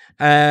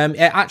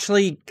it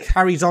actually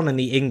carries on in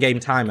the in-game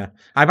timer.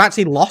 I've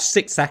actually lost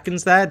 6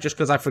 seconds there, just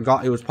because I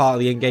forgot it was part of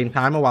the in-game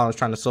timer while I was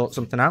trying to sort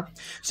something out.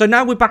 So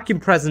now we're back in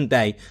present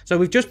day. So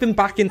we've just been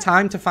back in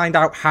time to find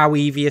out how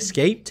Evie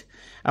escaped,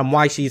 and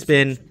why she's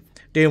been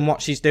doing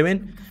what she's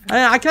doing.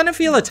 I kind of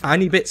feel a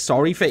tiny bit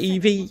sorry for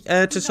Evie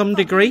to some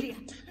degree,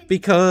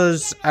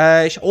 because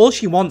all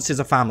she wants is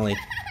a family,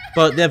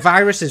 but the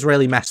virus has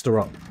really messed her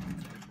up.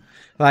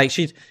 Like,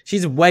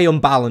 she's way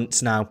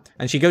unbalanced now,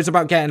 and she goes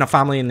about getting a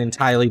family in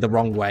entirely the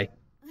wrong way.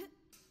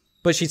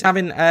 But she's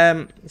having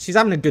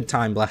a good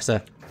time, bless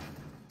her.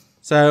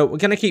 So we're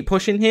gonna keep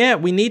pushing here.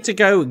 We need to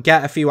go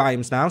get a few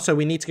items now. So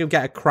we need to go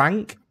get a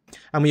crank,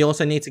 and we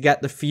also need to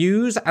get the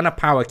fuse and a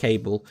power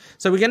cable.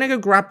 So we're gonna go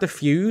grab the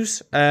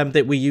fuse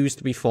that we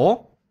used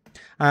before,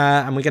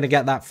 and we're gonna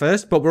get that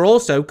first. But we're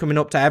also coming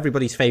up to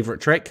everybody's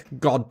favorite trick,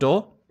 God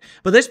Door.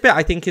 But this bit,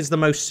 I think, is the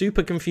most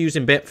super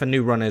confusing bit for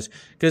new runners,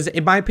 because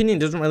in my opinion, it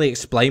doesn't really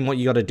explain what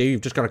you got to do. You've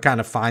just got to kind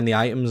of find the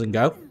items and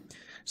go.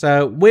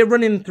 So we're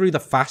running through the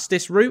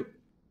fastest route,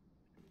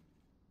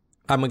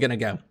 and we're going to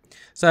go.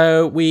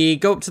 So we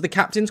go up to the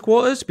captain's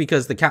quarters,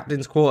 because the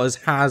captain's quarters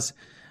has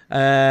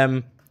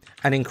an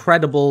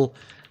incredible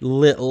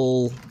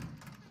little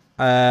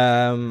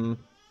crank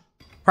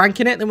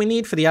in it that we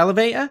need for the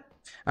elevator.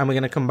 And we're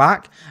going to come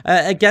back.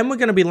 Again, we're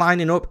going to be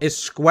lining up as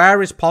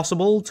square as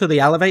possible to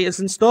the elevators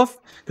and stuff.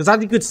 Because as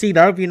you could see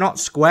though, if you're not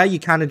square, you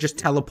kind of just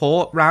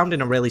teleport around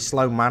in a really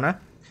slow manner.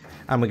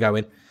 And we're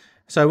going.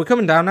 So we're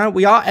coming down now.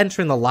 We are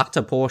entering the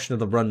latter portion of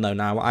the run though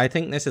now. I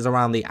think this is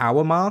around the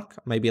hour mark,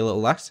 maybe a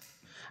little less.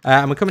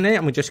 And we're coming in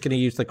and we're just going to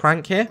use the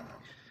crank here.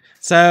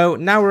 So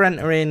now we're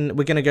entering,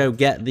 we're going to go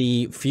get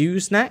the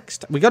fuse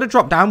next. We got to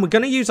drop down. We're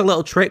going to use a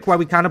little trick where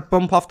we kind of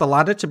bump off the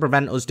ladder to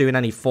prevent us doing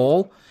any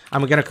fall.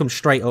 And we're going to come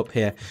straight up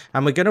here.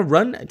 And we're going to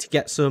run to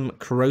get some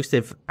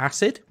corrosive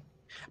acid.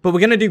 But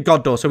we're going to do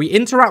God Door. So we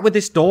interact with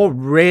this door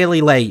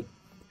really late.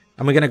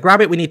 And we're going to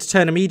grab it. We need to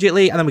turn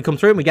immediately. And then we come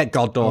through and we get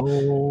God Door.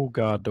 Oh,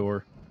 God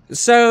Door.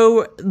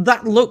 So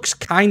that looks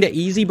kind of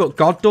easy. But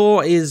God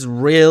Door is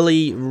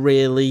really,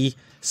 really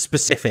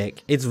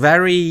specific. It's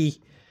very,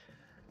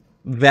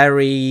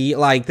 very,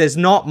 like, there's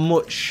not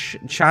much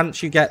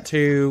chance you get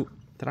to...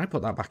 Did I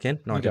put that back in?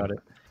 No, I got it.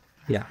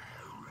 Yeah.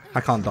 I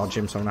can't dodge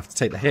him, so I'm going to have to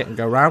take the hit and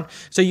go around.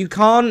 So you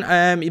can't,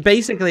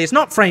 basically, it's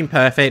not frame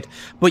perfect,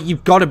 but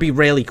you've got to be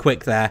really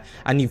quick there.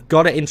 And you've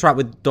got to interact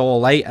with the door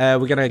late. We're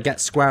going to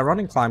get square on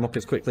and climb up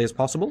as quickly as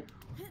possible.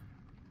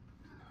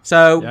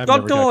 So, yeah,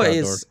 God Door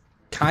is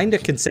kind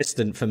of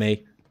consistent for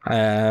me.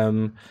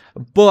 But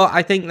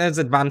I think there's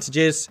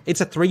advantages.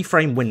 It's a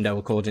 3-frame window,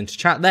 according to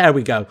chat. There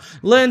we go.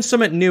 Learn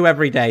something new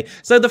every day.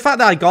 So the fact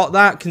that I got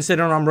that,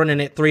 considering I'm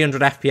running at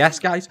 300 FPS,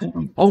 guys.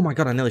 Oh my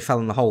god, I nearly fell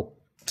in the hole.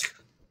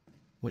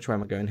 Which way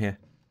am I going here?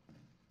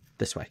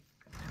 This way.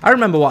 I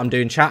remember what I'm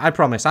doing, chat. I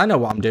promise. I know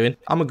what I'm doing.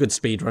 I'm a good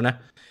speedrunner.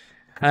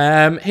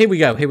 Here we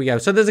go. Here we go.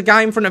 So there's a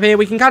guy in front of here.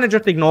 We can kind of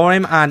just ignore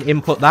him and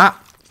input that.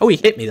 Oh, he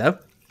hit me, though.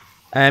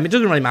 It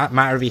doesn't really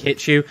matter if he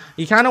hits you.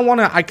 You kind of want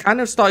to... I kind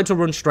of started to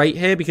run straight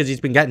here because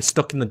he's been getting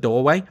stuck in the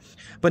doorway.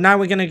 But now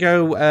we're going to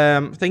go...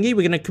 We're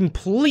going to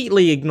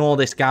completely ignore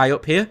this guy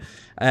up here.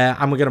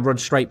 And we're going to run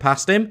straight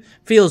past him.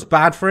 Feels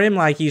bad for him.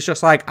 Like, he's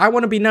just like, I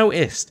want to be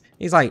noticed.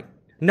 He's like...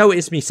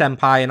 Notice me,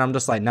 senpai, and I'm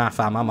just like, nah,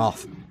 fam, I'm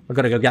off. I've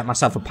got to go get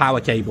myself a power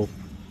cable.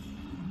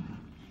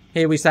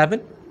 Here we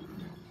 7.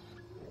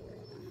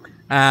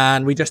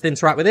 And we just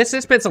interact with this.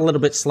 This bit's a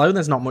little bit slow.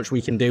 There's not much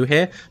we can do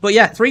here. But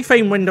yeah,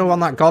 3-frame window on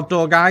that God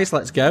Door, guys.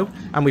 Let's go.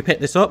 And we pick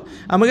this up.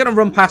 And we're going to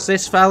run past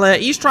this fella.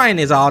 He's trying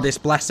his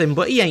hardest, bless him,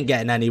 but he ain't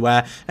getting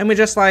anywhere. And we're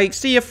just like,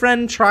 see you,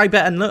 friend. Try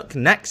better luck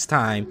next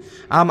time.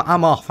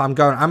 I'm off.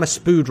 I'm a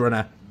speed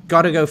runner.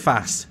 Gotta go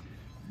fast.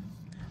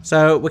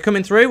 So, we're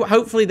coming through.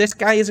 Hopefully, this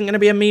guy isn't going to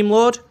be a meme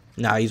lord.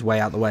 No, he's way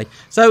out the way.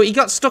 So, he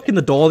got stuck in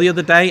the door the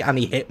other day, and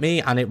he hit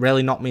me, and it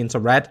really knocked me into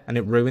red, and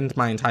it ruined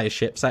my entire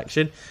ship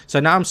section. So,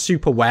 now I'm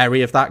super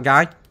wary of that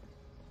guy.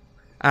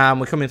 And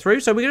we're coming through.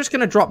 So, we're just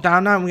going to drop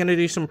down now, and we're going to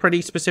do some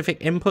pretty specific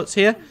inputs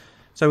here.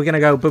 So, we're going to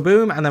go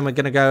ba-boom, and then we're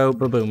going to go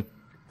ba-boom.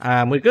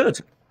 And we're good.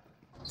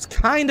 It's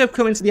kind of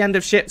coming to the end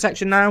of ship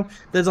section now.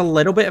 There's a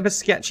little bit of a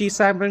sketchy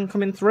sound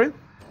coming through.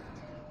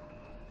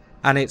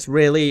 And it's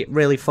really,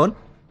 really fun.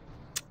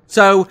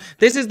 So,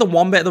 this is the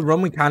one bit of the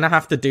run we kind of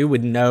have to do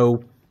with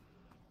no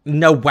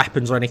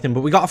weapons or anything,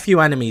 but we got a few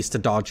enemies to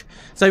dodge.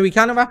 So, we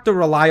kind of have to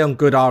rely on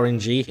good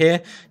RNG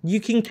here.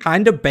 You can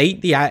kind of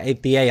bait the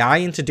AI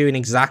into doing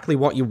exactly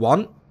what you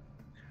want,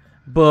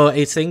 but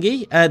it's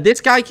thingy.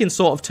 This guy can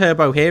sort of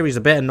turbo here. He's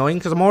a bit annoying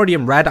because I'm already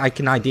in red. I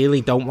can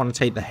ideally don't want to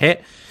take the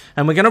hit.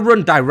 And we're going to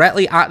run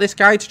directly at this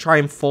guy to try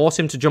and force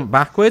him to jump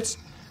backwards,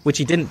 which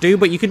he didn't do,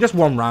 but you can just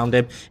one round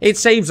him. It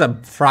saves a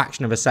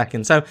fraction of a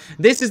second. So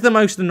this is the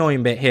most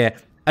annoying bit here.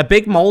 a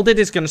big molded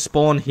is going to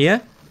spawn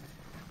here.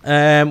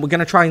 We're going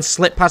to try and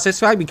slip past this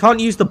guy. We can't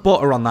use the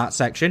butter on that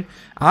section.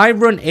 I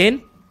run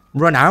in,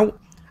 run out,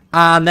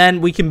 and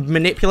then we can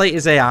manipulate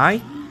his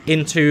AI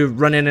into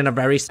running in a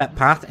very set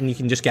path, and you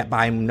can just get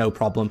by him no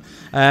problem.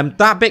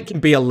 That bit can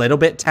be a little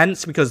bit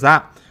tense because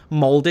that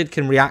molded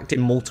can react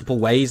in multiple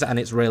ways, and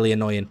it's really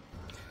annoying.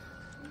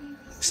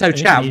 So,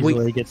 chat,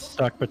 we get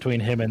stuck between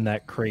him and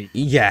that crate.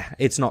 Yeah,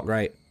 it's not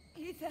great.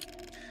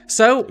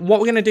 So, what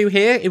we're going to do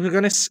here is we're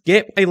going to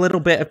skip a little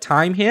bit of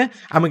time here,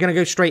 and we're going to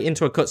go straight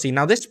into a cutscene.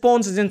 Now, this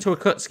spawns us into a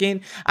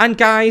cutscene, and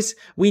guys,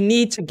 we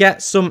need to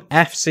get some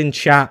Fs in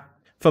chat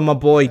for my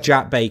boy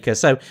Jack Baker.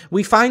 So,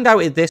 we find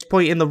out at this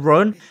point in the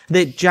run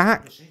that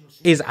Jack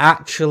is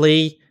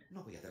actually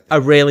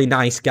a really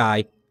nice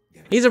guy.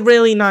 He's a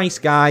really nice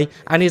guy,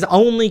 and his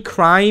only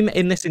crime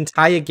in this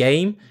entire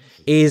game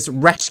is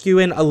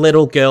rescuing a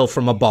little girl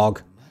from a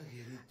bog.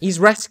 He's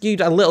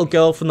rescued a little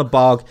girl from the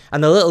bog,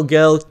 and the little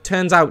girl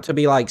turns out to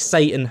be like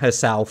Satan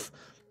herself.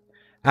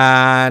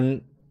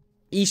 And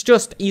he's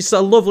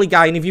a lovely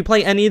guy. And if you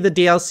play any of the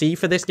DLC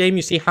for this game,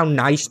 you see how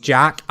nice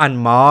Jack and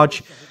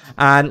Marge,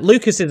 and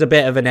Lucas is a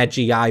bit of an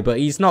edgy guy, but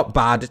he's not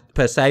bad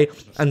per se.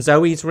 And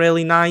Zoe's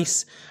really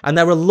nice. And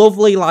they're a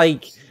lovely,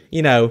 like,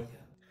 you know,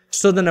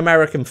 Southern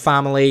American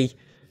family.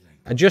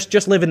 And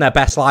just living their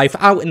best life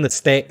out in the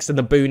sticks and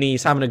the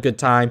boonies, having a good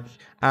time.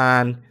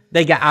 And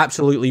they get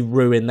absolutely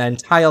ruined. Their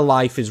entire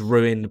life is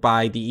ruined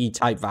by the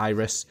E-type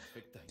virus.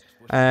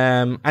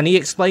 And he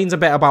explains a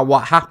bit about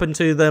what happened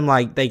to them.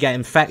 Like, they get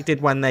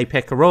infected when they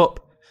pick her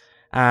up.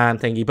 And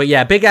thingy. But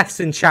yeah, big F's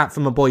in chat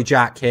for my boy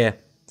Jack here.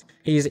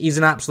 He's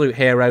an absolute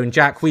hero. And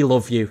Jack, we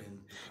love you.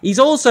 He's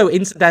also,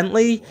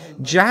 incidentally,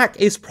 Jack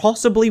is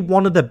possibly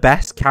one of the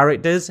best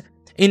characters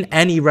in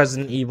any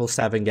Resident Evil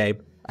 7 game.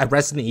 A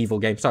Resident Evil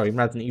game, sorry,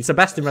 he's the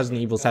best in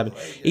Resident Evil 7.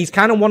 He's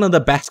kind of one of the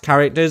best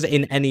characters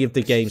in any of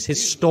the games.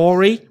 His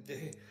story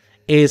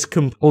is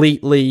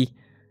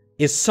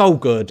so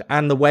good,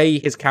 and the way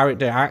his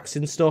character acts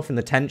and stuff, and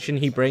the tension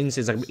he brings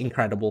is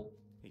incredible.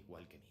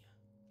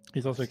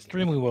 He's also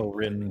extremely well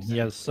written. He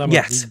has some of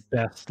the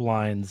best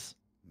lines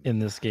in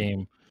this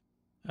game.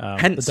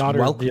 Hence, the daughter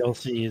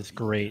DLC is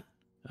great.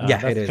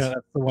 Yeah, it is.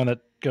 That's the one that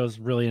goes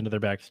really into their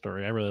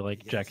backstory. I really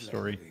like Jack's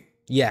story.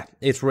 Yeah,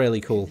 it's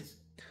really cool.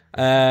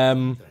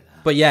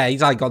 But yeah,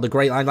 he's like got the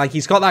great line. Like,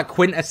 he's got that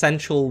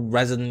quintessential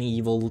Resident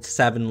Evil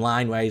 7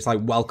 line where he's like,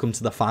 "Welcome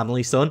to the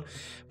family, son,"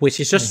 which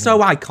is just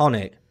so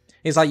iconic.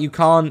 It's like you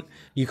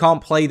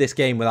can't play this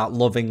game without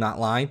loving that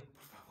line.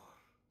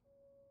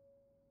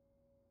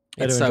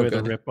 It's so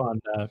good. The rip on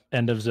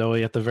End of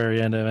Zoe at the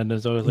very end. End of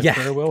Zoe is like,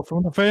 "Farewell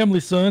from the family,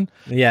 son."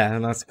 Yeah,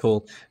 and that's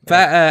cool.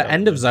 But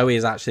End of Zoe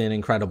is actually an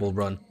incredible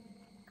run.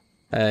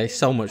 It's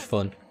so much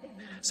fun.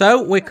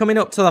 So, we're coming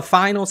up to the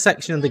final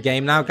section of the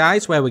game now,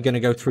 guys, where we're going to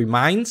go through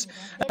mines.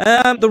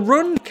 The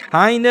run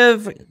kind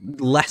of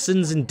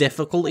lessens in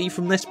difficulty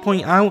from this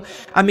point out.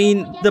 I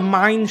mean, the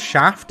mine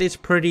shaft is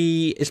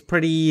pretty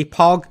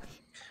pog,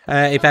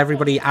 if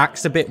everybody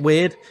acts a bit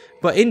weird.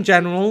 But in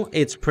general,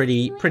 it's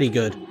pretty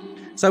good.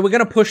 So, we're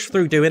going to push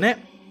through doing it.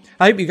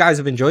 I hope you guys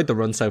have enjoyed the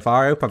run so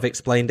far. I hope I've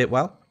explained it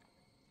well.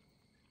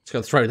 Just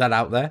going to throw that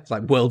out there. It's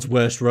like world's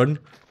worst run.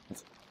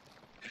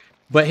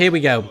 But here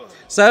we go.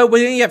 So,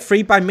 we're going to get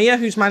freed by Mia,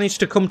 who's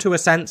managed to come to her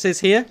senses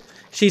here.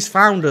 She's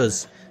found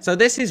us. So,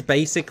 this is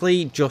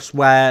basically just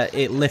where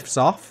it lifts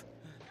off.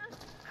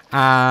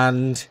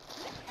 And,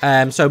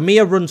 so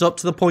Mia runs up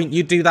to the point.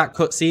 You do that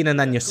cutscene, and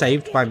then you're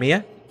saved by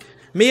Mia.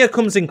 Mia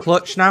comes in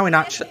clutch now and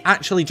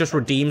actually just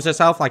redeems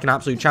herself like an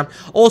absolute champ.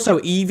 Also,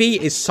 Evie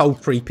is so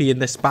creepy in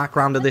this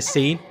background of this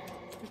scene.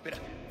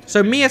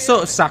 So, Mia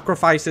sort of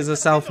sacrifices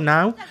herself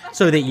now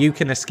so that you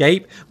can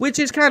escape. Which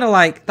is kind of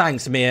like,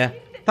 thanks, Mia.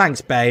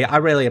 Thanks, Bae. I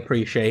really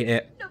appreciate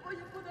it.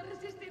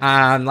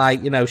 And,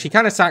 like, you know, she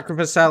kind of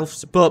sacrifices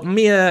herself, but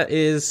Mia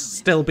is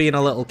still being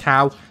a little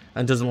cow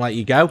and doesn't let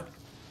you go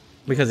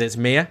because it's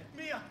Mia.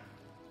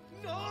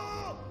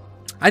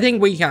 I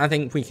think we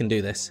can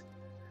do this.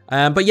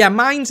 But yeah,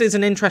 mines is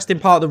an interesting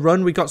part of the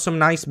run. We've got some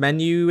nice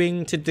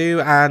menuing to do,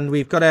 and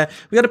we've got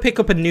to pick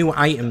up a new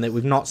item that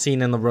we've not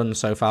seen in the run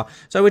so far.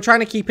 So we're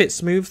trying to keep it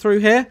smooth through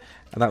here.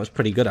 And that was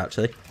pretty good,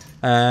 actually.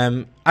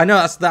 I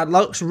know that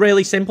looks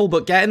really simple,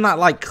 but getting that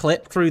like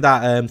clip through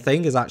that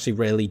thing is actually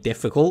really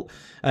difficult.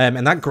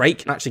 And that grate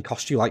can actually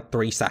cost you like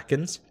 3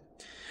 seconds.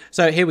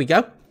 So here we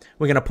go.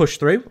 We're going to push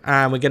through,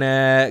 and we're going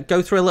to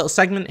go through a little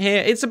segment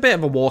here. It's a bit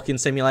of a walking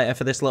simulator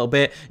for this little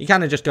bit. You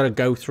kind of just got to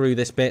go through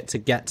this bit to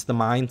get to the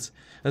mines.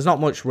 There's not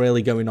much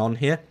really going on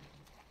here.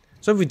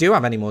 So if we do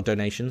have any more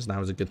donations,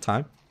 now is a good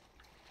time.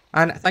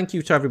 And thank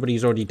you to everybody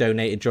who's already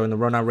donated during the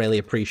run. I really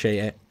appreciate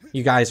it.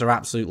 You guys are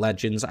absolute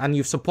legends, and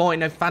you've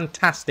supported a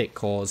fantastic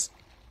cause.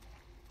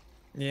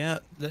 Yeah,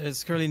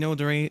 there's currently no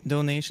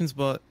donations,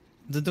 but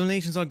the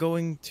donations are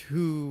going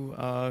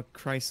to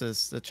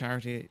Crisis, the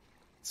charity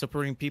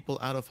supporting people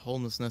out of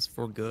homelessness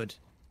for good.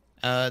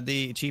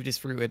 They achieve this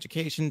through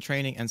education,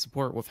 training, and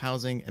support with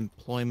housing,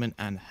 employment,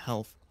 and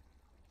health.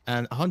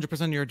 And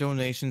 100% of your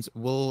donations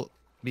will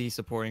be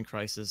supporting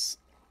Crisis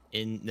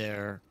in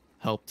their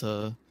help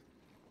to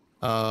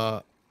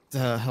to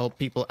help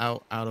people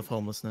out of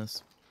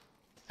homelessness.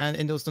 And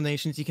in those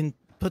donations, you can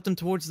put them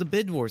towards the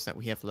bid wars that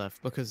we have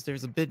left, because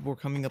there's a bid war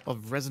coming up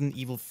of Resident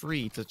Evil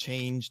 3 to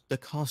change the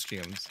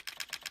costumes.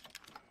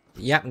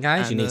 Yep,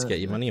 guys, And, you need to get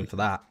your money in for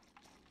that.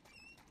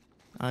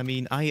 I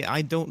mean,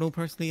 I don't know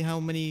personally how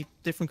many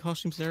different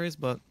costumes there is,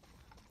 but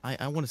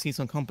I want to see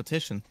some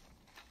competition.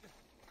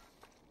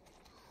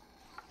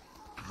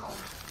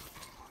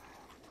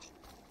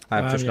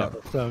 I've just Yeah,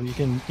 got... so you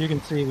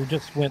can see we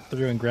just went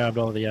through and grabbed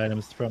all the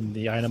items from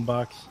the item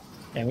box,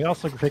 and we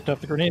also picked up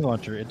the grenade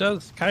launcher. It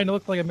does kind of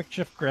look like a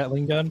makeshift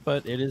Gatling gun,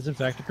 but it is in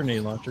fact a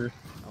grenade launcher.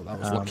 Oh, that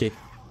was lucky.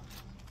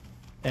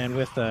 And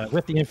with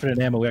the infinite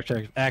ammo, we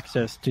actually have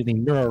access to the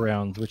neuro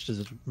rounds, which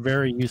is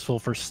very useful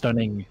for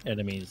stunning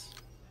enemies.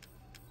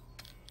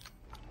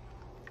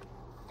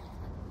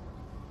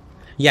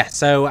 Yeah,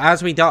 so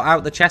as we got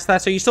out the chest there,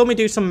 so you saw me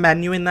do some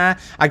menu in there.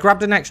 I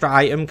grabbed an extra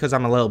item because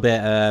I'm a little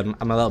bit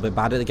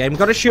bad at the game.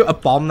 Got to shoot a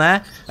bomb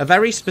there, a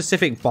very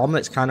specific bomb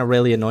that's kind of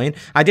really annoying.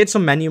 I did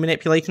some menu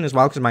manipulation as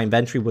well because my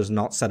inventory was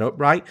not set up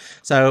right.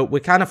 So we're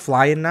kind of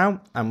flying now,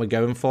 and we're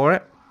going for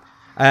it.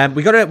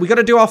 We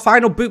gotta do our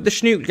final boop the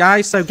schnoot,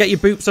 guys. So get your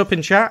boops up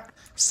in chat.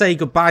 Say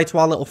goodbye to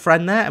our little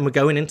friend there, and we're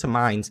going into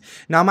mines.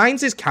 Now,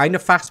 mines is kind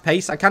of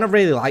fast-paced. I kind of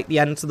really like the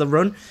end to the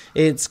run.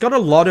 It's got a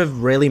lot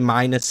of really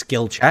minor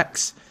skill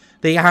checks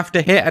that you have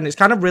to hit, and it's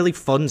kind of really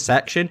fun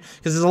section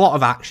because there's a lot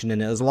of action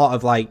in it. There's a lot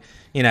of, like,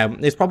 you know,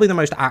 it's probably the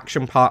most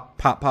action part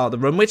of the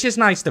run, which is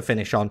nice to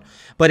finish on.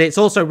 But it's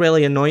also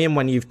really annoying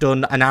when you've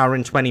done an hour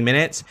and 20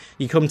 minutes,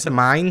 you come to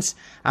mines,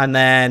 and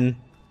then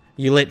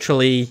you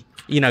literally,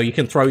 you know, you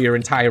can throw your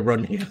entire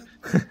run here.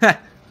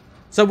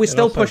 So we're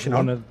still pushing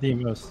on. One of the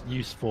most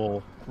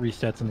useful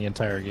resets in the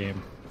entire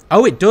game.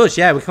 Oh, it does,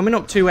 yeah. We're coming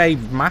up to a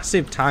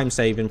massive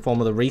time-saving form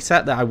of the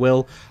reset that I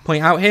will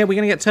point out here. We're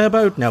going to get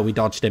turboed? No, we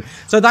dodged him.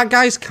 So that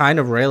guy's kind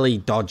of really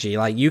dodgy.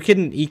 Like,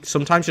 he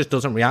sometimes just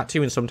doesn't react to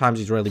you, and sometimes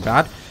he's really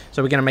bad.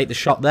 So we're going to make the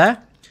shot there.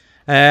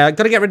 Got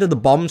to get rid of the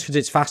bombs, because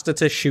it's faster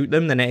to shoot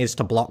them than it is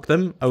to block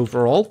them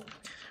overall,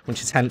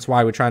 which is hence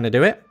why we're trying to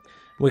do it.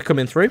 We're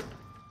coming through.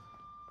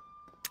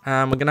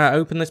 And we're going to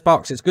open this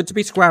box. It's good to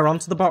be square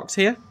onto the box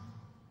here.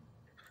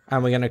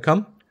 And we're going to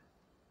come.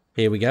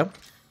 Here we go.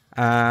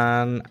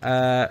 And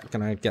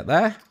gonna get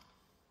there.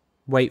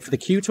 Wait for the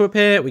queue to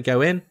appear. We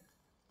go in.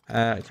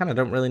 Kind of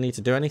don't really need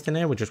to do anything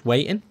here. We're just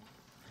waiting.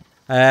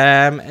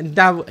 And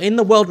now, in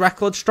the world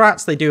record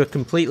strats, they do a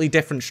completely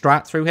different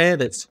strat through here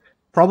that's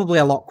probably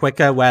a lot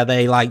quicker, where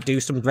they like do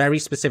some very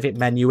specific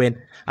menuing,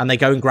 and they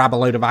go and grab a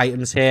load of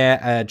items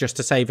here just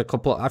to save a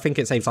couple. I think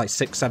it saves like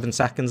 6-7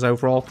 seconds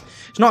overall.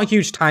 It's not a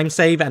huge time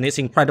save, and it's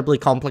incredibly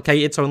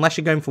complicated. So unless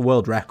you're going for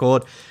world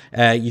record,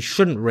 you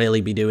shouldn't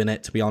really be doing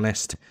it, to be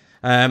honest.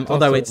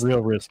 Although it's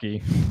real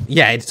risky.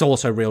 Yeah, it's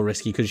also real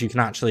risky because you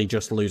can actually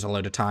just lose a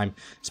load of time,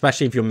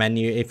 especially if your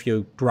menu, if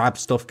your grab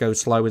stuff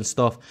goes slow and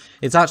stuff.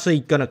 It's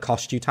actually going to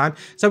cost you time.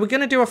 So we're going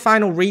to do a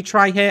final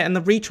retry here, and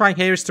the retry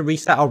here is to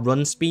reset our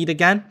run speed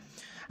again.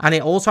 And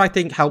it also, I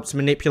think, helps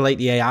manipulate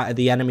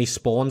the enemy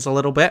spawns a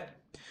little bit.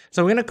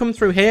 So we're going to come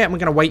through here, and we're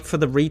going to wait for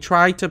the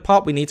retry to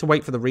pop. We need to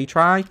wait for the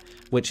retry,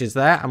 which is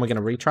there, and we're going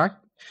to retry.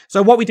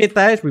 So what we did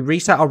there is we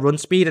reset our run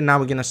speed, and now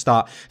we're going to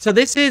start. So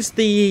this is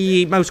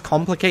the most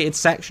complicated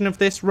section of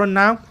this run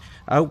now.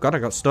 Oh, God, I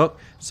got stuck.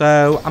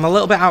 So I'm a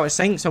little bit out of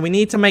sync, so we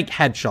need to make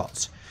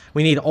headshots.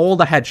 We need all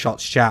the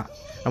headshots, chat.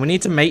 And we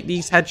need to make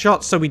these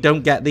headshots so we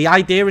don't get... The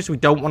idea is we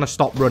don't want to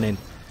stop running.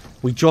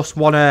 We just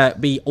want to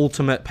be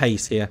ultimate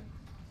pace here.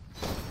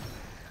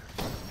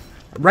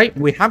 Right,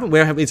 we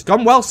haven't... It's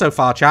gone well so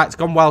far, chat. It's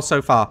gone well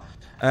so far.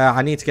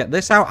 I need to get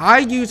this out. I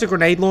use a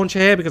grenade launcher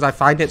here because I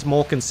find it's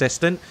more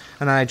consistent.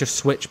 And then I just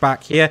switch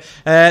back here.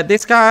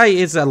 This guy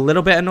is a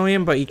little bit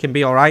annoying, but he can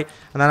be alright.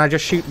 And then I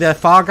just shoot the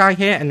far guy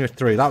here and you're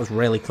through. That was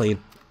really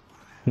clean.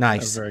 Nice.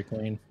 That was very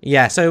clean.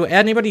 Yeah, so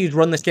anybody who's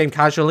run this game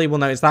casually will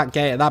notice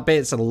that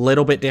bit's a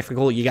little bit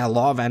difficult. You get a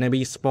lot of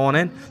enemies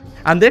spawning.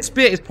 And this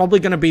bit is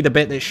probably going to be the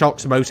bit that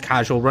shocks most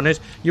casual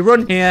runners. You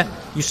run here,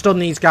 you stun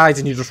these guys,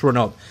 and you just run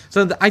up.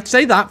 So I'd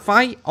say that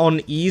fight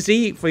on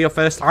easy for your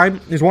first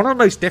time is one of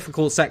the most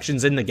difficult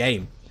sections in the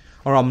game.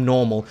 Or on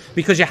normal.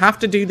 Because you have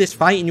to do this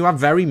fight and you have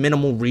very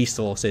minimal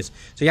resources.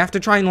 So you have to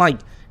try and, like,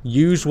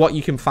 use what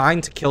you can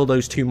find to kill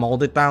those two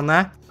molded down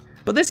there.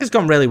 But this has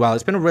gone really well.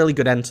 It's been a really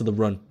good end to the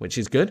run, which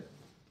is good.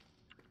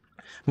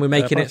 We're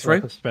making it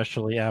through.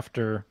 Especially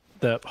after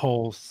that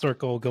whole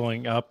circle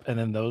going up and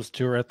then those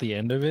two are at the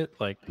end of it.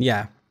 Like,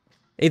 yeah.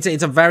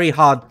 It's a very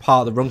hard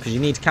part of the run because you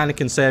need to kind of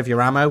conserve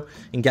your ammo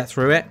and get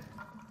through it.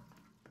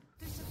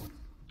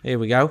 Here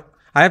we go.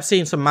 I have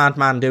seen some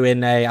madman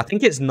doing I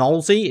think it's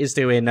Nolsey is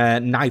doing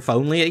knife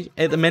only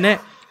at the minute.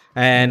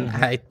 And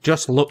it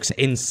just looks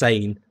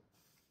insane.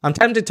 I'm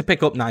tempted to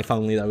pick up knife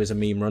only, though, as a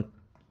meme run.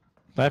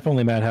 Knife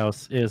Only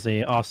Madhouse is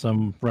an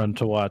awesome run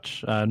to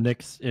watch.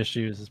 Nick's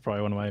Issues is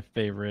probably one of my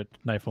favorite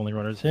Knife Only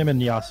runners. Him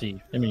and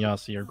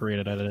Yossi are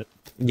great at it.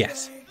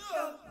 Yes.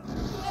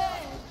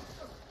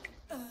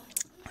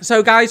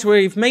 So, guys,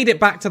 we've made it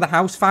back to the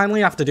house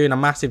finally after doing a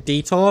massive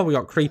detour. We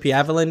got creepy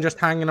Evelyn just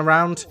hanging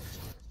around.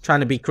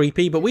 trying to be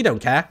creepy, but we don't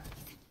care.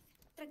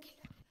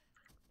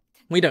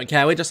 We don't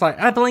care. We're just like,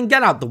 Evelyn,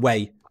 get out the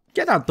way.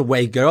 Get out the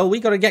way, girl. We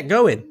gotta get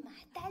going.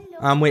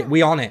 And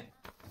we on it.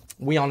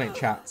 We on it,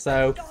 chat.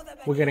 So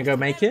we're gonna go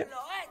make it.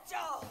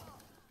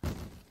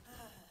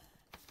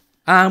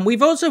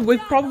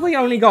 We've probably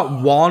only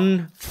got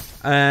one.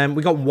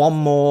 We got one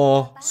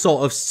more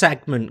sort of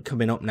segment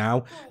coming up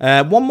now.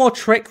 One more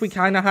trick we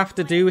kind of have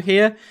to do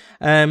here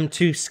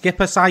to skip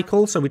a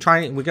cycle. So we're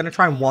gonna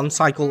try and one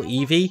cycle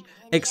Eevee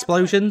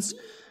explosions.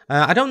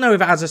 I don't know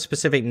if it has a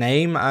specific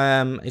name.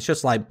 It's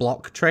just like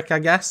block trick, I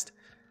guess.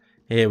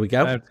 Here we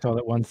go. I'd call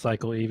it one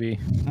cycle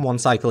Eevee. One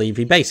cycle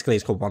Eevee. Basically,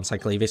 it's called one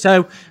cycle Eevee.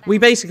 So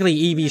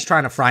Eevee's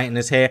trying to frighten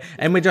us here,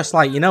 and we're just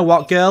like, you know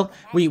what, girl?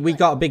 We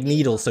got a big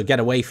needle, so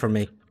get away from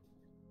me.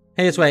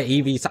 Here's where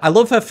Eevee's. I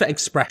love her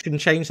expression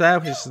change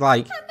there. She's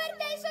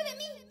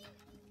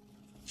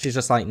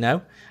just like,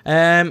 no.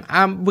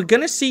 And we're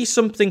gonna see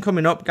something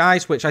coming up,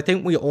 guys, which I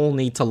think we all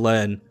need to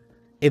learn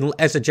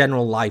as a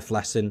general life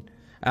lesson.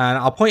 And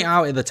I'll point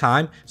out at the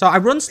time. So I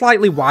run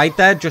slightly wide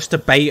there just to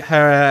bait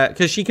her,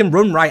 because she can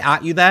run right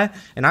at you there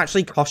and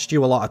actually cost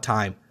you a lot of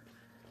time.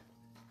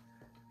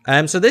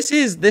 So this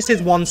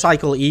is one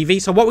cycle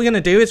Eevee. So what we're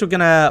gonna do is we're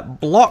gonna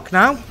block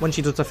now when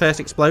she does the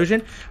first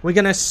explosion. We're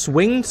gonna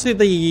swing to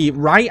the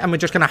right and we're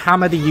just gonna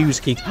hammer the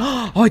use key.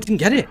 Oh, I didn't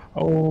get it.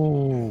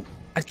 Oh,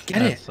 I didn't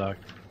get it.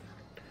 Sucked.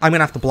 I'm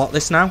gonna have to block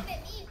this now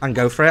and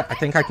go for it. I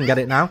think I can get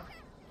it now.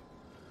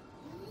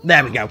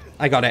 There we go.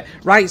 I got it.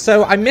 Right,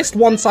 so I missed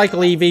one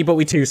cycle Eevee, but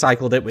we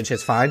two-cycled it, which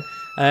is fine.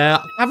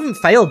 I haven't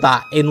failed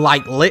that in,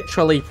 like,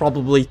 literally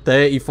probably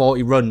 30,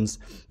 40 runs.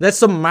 There's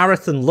some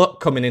marathon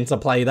luck coming into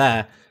play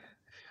there.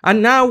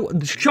 And now,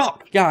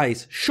 shock,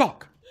 guys.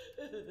 Shock.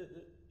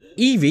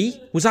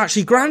 Eevee was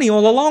actually Granny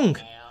all along.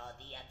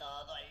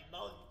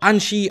 And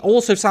she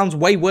also sounds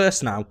way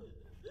worse now.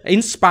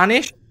 In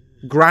Spanish,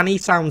 Granny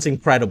sounds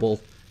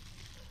incredible.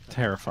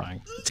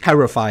 Terrifying.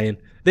 Terrifying.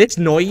 This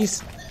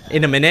noise...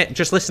 in a minute,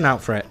 just listen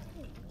out for it.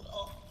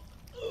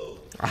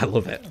 I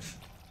love it.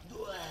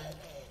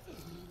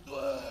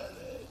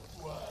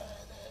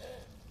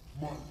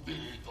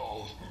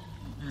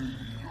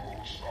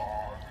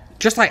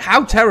 Just like,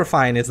 how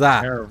terrifying is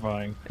that?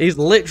 Terrifying. He's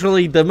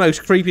literally the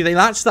most creepy thing.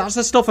 That's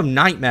the stuff of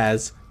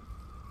nightmares.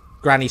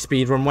 Granny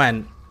speedrun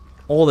went.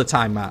 All the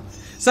time, Matt.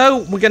 So,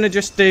 we're going to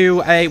just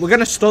do a... we're going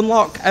to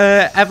stunlock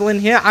Evelyn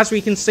here. As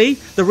we can see,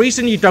 the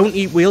reason you don't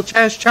eat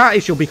wheelchairs, chat,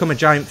 is you'll become a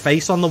giant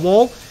face on the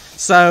wall.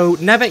 So,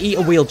 never eat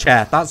a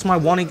wheelchair. That's my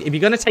warning. If you're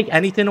going to take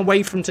anything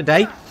away from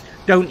today,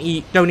 don't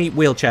eat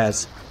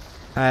wheelchairs.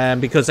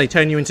 Because they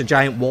turn you into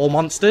giant wall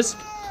monsters.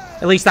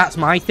 At least that's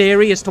my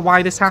theory as to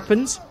why this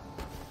happens.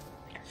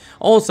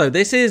 Also,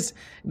 this is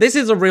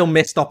a real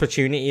missed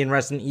opportunity in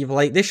Resident Evil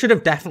 8. This should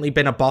have definitely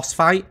been a boss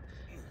fight.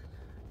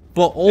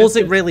 But all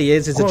it really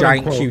is a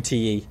giant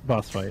QTE.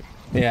 Boss fight.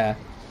 Yeah.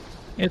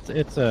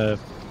 It's a...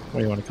 what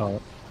do you want to call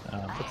it?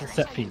 It's a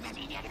set piece.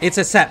 It's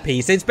a set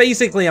piece. It's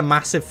basically a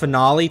massive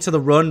finale to the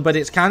run, but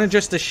it's kind of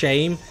just a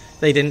shame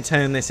they didn't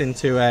turn this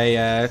into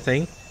a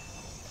thing.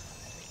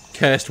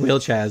 Cursed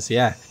wheelchairs,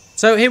 yeah.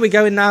 So here we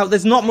go now.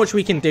 There's not much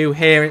we can do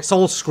here. It's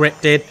all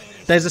scripted.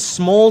 There's a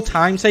small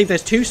time save.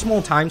 There's two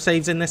small time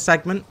saves in this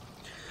segment.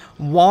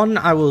 One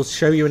I will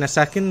show you in a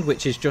second,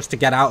 which is just to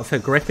get out of her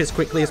grip as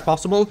quickly as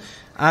possible.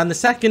 And the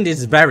second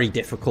is very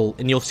difficult,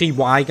 and you'll see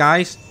why,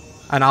 guys.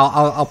 And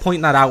I'll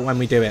point that out when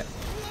we do it.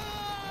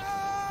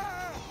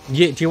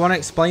 Do you want to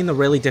explain the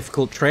really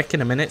difficult trick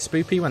in a minute,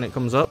 Spoopy, when it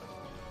comes up?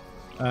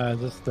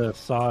 Just the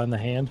saw in the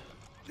hand?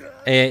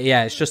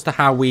 Yeah, it's just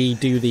how we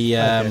do the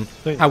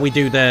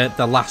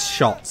the last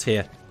shots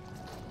here.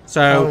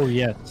 So,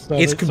 yeah. So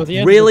it's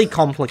really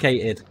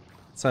complicated.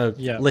 So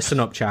yeah. Listen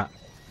up, chat.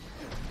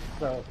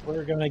 So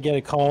we're gonna get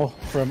a call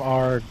from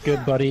our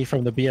good buddy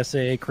from the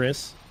BSAA,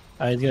 Chris.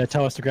 He's gonna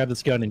tell us to grab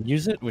this gun and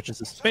use it, which is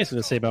basically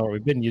the same about what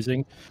we've been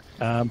using.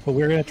 But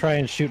we're gonna try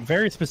and shoot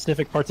very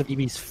specific parts of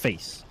Eevee's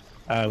face.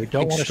 We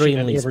don't want to shoot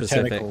any of her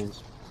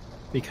tentacles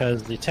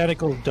because the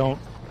tentacles don't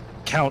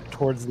count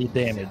towards the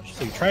damage.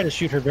 So you try to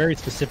shoot her very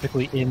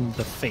specifically in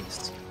the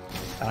face.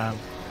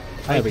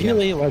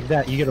 Ideally, like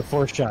that, you get a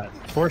 4-shot.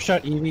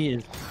 4-shot Eevee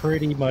is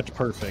pretty much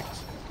perfect.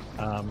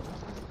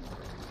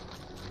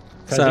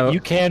 So you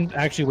can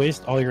actually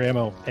waste all your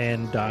ammo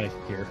and die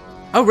here.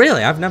 Oh,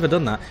 really? I've never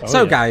done that. Oh,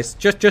 so, yeah. guys,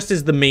 just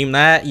as the meme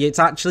there, it's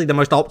actually the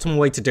most optimal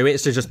way to do it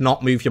is to just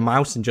not move your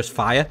mouse and just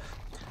fire.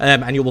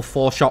 And you will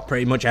 4-shot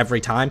pretty much every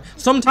time.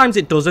 Sometimes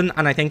it doesn't,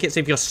 and I think it's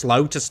if you're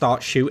slow to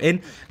start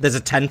shooting, there's a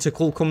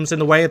tentacle comes in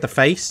the way of the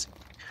face.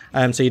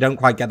 So you don't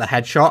quite get the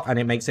headshot, and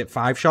it makes it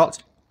 5 shots.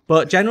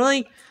 But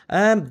generally,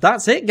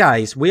 that's it,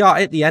 guys. We are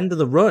at the end of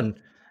the run.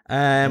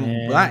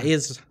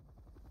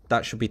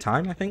 That should be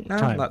time, I think,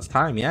 now. That's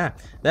time, yeah.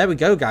 There we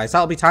go, guys.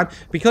 That'll be time.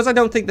 Because I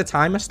don't think the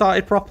timer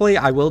started properly,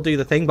 I will do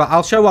the thing. But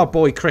I'll show our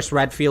boy Chris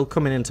Redfield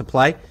coming into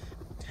play.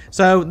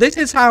 So this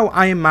is how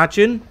I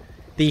imagine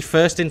the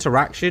first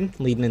interaction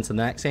leading into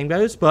the next game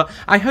goes. But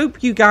I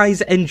hope you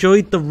guys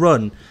enjoyed the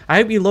run. I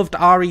hope you loved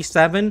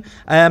RE7.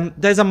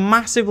 There's a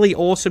massively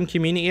awesome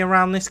community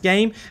around this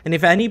game. And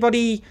if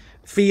anybody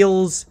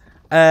feels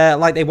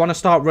like they want to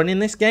start running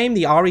this game,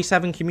 the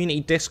RE7 community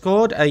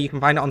Discord, you can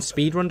find it on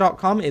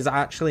speedrun.com, is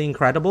actually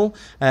incredible.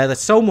 There's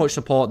so much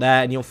support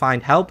there, and you'll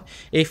find help.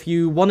 If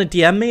you want to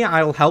DM me,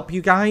 I'll help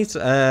you guys.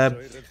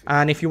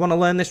 And if you want to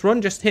learn this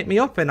run, just hit me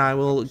up, and I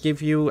will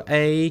give you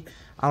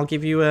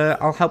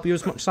I'll help you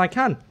as much as I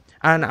can.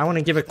 And I want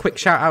to give a quick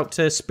shout out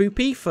to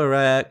Spoopy for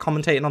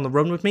commentating on the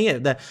run with me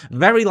at the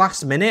very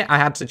last minute. I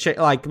had to check,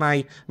 like,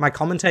 my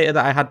commentator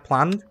that I had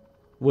planned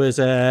was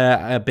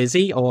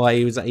busy, or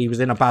he was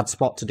in a bad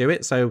spot to do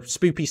it. So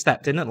Spoopy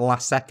stepped in at the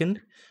last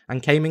second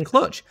and came in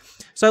clutch.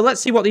 So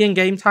let's see what the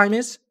in-game time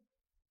is.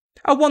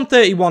 A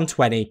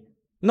 1:31:20.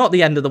 Not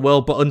the end of the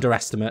world, but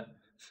underestimate.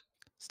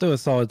 Still a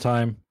solid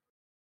time.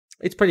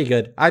 It's pretty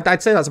good.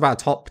 I'd say that's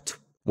about a top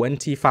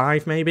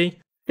 25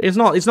 maybe. It's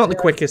not the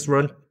quickest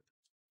run.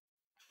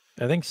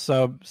 I think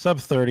sub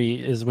 30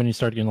 is when you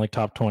start getting like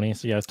top 20.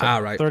 So yeah,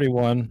 right.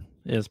 31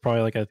 is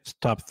probably like a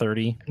top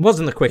 30. It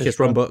wasn't the quickest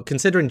run, but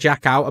considering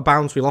Jack out of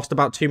bounds, we lost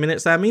about 2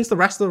 minutes there. It means the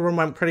rest of the run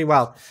went pretty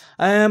well.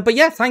 But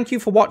yeah, thank you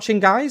for watching,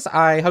 guys.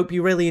 I hope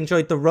you really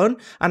enjoyed the run.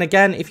 And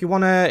again, if you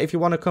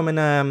wanna come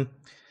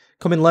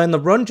and learn the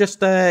run,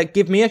 just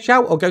give me a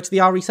shout or go to the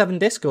RE7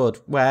 Discord,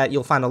 where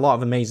you'll find a lot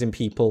of amazing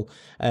people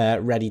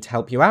ready to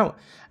help you out.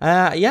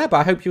 Yeah, but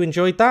I hope you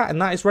enjoyed that, and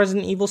that is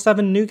Resident Evil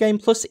 7 New Game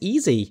Plus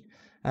Easy.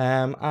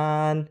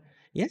 And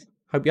yeah,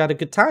 hope you had a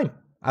good time.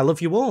 I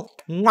love you all.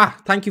 Mwah!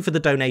 Thank you for the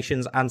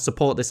donations and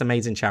support this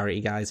amazing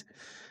charity, guys.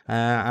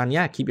 And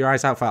yeah, keep your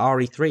eyes out for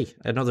RE3,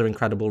 another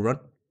incredible run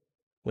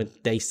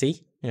with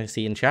Daisy. You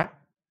see in chat.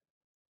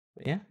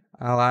 But yeah,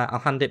 I'll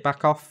hand it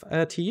back off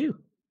to you.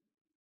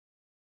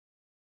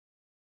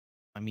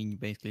 I mean, you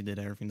basically did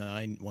everything that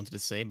I wanted to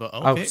say, but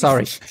Oh, okay.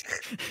 sorry.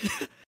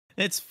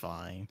 It's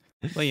fine.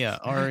 But yeah,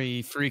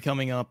 RE3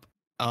 coming up.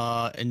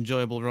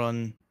 Enjoyable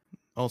run.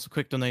 Also,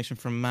 quick donation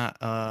from Matt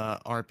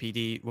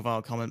RPD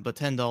without comment, but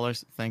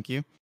 $10. Thank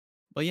you.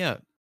 But yeah,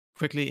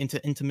 quickly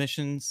into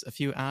intermissions, a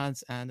few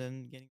ads, and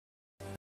then getting.